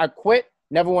needed. I quit,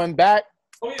 never went back.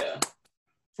 Oh, yeah.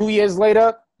 2 years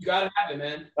later. You got to have it,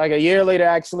 man. Like a year later,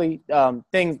 actually,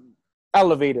 things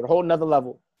elevated, a whole nother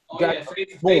level. Oh,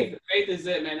 faith is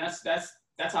it, man.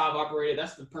 That's how I've operated.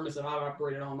 That's the premise of how I've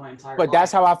operated all my entire life. But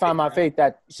that's how I found my faith.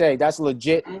 That's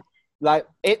legit. Like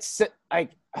it's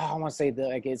like I don't want to say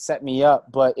that it set me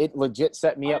up, but it legit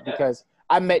set me up because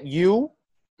I met you,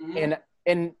 and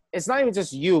it's not even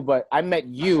just you, but I met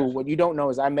you. What you don't know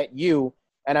is I met you,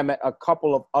 and I met a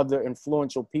couple of other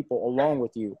influential people along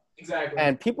with you. Exactly.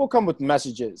 And people come with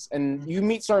messages, and you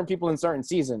meet certain people in certain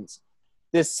seasons.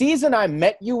 The season I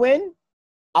met you in,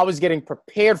 I was getting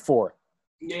prepared for it.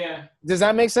 Yeah. Does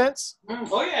that make sense?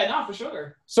 Oh yeah, no, for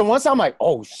sure. So once I'm like,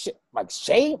 oh shit, like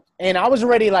Shay, and I was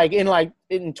already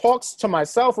in talks to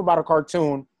myself about a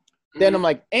cartoon. Then I'm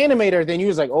like Animator. Then you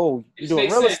was like, oh, you doing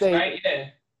real estate, right? Yeah.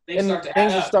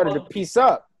 Things just started to piece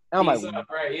up. And I'm like,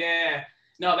 right, yeah.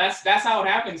 No, that's how it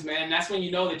happens, man. That's when you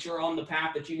know that you're on the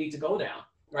path that you need to go down.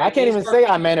 Right? I can't even say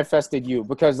I manifested you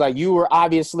because like you were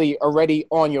obviously already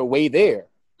on your way there.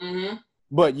 Mm-hmm.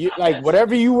 But you like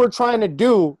whatever you were trying to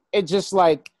do, it just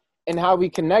like and how we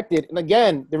connected. And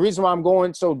again, the reason why I'm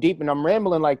going so deep and I'm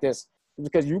rambling like this is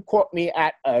because you caught me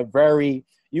at a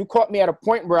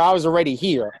point where I was already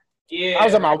here. Yeah. I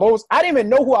was at my lowest. I didn't even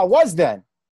know who I was then.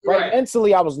 Right?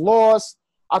 Mentally, I was lost.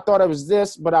 I thought I was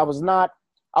this, but I was not.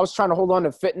 I was trying to hold on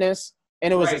to fitness,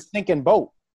 and it was a sinking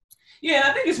boat. Yeah, and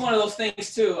I think it's one of those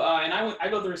things too. And I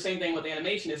go through the same thing with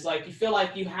animation. It's like you feel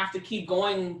like you have to keep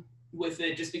going with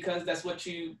it just because that's what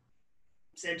you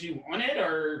said you wanted,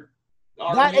 or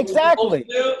not exactly.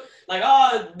 Like,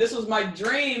 oh, this was my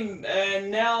dream, and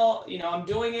now I'm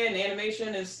doing it. And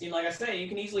animation is, like I say, you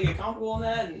can easily get comfortable in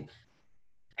that,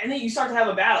 and then you start to have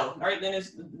a battle, right? Then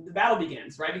the battle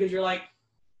begins, right? Because you're like,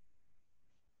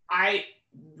 I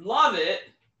love it.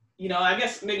 I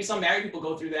guess maybe some married people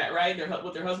go through that, right?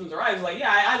 With their husbands or wives, like,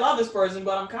 yeah, I love this person,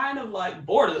 but I'm kind of like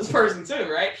bored of this person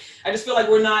too, right? I just feel like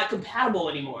we're not compatible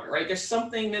anymore, right? There's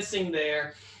something missing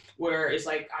there, where it's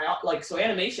like so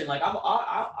animation, like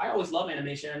I always love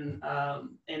animation,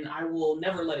 and I will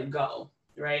never let it go,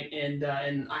 right? And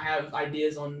I have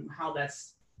ideas on how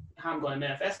I'm going to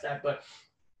manifest that, but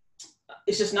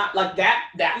it's just not like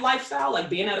that lifestyle, like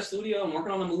being at a studio and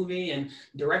working on a movie and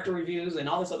director reviews and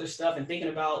all this other stuff and thinking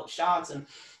about shots. And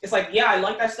it's like, yeah, I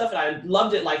like that stuff and I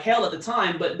loved it like hell at the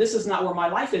time, but this is not where my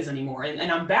life is anymore. And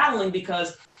I'm battling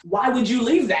because why would you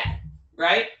leave that,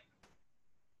 right?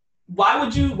 Why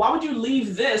would you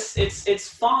leave this? It's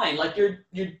fine. Like you're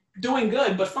doing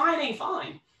good, but fine ain't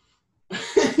fine.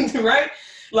 Right?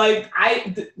 Like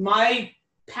my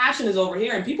passion is over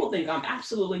here, and people think I'm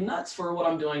absolutely nuts for what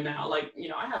I'm doing now. Like,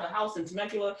 I have a house in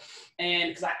Temecula, and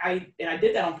because I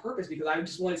did that on purpose because I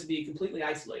just wanted to be completely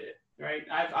isolated, right?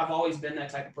 I've always been that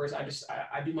type of person.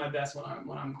 I do my best when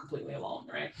I'm completely alone,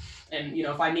 right? And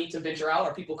if I need to venture out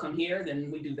or people come here,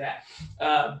 then we do that.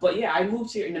 But yeah, I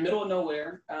moved here in the middle of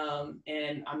nowhere,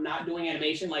 and I'm not doing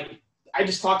animation. Like, I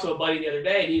just talked to a buddy the other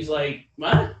day, and he's like,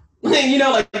 "What?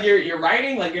 Like you're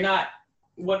writing, like you're not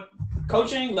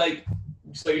coaching, like."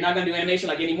 So you're not going to do animation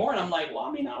like anymore? And I'm like, well,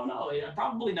 I mean, I don't know. Yeah,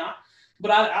 probably not.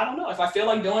 But I don't know if I feel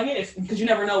like doing it, because you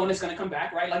never know when it's going to come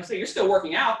back, right? Like I say, you're still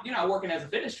working out. You're not working as a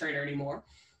fitness trainer anymore,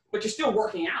 but you're still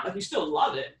working out. Like you still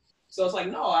love it. So it's like,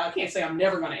 no, I can't say I'm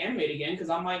never going to animate again because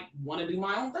I might want to do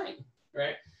my own thing,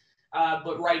 right?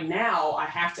 But right now I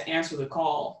have to answer the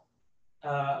call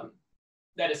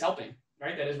that is helping,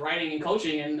 right? That is writing and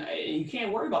coaching, and you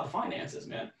can't worry about the finances,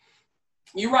 man.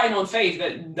 You're writing on faith.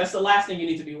 That's the last thing you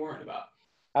need to be worried about.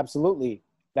 Absolutely.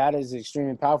 That is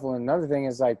extremely powerful. And another thing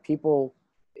is like people,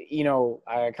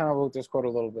 I kind of wrote this quote a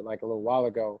little while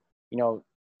ago,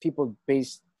 people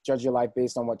judge your life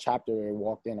based on what chapter they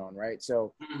walked in on, right?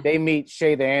 So they meet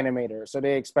Shay the animator, so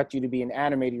they expect you to be an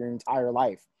animator your entire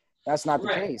life. That's not the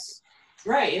case.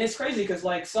 Right. And it's crazy because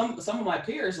like some of my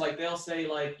peers, like they'll say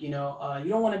like, you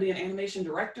don't want to be an animation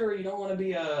director, you don't want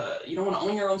to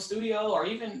own your own studio, or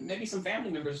even maybe some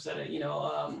family members said it,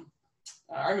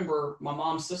 I remember my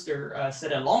mom's sister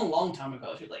said it a long, long time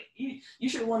ago. She was like, you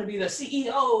should want to be the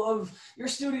CEO of your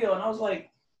studio. And I was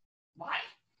like, why?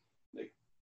 Like,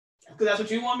 because that's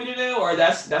what you want me to do? Or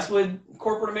that's what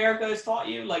corporate America has taught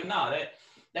you? Like, no,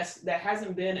 that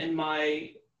hasn't been in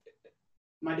my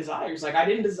desires. Like, I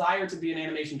didn't desire to be an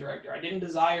animation director. I didn't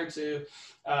desire to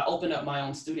open up my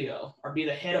own studio or be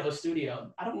the head of a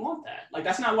studio. I don't want that. Like,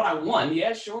 that's not what I want.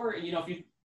 Yeah, sure. If you're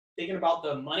thinking about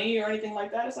the money or anything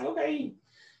like that, it's like, okay,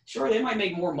 sure, they might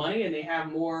make more money and they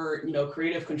have more,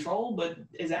 creative control, but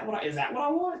is that what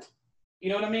I want? You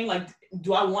know what I mean? Like,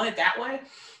 do I want it that way?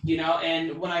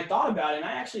 And when I thought about it, and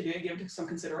I actually did give it some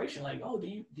consideration, like, oh, do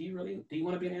you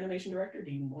want to be an animation director?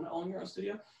 Do you want to own your own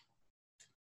studio?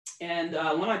 And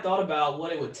when I thought about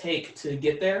what it would take to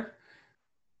get there,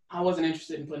 I wasn't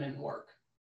interested in putting in work,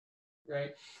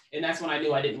 right? And that's when I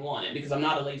knew I didn't want it, because I'm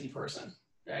not a lazy person,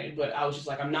 right? But I was just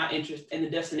like, I'm not interested, and the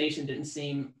destination didn't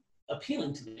seem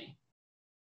appealing to me.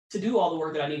 To do all the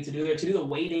work that I need to do there, to do the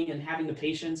waiting and having the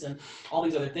patience and all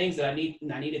these other things that I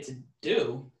needed to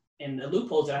do, and the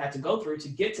loopholes that I had to go through to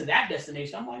get to that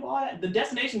destination, I'm like, well, the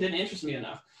destination didn't interest me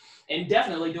enough. And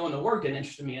definitely doing the work didn't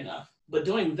interest me enough. But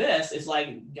doing this is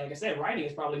like I said, writing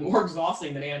is probably more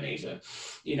exhausting than animation,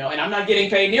 and I'm not getting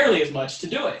paid nearly as much to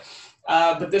do it.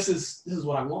 But this is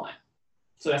what I want.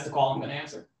 So that's the call I'm going to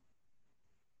answer.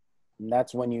 And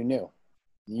that's when you knew.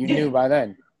 You knew by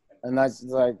then. And that's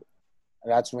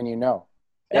when you know.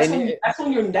 That's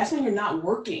when you're not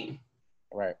working.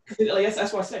 Right.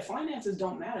 That's why I said finances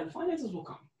don't matter. The finances will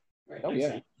come. Right. Oh,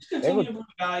 yeah. You just continue to bring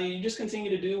value. You just continue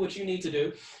to do what you need to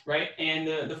do, right?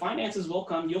 And the finances will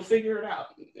come. You'll figure it out,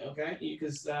 okay?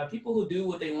 Because people who do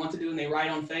what they want to do and they ride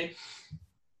on faith,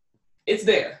 it's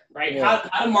there, right? Yeah.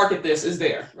 How to market this is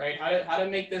there, right? How to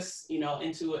make this, you know,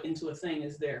 into a thing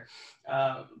is there.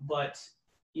 But,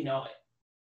 you know,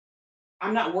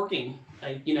 I'm not working,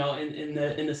 like, you know,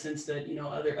 in the sense that, you know,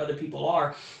 other people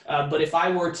are. But if I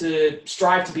were to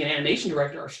strive to be an animation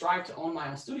director or strive to own my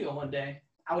own studio one day,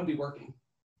 I would be working,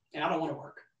 and I don't want to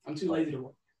work. I'm too lazy to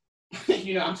work.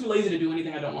 You know, I'm too lazy to do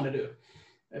anything I don't want to do.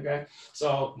 Okay,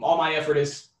 so all my effort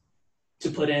is to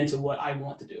put into what I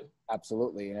want to do.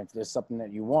 Absolutely. And if there's something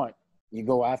that you want, you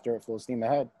go after it full steam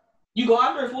ahead. You go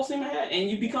after it full steam ahead, and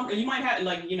you might have,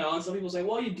 like, you know, and some people say,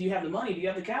 well, do you have the money? Do you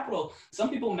have the capital? Some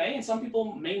people may, and some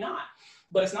people may not.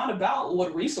 But it's not about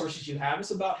what resources you have.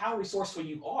 It's about how resourceful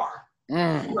you are,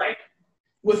 right?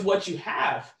 With what you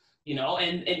have, you know,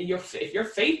 and if your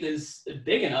faith is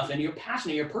big enough and you're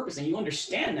passionate, your purpose, and you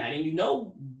understand that, and you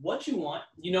know what you want,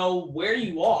 you know where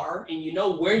you are, and you know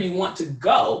where you want to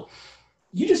go,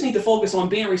 you just need to focus on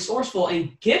being resourceful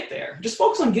and get there. Just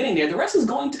focus on getting there. The rest is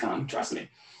going to come, trust me.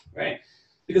 Right?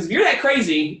 Because if you're that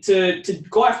crazy to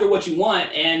go after what you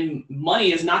want and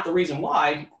money is not the reason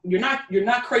why, you're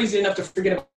not crazy enough to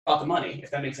forget about the money, if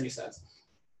that makes any sense.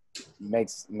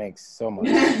 Makes so much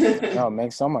sense. No, it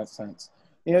makes so much sense.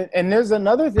 You know, and there's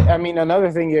another thing. I mean,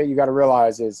 another thing you got to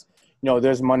realize is, you know,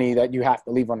 there's money that you have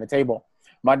to leave on the table.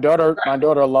 My daughter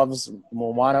loves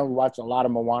Moana. We watch a lot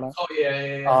of Moana. Oh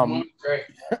yeah. Great.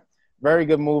 Very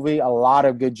good movie. A lot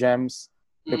of good gems.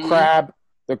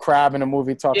 The crab in the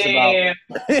movie talks about,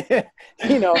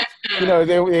 you know,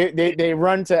 they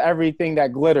run to everything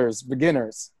that glitters,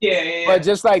 beginners. Yeah. But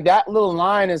just like that little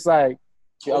line is like,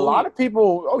 a lot of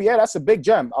people, oh yeah, that's a big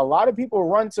gem. A lot of people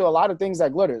run to a lot of things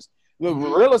that glitters.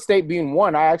 Real estate being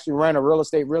one. I actually ran a real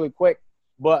estate really quick.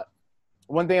 But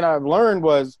one thing I've learned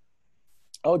was,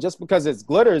 oh, just because it's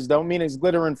glitters don't mean it's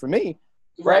glittering for me.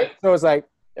 Right. So it's like,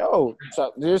 so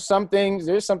there's some things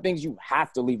you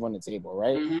have to leave on the table,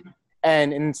 right?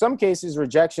 And in some cases,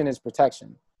 rejection is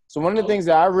protection. So one of the things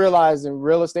that I realized in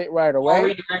real estate right away.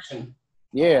 Redirection.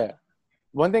 Yeah.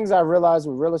 One of the things I realized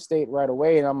with real estate right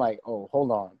away, and I'm like, oh,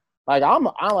 hold on. Like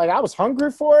I was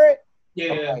hungry for it.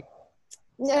 Yeah. I'm like,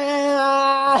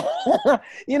 nah.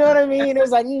 You know what I mean? It was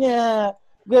like, nah.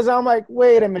 Because I'm like,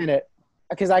 wait a minute.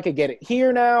 Because I could get it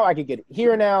here now. I could get it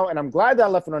here now. And I'm glad that I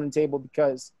left it on the table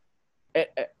because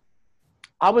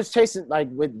I was chasing, like,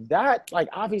 with that, like,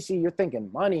 obviously you're thinking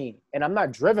money, and I'm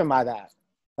not driven by that.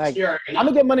 Like, I'm going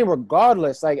to get money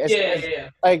regardless. Like,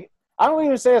 like, I don't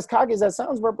even say as cocky as that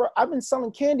sounds, but bro, I've been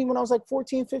selling candy when I was like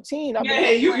 14, 15.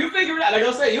 You figure it out. Like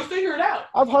I say, you'll figure it out.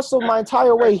 I've hustled my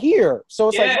entire way here. So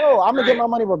it's like, bro, I'm going to get my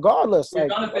money regardless. Like,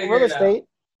 real estate,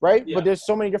 right? Yeah. But there's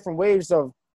so many different ways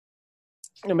of,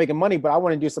 you know, making money, but I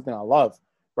want to do something I love,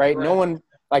 right? No one,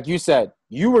 like you said,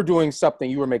 you were doing something,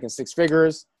 you were making six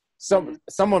figures.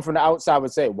 Someone from the outside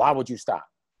would say, why would you stop?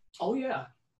 Oh yeah.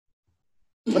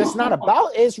 But it's not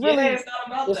about, it's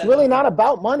really not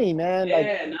about money, man.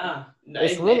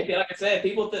 It's really, like I said,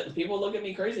 people look at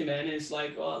me crazy, man. And it's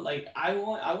like, like I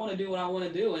want to do what I want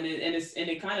to do. And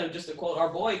it kind of, just to quote our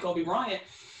boy, Kobe Bryant,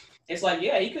 it's like,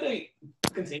 yeah, he could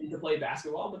have continued to play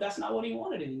basketball, but that's not what he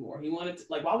wanted anymore. He wanted to,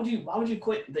 like, why would you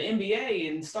quit the NBA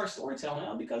and start storytelling?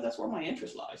 Well, because that's where my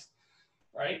interest lies.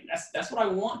 Right. That's what I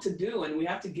want to do. And we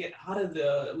have to get out of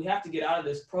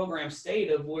this program state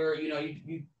of where, you know,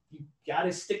 you got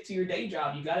to stick to your day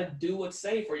job. You got to do what's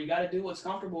safe, or you got to do what's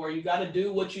comfortable, or you got to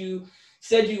do what you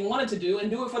said you wanted to do and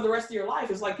do it for the rest of your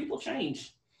life. It's like people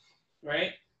change.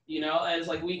 Right. You know, and it's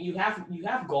like you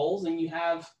have goals, and you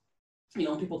have, you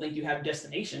know, people think you have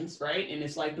destinations. Right. And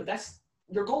it's like, but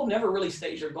your goal never really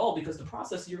stays your goal, because the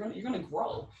process, you're going to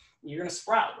grow, you're going to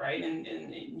sprout. Right. And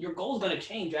your goal is going to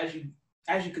change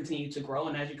as you continue to grow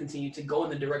and as you continue to go in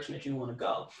the direction that you want to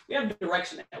go. We have a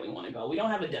direction that we want to go. We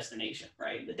don't have a destination,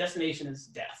 right? The destination is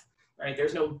death, right?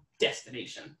 There's no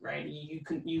destination, right?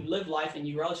 You live life and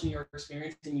you relish in your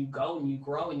experience, and you go and you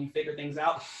grow and you figure things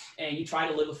out, and you try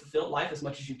to live a fulfilled life as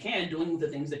much as you can, doing the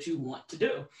things that you want to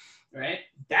do, right?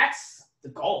 That's the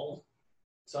goal.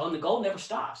 So, and the goal never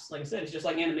stops. Like I said, it's just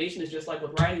like animation. It's just like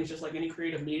with writing. It's just like any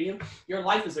creative medium. Your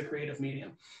life is a creative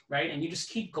medium, right? And you just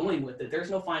keep going with it. There's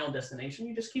no final destination.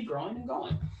 You just keep growing and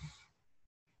going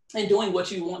and doing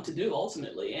what you want to do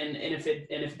ultimately. And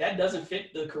if that doesn't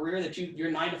fit the career that your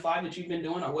 9 to 5 that you've been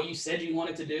doing, or what you said you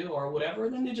wanted to do, or whatever,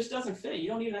 then it just doesn't fit. You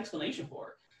don't need an explanation for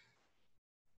it.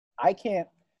 I can't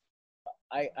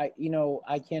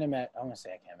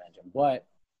imagine, but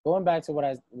going back to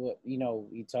what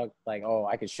you talked, like, oh,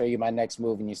 I could show you my next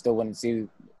move and you still wouldn't see, you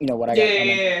know, what I got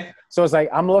coming. So it's like,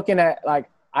 I'm looking at, like,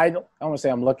 I don't want to say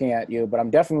I'm looking at you, but I'm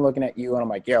definitely looking at you, and I'm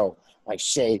like, yo, like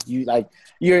Shay, you're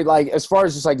like, as far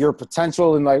as just like your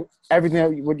potential and like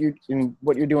everything what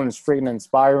you're doing is freaking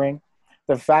inspiring.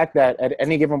 The fact that at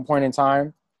any given point in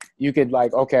time, you could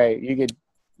like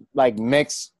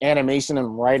mix animation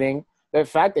and writing. The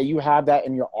fact that you have that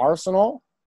in your arsenal,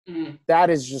 that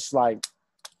is just like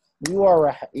you are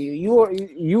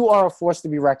a force to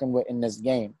be reckoned with in this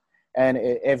game. And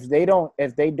if they don't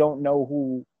know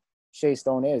who Shay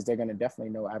Stone is, they're gonna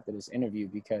definitely know after this interview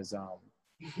because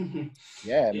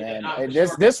yeah, man.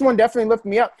 This one definitely lifted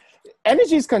me up.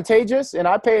 Energy is contagious, and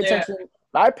I pay attention. Yeah.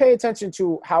 I pay attention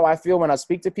to how I feel when I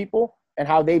speak to people and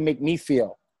how they make me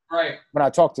feel. Right. When I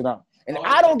talk to them, and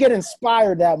I don't get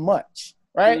inspired that much.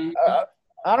 Right. Mm-hmm.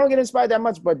 I don't get inspired that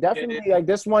much, but definitely like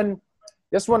this one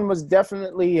was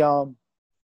definitely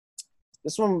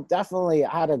this one definitely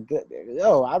had a good.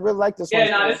 I really like this one.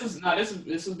 Yeah, this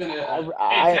has been a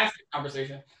fantastic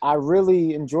conversation. I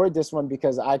really enjoyed this one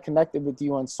because I connected with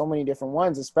you on so many different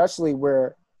ones, especially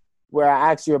where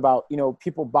I asked you about,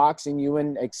 people boxing you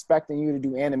and expecting you to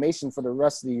do animation for the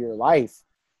rest of your life.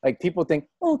 Like people think,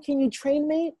 oh, can you train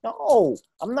me? No,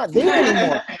 I'm not there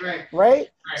anymore. Right?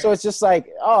 So it's just like,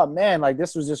 oh man, like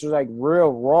this was just like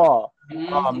real raw.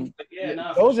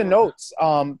 Those are notes.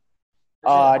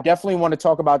 Definitely want to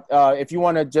talk about if you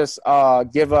want to just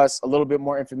give us a little bit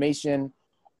more information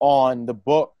on the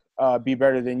book, Be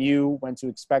Better Than You, when to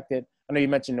expect it. I know you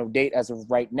mentioned no date as of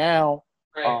right now.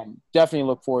 Right. Definitely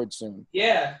look forward soon.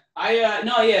 Yeah,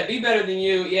 Be Better Than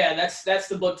You. Yeah, that's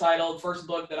the book title, first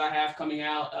book that I have coming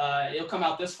out. It'll come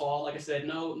out this fall. Like I said,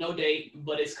 no date,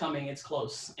 but it's coming. It's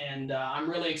close, and I'm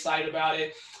really excited about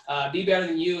it. Be Better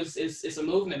Than You is a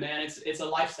movement, man. It's a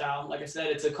lifestyle. Like I said,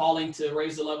 it's a calling to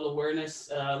raise the level of awareness,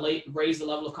 raise the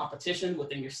level of competition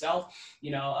within yourself,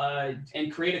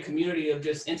 and create a community of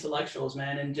just intellectuals,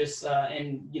 man, and just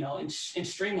and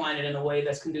streamline it in a way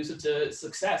that's conducive to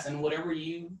success and whatever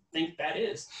you think that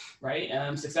is, right?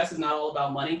 Success is not all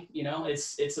about money.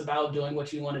 It's about doing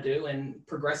what you want to do and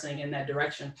progressing in that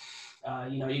direction.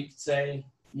 You could say,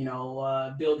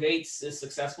 Bill Gates is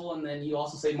successful, and then you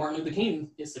also say Martin Luther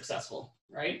King is successful,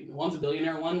 right? One's a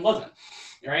billionaire, one wasn't,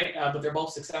 right? But they're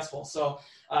both successful. So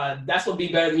that's what Be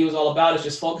Better Than You is all about, is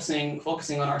just focusing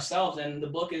on ourselves. And the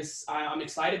book is, I'm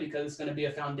excited because it's going to be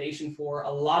a foundation for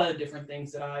a lot of different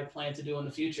things that I plan to do in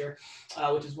the future,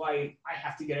 which is why I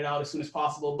have to get it out as soon as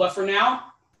possible. But for now,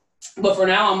 I'm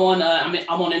on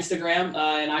Instagram,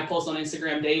 and I post on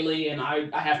Instagram daily, and I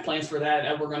have plans for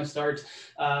that. We're going to start.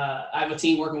 I have a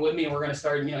team working with me, and we're going to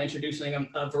start, introducing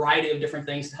a variety of different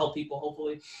things to help people,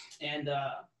 hopefully. And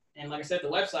like I said, the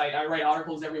website, I write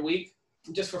articles every week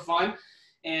just for fun,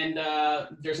 and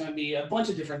there's going to be a bunch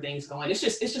of different things going. It's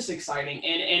just exciting,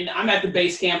 and I'm at the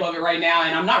base camp of it right now,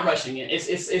 and I'm not rushing it.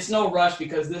 It's no rush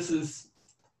because this is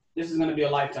going to be a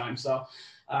lifetime. So.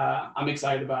 I'm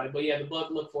excited about it. But yeah, the book,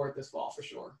 look for it this fall for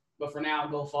sure. But for now,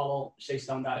 go follow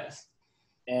ShayStone.s.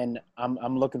 And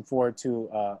I'm looking forward to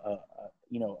a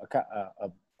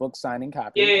book signing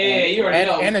copy. Yeah, you already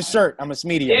know. And a shirt. I'm a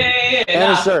Smedia. Yeah.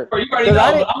 And a shirt. You already know.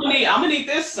 But I'm gonna need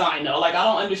this sign though. Like I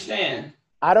don't understand.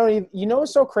 I don't even.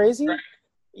 It's so crazy. Right.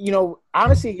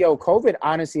 Honestly, COVID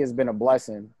honestly has been a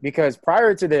blessing because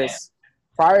prior to this,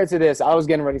 I was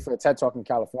getting ready for a TED Talk in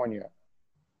California.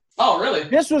 Oh, really?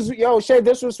 Shay,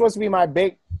 this was supposed to be my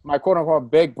quote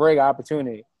unquote big break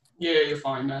opportunity. Yeah, you're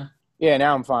fine, man. Yeah,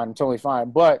 now I'm fine. I'm totally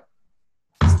fine. But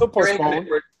it's still postponed.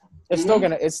 It's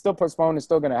still postponed. It's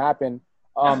still gonna happen.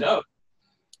 That's dope.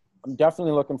 I'm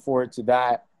definitely looking forward to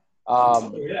that.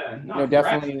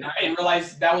 Definitely. I didn't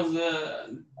realize that was a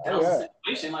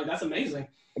situation. Like that's amazing.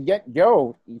 Again,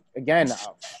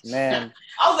 man.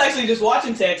 I was actually just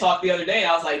watching TED Talk the other day.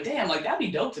 I was like, damn, like that'd be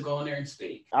dope to go in there and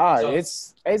speak.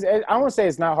 It's I want to say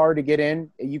it's not hard to get in.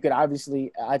 You could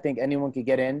obviously, I think anyone could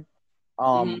get in.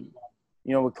 With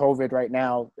COVID right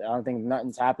now, I don't think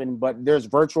nothing's happened, but there's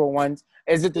virtual ones.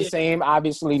 Is it the same?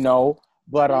 Obviously, no.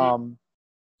 But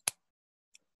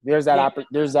there's that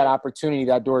opportunity.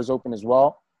 That door is open as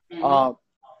well.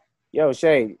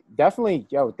 Shay, definitely,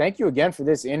 thank you again for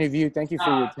this interview. Thank you for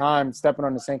your time stepping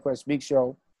on the St. Clair Speak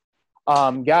Show.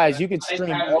 Guys, you can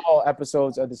stream all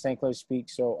episodes of the St. Clair Speak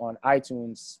Show on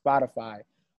iTunes, Spotify,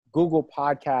 Google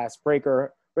Podcasts,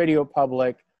 Breaker, Radio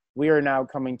Public. We are now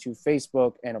coming to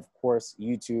Facebook and, of course,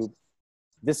 YouTube.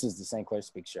 This is the St. Clair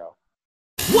Speak Show.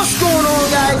 What's going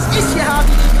on, guys? It's your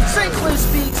hobby, St. Clair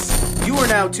Speaks. You are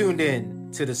now tuned in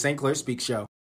to the St. Clair Speak Show.